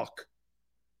still walk.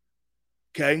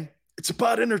 Okay? It's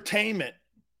about entertainment.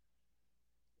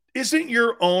 Isn't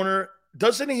your owner,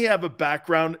 doesn't he have a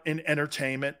background in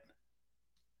entertainment?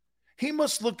 He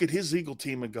must look at his Eagle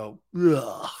team and go,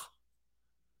 ugh.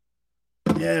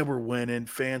 Yeah, we're winning.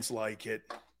 Fans like it.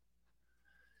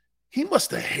 He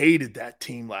must have hated that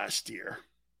team last year.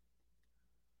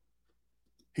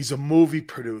 He's a movie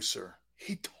producer.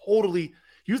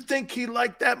 You think he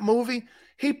liked that movie?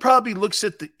 He probably looks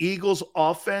at the Eagles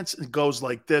offense and goes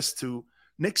like this to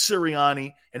Nick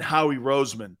Sirianni and Howie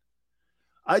Roseman.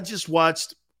 I just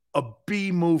watched a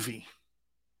B movie.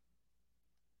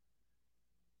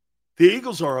 The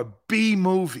Eagles are a B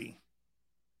movie.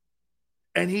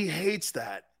 And he hates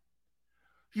that.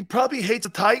 He probably hates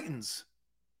the Titans.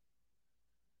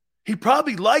 He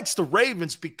probably likes the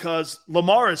Ravens because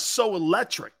Lamar is so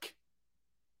electric.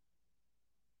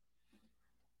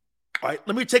 All right,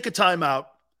 let me take a timeout.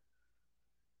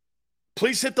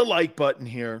 Please hit the like button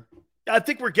here. I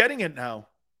think we're getting it now.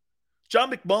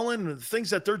 John McMullen and the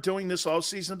things that they're doing this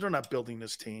offseason, they're not building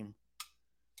this team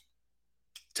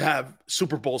to have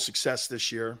Super Bowl success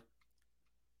this year.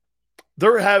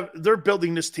 They're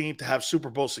building this team to have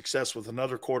Super Bowl success with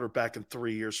another quarterback in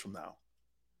 3 years from now.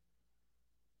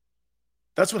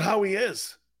 That's what Howie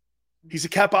is. He's a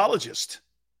capologist.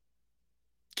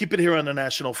 Keep it here on the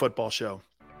National Football Show.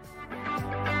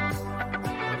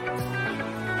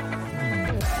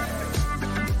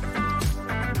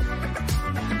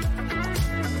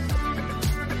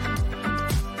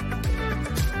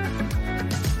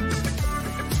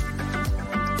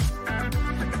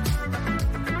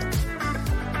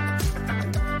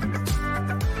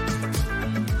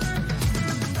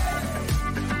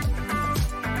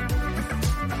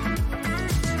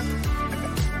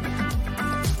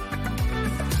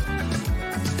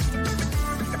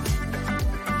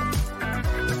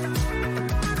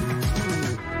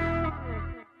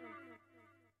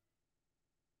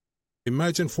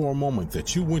 Imagine for a moment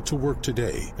that you went to work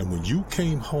today and when you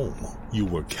came home, you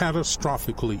were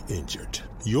catastrophically injured.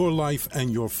 Your life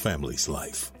and your family's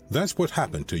life. That's what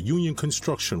happened to union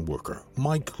construction worker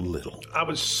Mike Little. I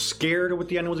was scared of what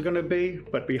the end was going to be,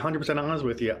 but to be 100% honest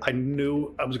with you, I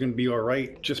knew I was going to be all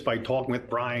right just by talking with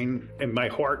Brian. In my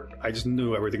heart, I just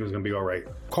knew everything was going to be all right.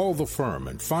 Call the firm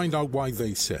and find out why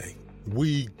they say,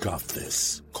 "We got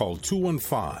this." Call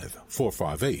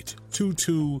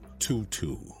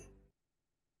 215-458-2222.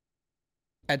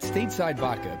 At Stateside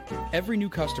Vodka, every new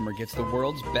customer gets the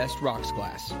world's best rocks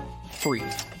glass. Free.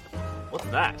 What's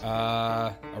that?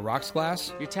 A rocks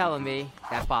glass? You're telling me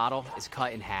that bottle is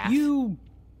cut in half? You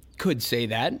could say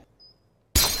that.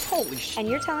 Holy shit. And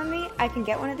you're telling me I can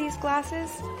get one of these glasses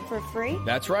for free?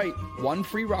 That's right. One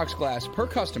free rocks glass per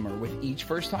customer with each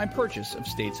first-time purchase of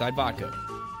Stateside Vodka.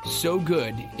 So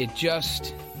good, it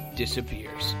just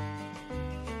disappears.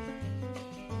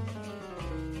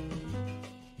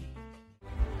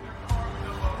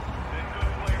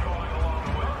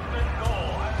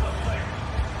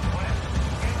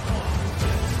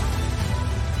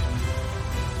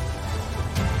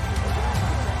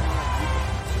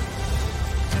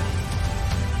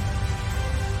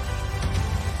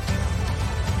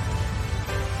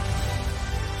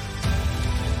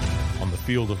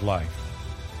 Field of life,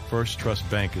 First Trust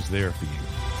Bank is there for you.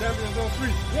 Champions on three.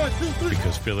 1, 2, 3.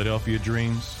 Because Philadelphia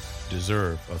dreams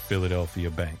deserve a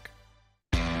Philadelphia bank.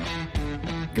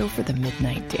 Go for the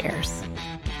midnight dares.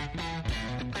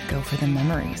 Go for the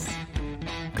memories.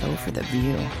 Go for the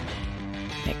view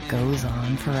that goes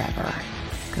on forever.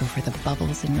 Go for the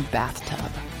bubbles in your bathtub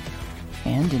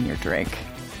and in your drink.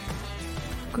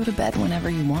 Go to bed whenever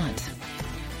you want.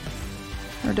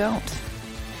 or don't.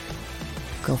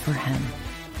 Go for him.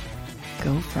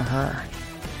 Go for her.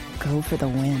 Go for the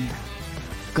win.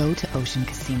 Go to Ocean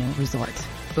Casino Resort.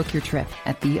 Book your trip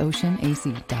at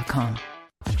theoceanac.com.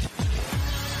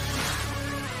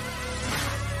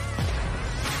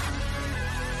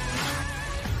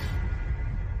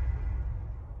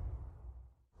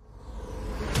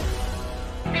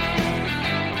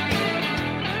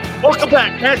 Welcome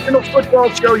back. National Football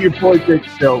Show, your boy Big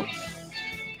Show.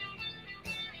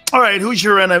 All right, who's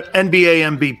your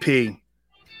NBA MVP?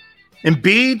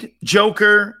 Embiid,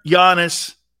 Joker,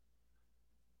 Giannis,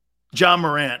 John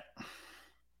Morant.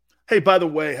 Hey, by the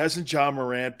way, hasn't John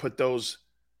Morant put those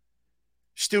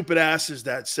stupid asses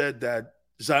that said that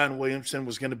Zion Williamson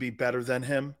was going to be better than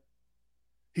him?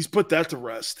 He's put that to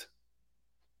rest.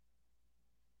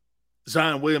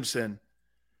 Zion Williamson,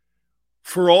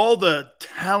 for all the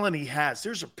talent he has,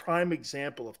 there's a prime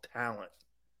example of talent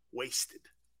wasted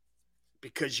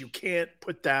because you can't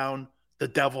put down the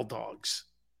devil dogs.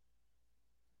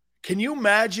 Can you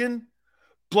imagine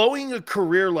blowing a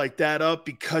career like that up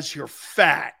because you're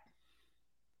fat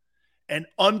and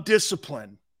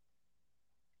undisciplined?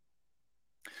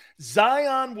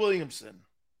 Zion Williamson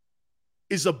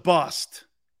is a bust,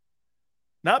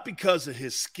 not because of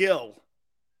his skill,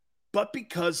 but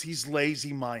because he's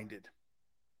lazy-minded.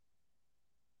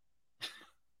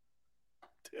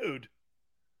 Dude,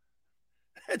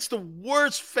 that's the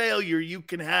worst failure you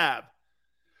can have.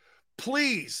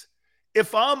 Please,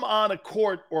 if I'm on a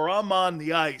court or I'm on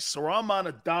the ice or I'm on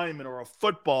a diamond or a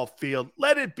football field,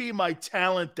 let it be my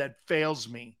talent that fails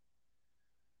me.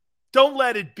 Don't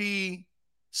let it be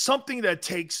something that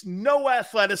takes no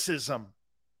athleticism,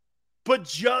 but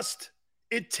just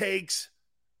it takes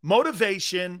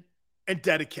motivation and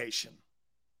dedication.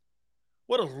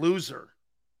 What a loser.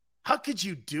 How could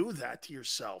you do that to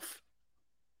yourself?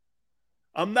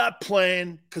 I'm not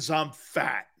playing because I'm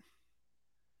fat.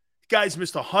 The guy's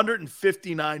missed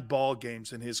 159 ball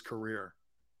games in his career.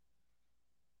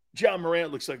 John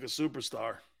Morant looks like a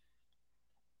superstar.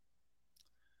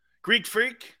 Greek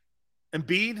Freak,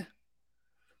 Embiid.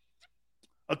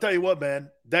 I'll tell you what, man,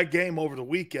 that game over the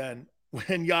weekend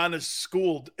when Giannis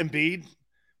schooled Embiid,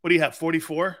 what do you have,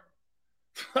 44?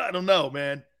 I don't know,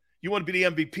 man. You want to be the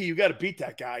MVP, you got to beat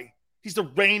that guy. He's the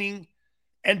reigning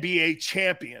NBA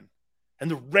champion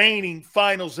and the reigning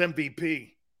finals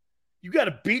MVP. You got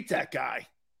to beat that guy.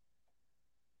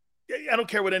 I don't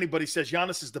care what anybody says.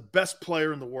 Giannis is the best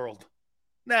player in the world.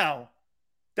 Now,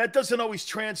 that doesn't always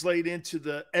translate into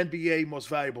the NBA most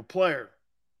valuable player.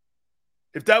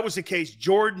 If that was the case,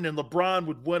 Jordan and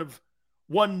LeBron would have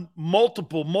won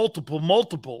multiple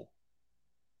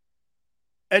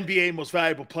NBA most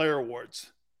valuable player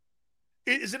awards.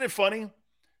 Isn't it funny?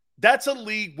 That's a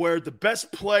league where the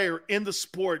best player in the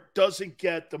sport doesn't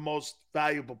get the most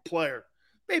valuable player.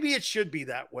 Maybe it should be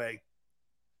that way.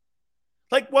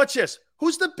 Like, watch this.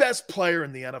 Who's the best player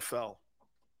in the NFL?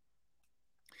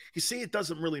 You see, it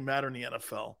doesn't really matter in the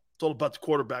NFL. It's all about the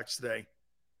quarterbacks today.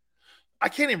 I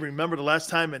can't even remember the last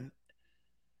time an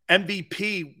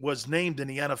MVP was named in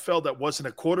the NFL that wasn't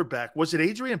a quarterback. Was it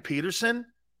Adrian Peterson?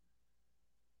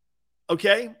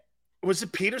 Okay. Was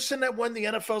it Peterson that won the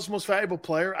NFL's most valuable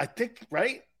player? I think,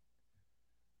 right?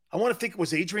 I want to think it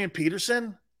was Adrian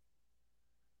Peterson.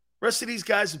 The rest of these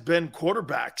guys have been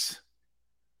quarterbacks.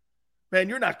 Man,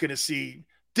 you're not going to see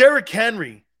Derrick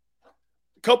Henry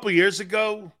a couple years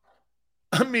ago.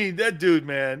 I mean, that dude,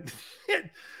 man,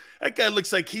 that guy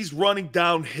looks like he's running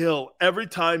downhill every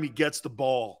time he gets the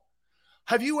ball.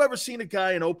 Have you ever seen a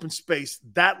guy in open space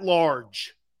that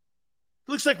large?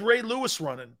 He looks like Ray Lewis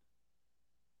running.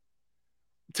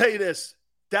 Tell you this,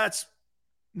 that's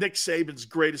Nick Saban's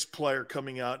greatest player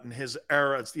coming out in his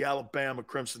era. It's the Alabama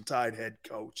Crimson Tide head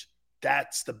coach.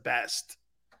 That's the best.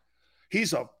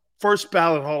 He's a first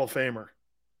ballot Hall of Famer.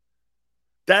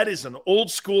 That is an old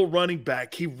school running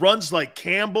back. He runs like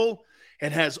Campbell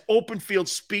and has open field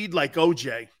speed like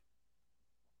OJ.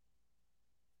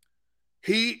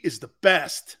 He is the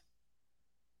best.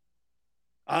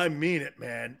 I mean it,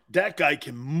 man. That guy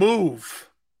can move.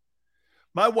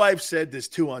 My wife said this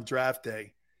too on draft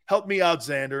day. Help me out,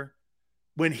 Xander.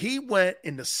 When he went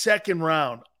in the second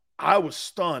round, I was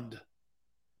stunned.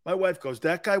 My wife goes,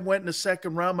 that guy went in the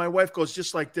second round? My wife goes,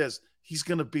 just like this. He's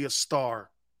going to be a star.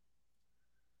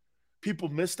 People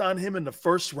missed on him in the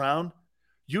first round.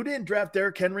 You didn't draft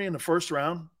Derrick Henry in the first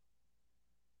round?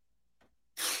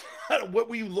 What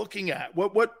were you looking at?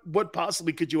 What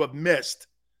possibly could you have missed?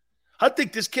 I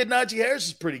think this kid, Najee Harris,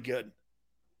 is pretty good.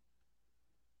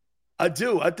 I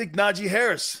do. I think Najee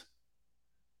Harris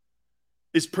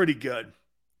is pretty good.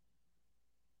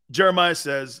 Jeremiah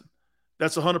says,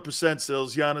 That's 100%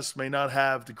 Sills. Giannis may not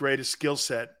have the greatest skill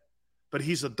set, but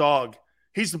he's a dog.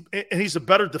 He's a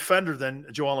better defender than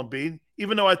Joel Embiid,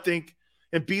 even though I think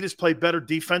Embiid has played better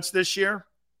defense this year.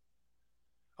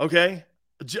 Okay?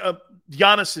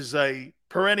 Giannis is a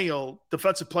perennial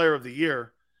defensive player of the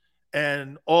year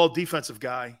and all defensive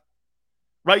guy.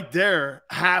 Right there,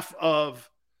 half of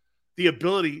the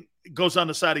ability goes on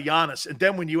the side of Giannis. And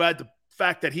then when you add the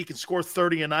fact that he can score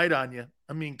 30 a night on you,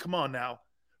 I mean, come on now.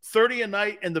 30 a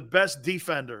night and the best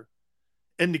defender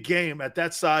in the game at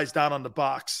that size down on the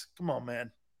box. Come on, man.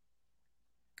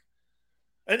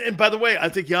 And by the way, I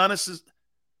think Giannis is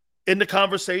in the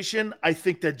conversation. I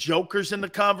think that Joker's in the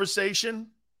conversation.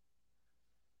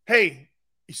 Hey,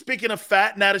 speaking of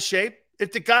fat and out of shape,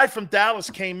 if the guy from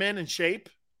Dallas came in shape,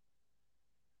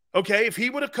 okay, if he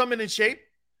would have come in shape,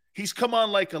 he's come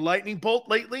on like a lightning bolt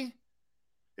lately.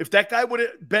 If that guy would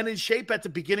have been in shape at the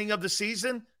beginning of the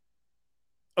season,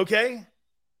 okay,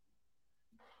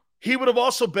 he would have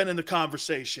also been in the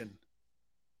conversation.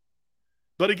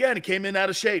 But again, he came in out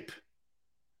of shape.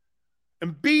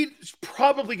 Embiid's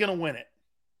probably going to win it.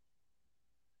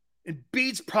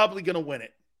 Embiid's probably going to win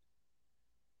it.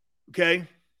 Okay?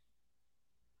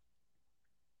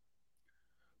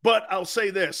 But I'll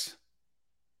say this.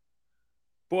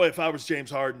 Boy, if I was James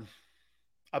Harden,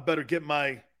 I better get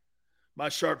my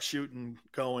sharpshooting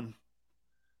going.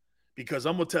 Because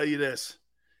I'm going to tell you this.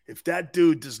 If that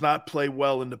dude does not play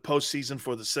well in the postseason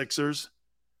for the Sixers,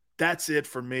 that's it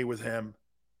for me with him.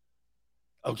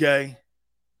 Okay?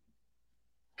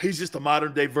 He's just a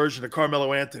modern-day version of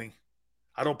Carmelo Anthony.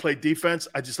 I don't play defense.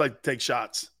 I just like to take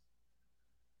shots.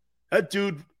 That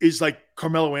dude is like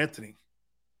Carmelo Anthony.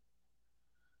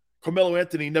 Carmelo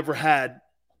Anthony never had,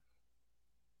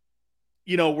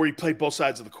 where he played both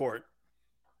sides of the court.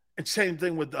 And same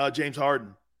thing with James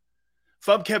Harden. If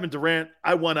I'm Kevin Durant,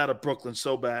 I want out of Brooklyn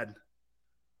so bad.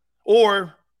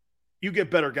 Or you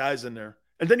get better guys in there.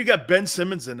 And then you got Ben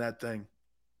Simmons in that thing.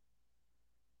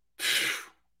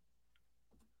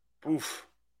 Oof.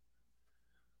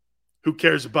 Who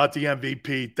cares about the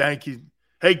MVP? Thank you.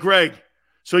 Hey, Greg,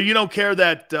 so you don't care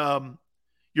that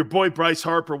your boy Bryce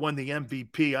Harper won the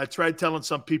MVP. I tried telling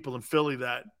some people in Philly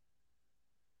that.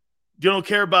 You don't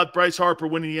care about Bryce Harper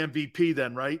winning the MVP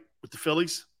then, right? With the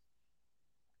Phillies?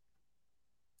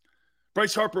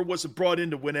 Bryce Harper wasn't brought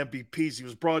in to win MVPs. He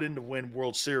was brought in to win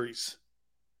World Series.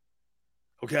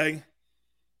 Okay?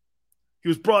 He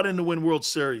was brought in to win World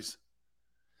Series.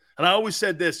 And I always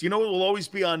said this. You know what will always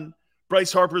be on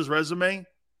Bryce Harper's resume?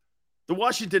 The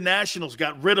Washington Nationals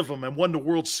got rid of him and won the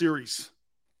World Series.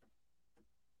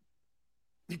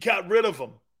 You got rid of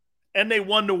him, and they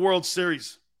won the World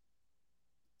Series.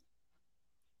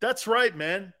 That's right,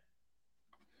 man.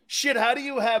 Shit, how do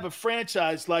you have a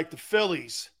franchise like the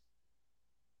Phillies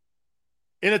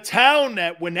in a town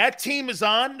that when that team is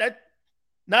on, that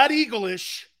not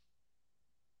Eagle-ish,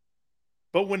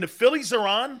 but when the Phillies are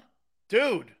on,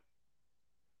 dude,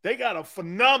 they got a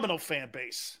phenomenal fan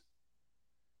base.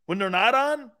 When they're not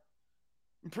on,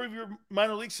 improve your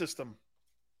minor league system.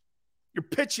 Your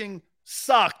pitching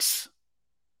sucks.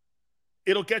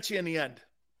 It'll get you in the end.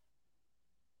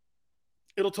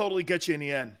 It'll totally get you in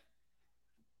the end.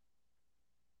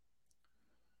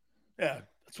 Yeah,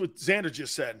 that's what Xander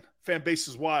just said. Fan base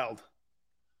is wild.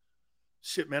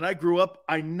 Shit, man, I grew up,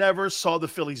 I never saw the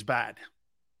Phillies bad.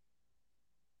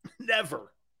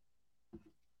 Never.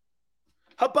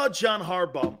 How about John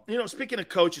Harbaugh? Speaking of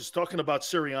coaches, talking about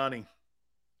Sirianni.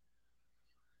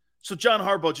 So John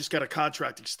Harbaugh just got a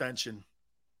contract extension.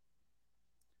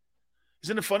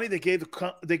 Isn't it funny? They gave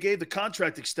the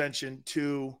contract extension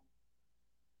to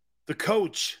the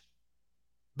coach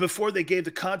before they gave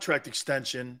the contract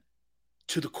extension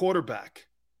to the quarterback.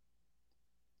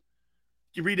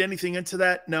 You read anything into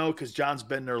that? No, because John's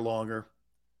been there longer.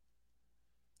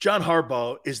 John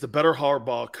Harbaugh is the better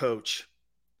Harbaugh coach.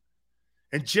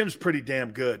 And Jim's pretty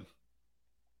damn good.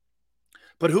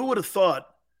 But who would have thought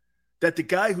that the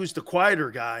guy who's the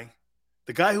quieter guy,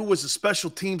 the guy who was a special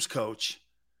teams coach,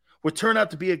 would turn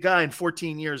out to be a guy in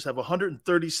 14 years, have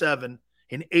 137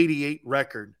 and 88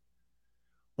 record,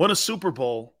 won a Super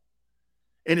Bowl,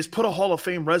 and has put a Hall of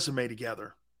Fame resume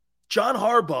together. John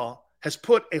Harbaugh has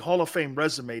put a Hall of Fame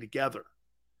resume together.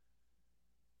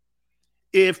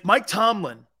 If Mike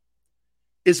Tomlin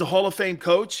is a Hall of Fame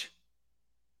coach,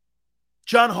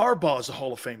 John Harbaugh is a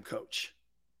Hall of Fame coach.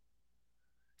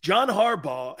 John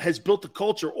Harbaugh has built the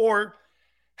culture or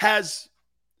has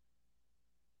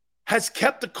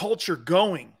kept the culture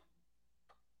going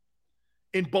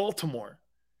in Baltimore.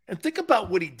 And think about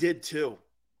what he did too,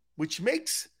 which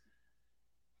makes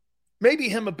maybe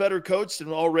him a better coach than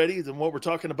what we're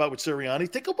talking about with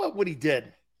Sirianni. Think about what he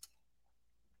did.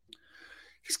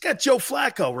 He's got Joe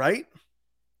Flacco, right?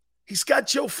 He's got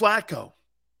Joe Flacco.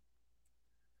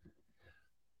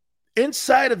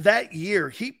 Inside of that year,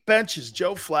 he benches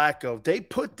Joe Flacco. They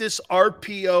put this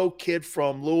RPO kid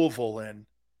from Louisville in.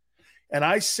 And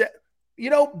I said,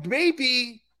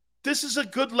 maybe this is a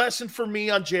good lesson for me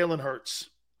on Jalen Hurts.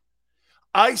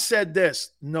 I said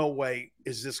this, no way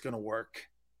is this going to work.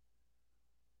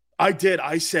 I did.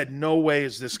 I said, no way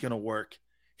is this going to work.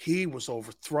 He was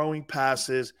overthrowing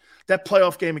passes. That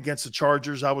playoff game against the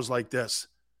Chargers, I was like this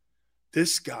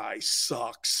guy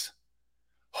sucks.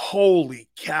 Holy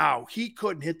cow. He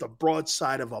couldn't hit the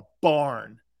broadside of a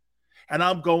barn. And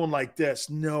I'm going like this.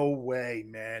 No way,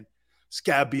 man. This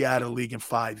guy be out of the league in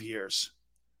 5 years.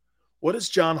 What does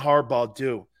John Harbaugh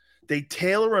do? They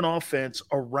tailor an offense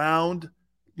around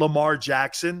Lamar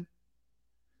Jackson.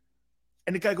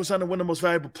 And the guy goes on to win the most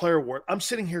valuable player award. I'm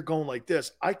sitting here going like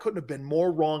this. I couldn't have been more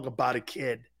wrong about a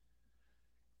kid.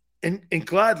 And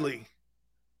gladly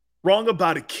wrong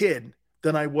about a kid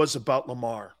than I was about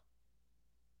Lamar.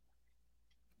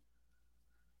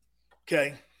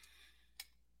 Okay.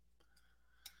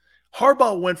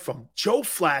 Harbaugh went from Joe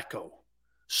Flacco,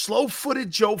 slow-footed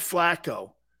Joe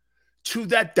Flacco, to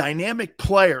that dynamic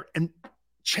player and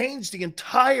changed the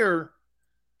entire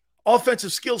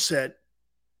offensive skill set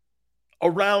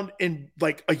around in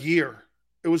like a year.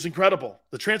 It was incredible.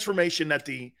 The transformation that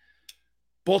the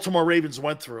Baltimore Ravens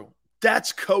went through.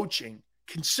 That's coaching.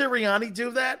 Can Sirianni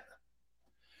do that?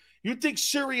 You think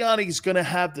Sirianni is going to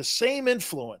have the same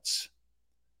influence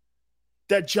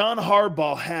that John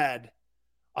Harbaugh had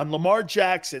on Lamar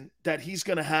Jackson that he's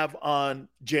going to have on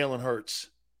Jalen Hurts?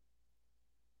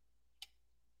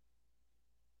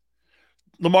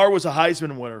 Lamar was a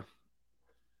Heisman winner.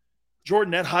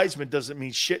 Jordan, that Heisman doesn't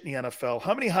mean shit in the NFL.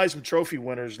 How many Heisman Trophy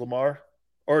winners, Lamar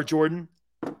or Jordan,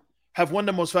 have won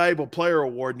the most valuable player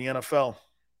award in the NFL?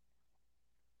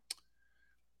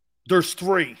 There's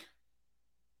 3.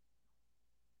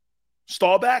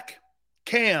 Staubach,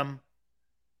 Cam,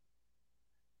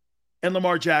 and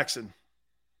Lamar Jackson.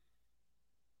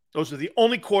 Those are the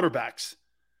only quarterbacks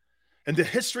in the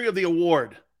history of the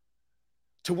award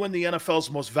to win the NFL's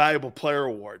most valuable player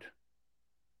award.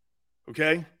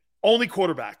 Okay? Only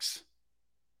quarterbacks.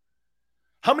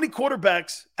 How many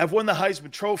quarterbacks have won the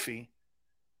Heisman Trophy,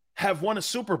 have won a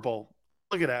Super Bowl?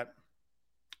 Look at that.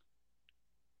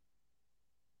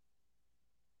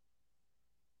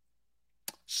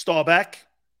 Staubach.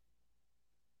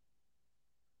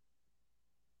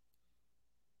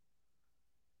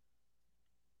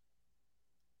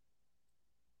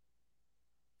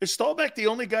 Is Staubach the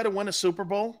only guy to win a Super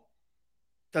Bowl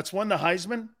that's won the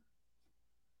Heisman?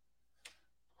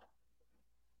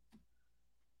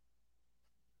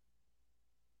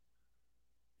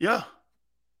 Yeah.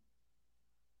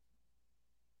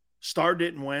 Starr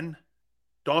didn't win.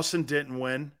 Dawson didn't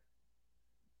win.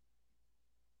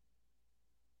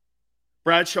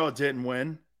 Bradshaw didn't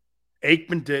win.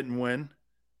 Aikman didn't win.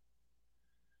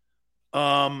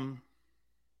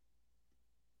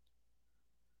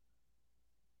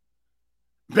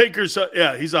 Baker's,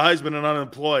 he's a Heisman and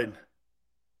unemployed.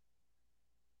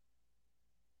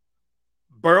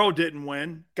 Burrow didn't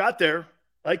win. Got there,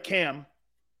 like Cam.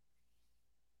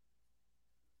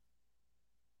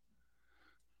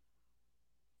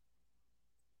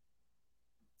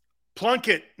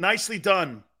 Plunkett, nicely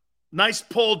done. Nice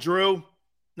pull, Drew.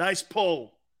 Nice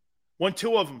pull. Won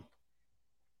 2 of them.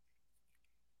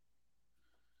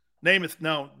 Namath,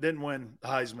 no, didn't win the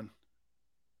Heisman.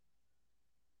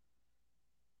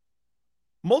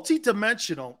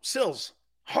 Multi-dimensional. Sills,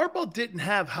 Harbaugh didn't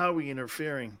have Howie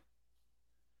interfering.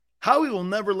 Howie will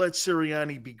never let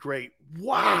Sirianni be great.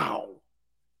 Wow.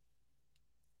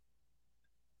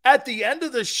 At the end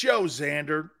of the show,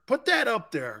 Xander, put that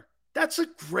up there. That's a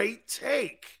great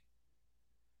take.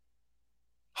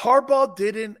 Harbaugh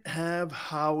didn't have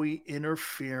Howie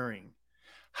interfering.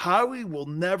 Howie will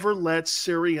never let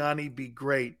Sirianni be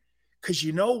great. Because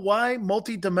you know why?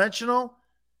 Multi-dimensional?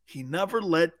 He never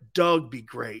let Doug be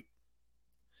great.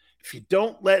 If you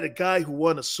don't let a guy who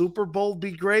won a Super Bowl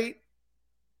be great,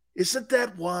 isn't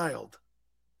that wild?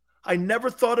 I never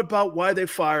thought about why they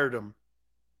fired him.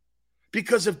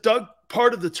 Because if Doug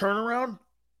part of the turnaround,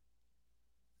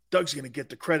 Doug's going to get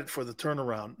the credit for the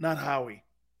turnaround, not Howie.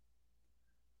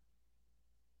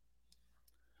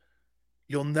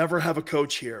 You'll never have a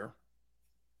coach here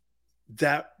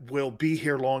that will be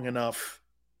here long enough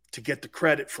to get the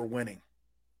credit for winning,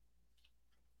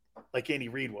 like Andy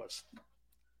Reid was.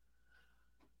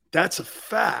 That's a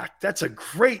fact. That's a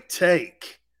great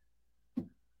take.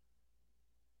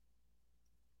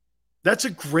 That's a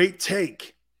great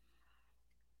take.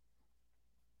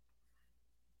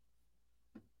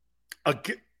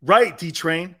 Right,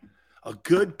 D-Train. A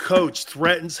good coach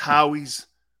threatens Howie's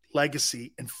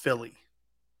legacy in Philly.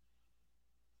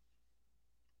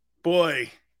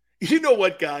 Boy, you know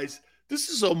what, guys? This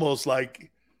is almost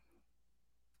like,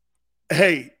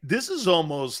 hey, this is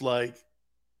almost like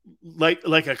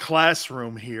a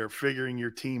classroom here, figuring your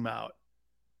team out.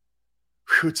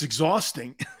 Whew, it's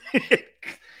exhausting.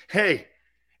 Hey,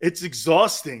 it's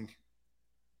exhausting.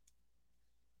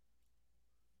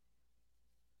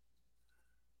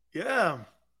 Yeah.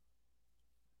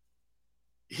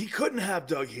 He couldn't have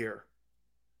Doug here.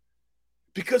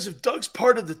 Because if Doug's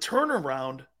part of the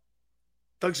turnaround,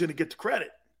 Doug's going to get the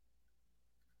credit.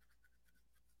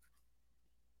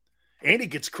 And he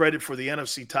gets credit for the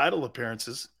NFC title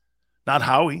appearances, not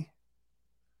Howie.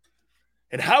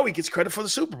 And Howie gets credit for the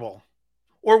Super Bowl.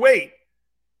 Or wait,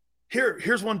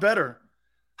 here's one better.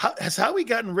 Has Howie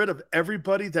gotten rid of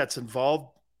everybody that's involved,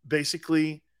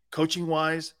 basically,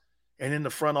 coaching-wise, and in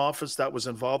the front office that was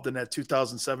involved in that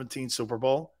 2017 Super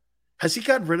Bowl? Has he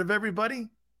gotten rid of everybody?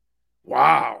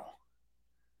 Wow.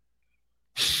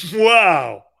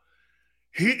 Wow.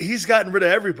 He's gotten rid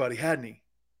of everybody, hadn't he?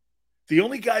 The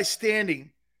only guy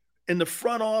standing in the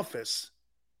front office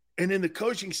and in the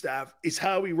coaching staff is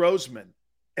Howie Roseman.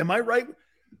 Am I right?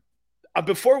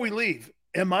 Before we leave,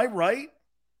 am I right?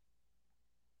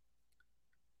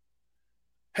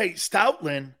 Hey,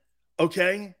 Stoutland,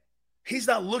 okay, he's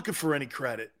not looking for any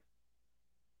credit.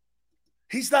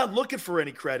 He's not looking for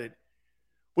any credit.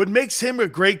 What makes him a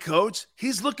great coach,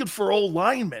 he's looking for old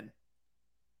linemen.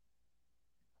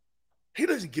 He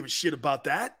doesn't give a shit about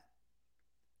that.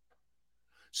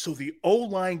 So the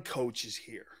O-line coach is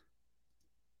here.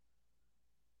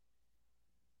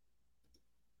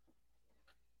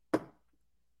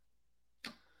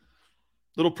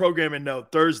 Little programming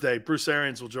note. Thursday, Bruce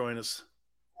Arians will join us.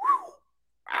 Whew.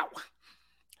 Wow.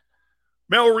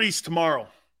 Merrill Reese tomorrow.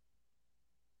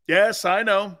 Yes, I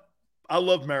know. I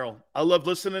love Merrill. I love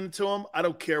listening to him. I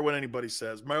don't care what anybody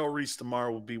says. Merrill Reese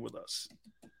tomorrow will be with us.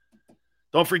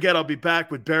 Don't forget, I'll be back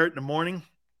with Barrett in the morning,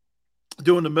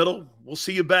 doing the middle. We'll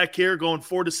see you back here going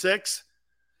 4 to 6.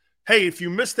 Hey, if you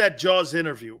missed that Jaws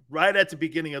interview, right at the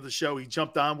beginning of the show, he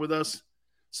jumped on with us.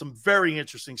 Some very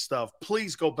interesting stuff.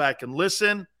 Please go back and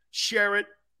listen, share it,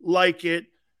 like it.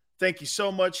 Thank you so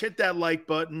much. Hit that like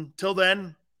button. Till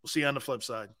then, we'll see you on the flip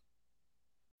side.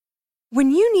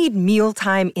 When you need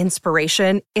mealtime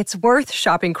inspiration, it's worth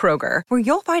shopping Kroger, where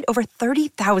you'll find over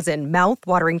 30,000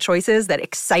 mouth-watering choices that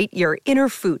excite your inner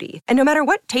foodie. And no matter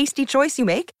what tasty choice you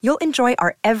make, you'll enjoy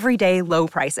our everyday low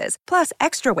prices, plus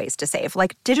extra ways to save,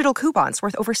 like digital coupons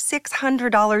worth over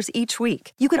 $600 each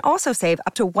week. You can also save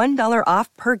up to $1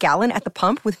 off per gallon at the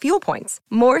pump with fuel points.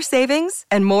 More savings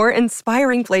and more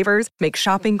inspiring flavors make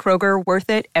shopping Kroger worth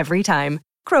it every time.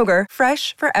 Kroger,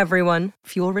 fresh for everyone.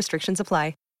 Fuel restrictions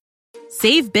apply.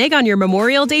 Save big on your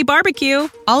Memorial Day barbecue,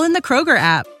 all in the Kroger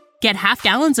app. Get half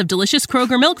gallons of delicious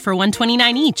Kroger milk for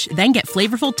 $1.29 each. Then get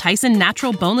flavorful Tyson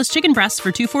natural boneless chicken breasts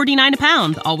for $2.49 a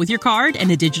pound, all with your card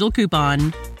and a digital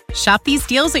coupon. Shop these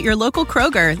deals at your local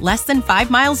Kroger, less than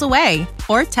 5 miles away.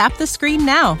 Or tap the screen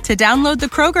now to download the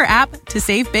Kroger app to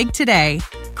save big today.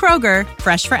 Kroger,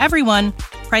 fresh for everyone.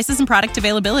 Prices and product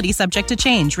availability subject to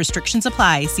change. Restrictions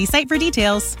apply. See site for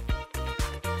details.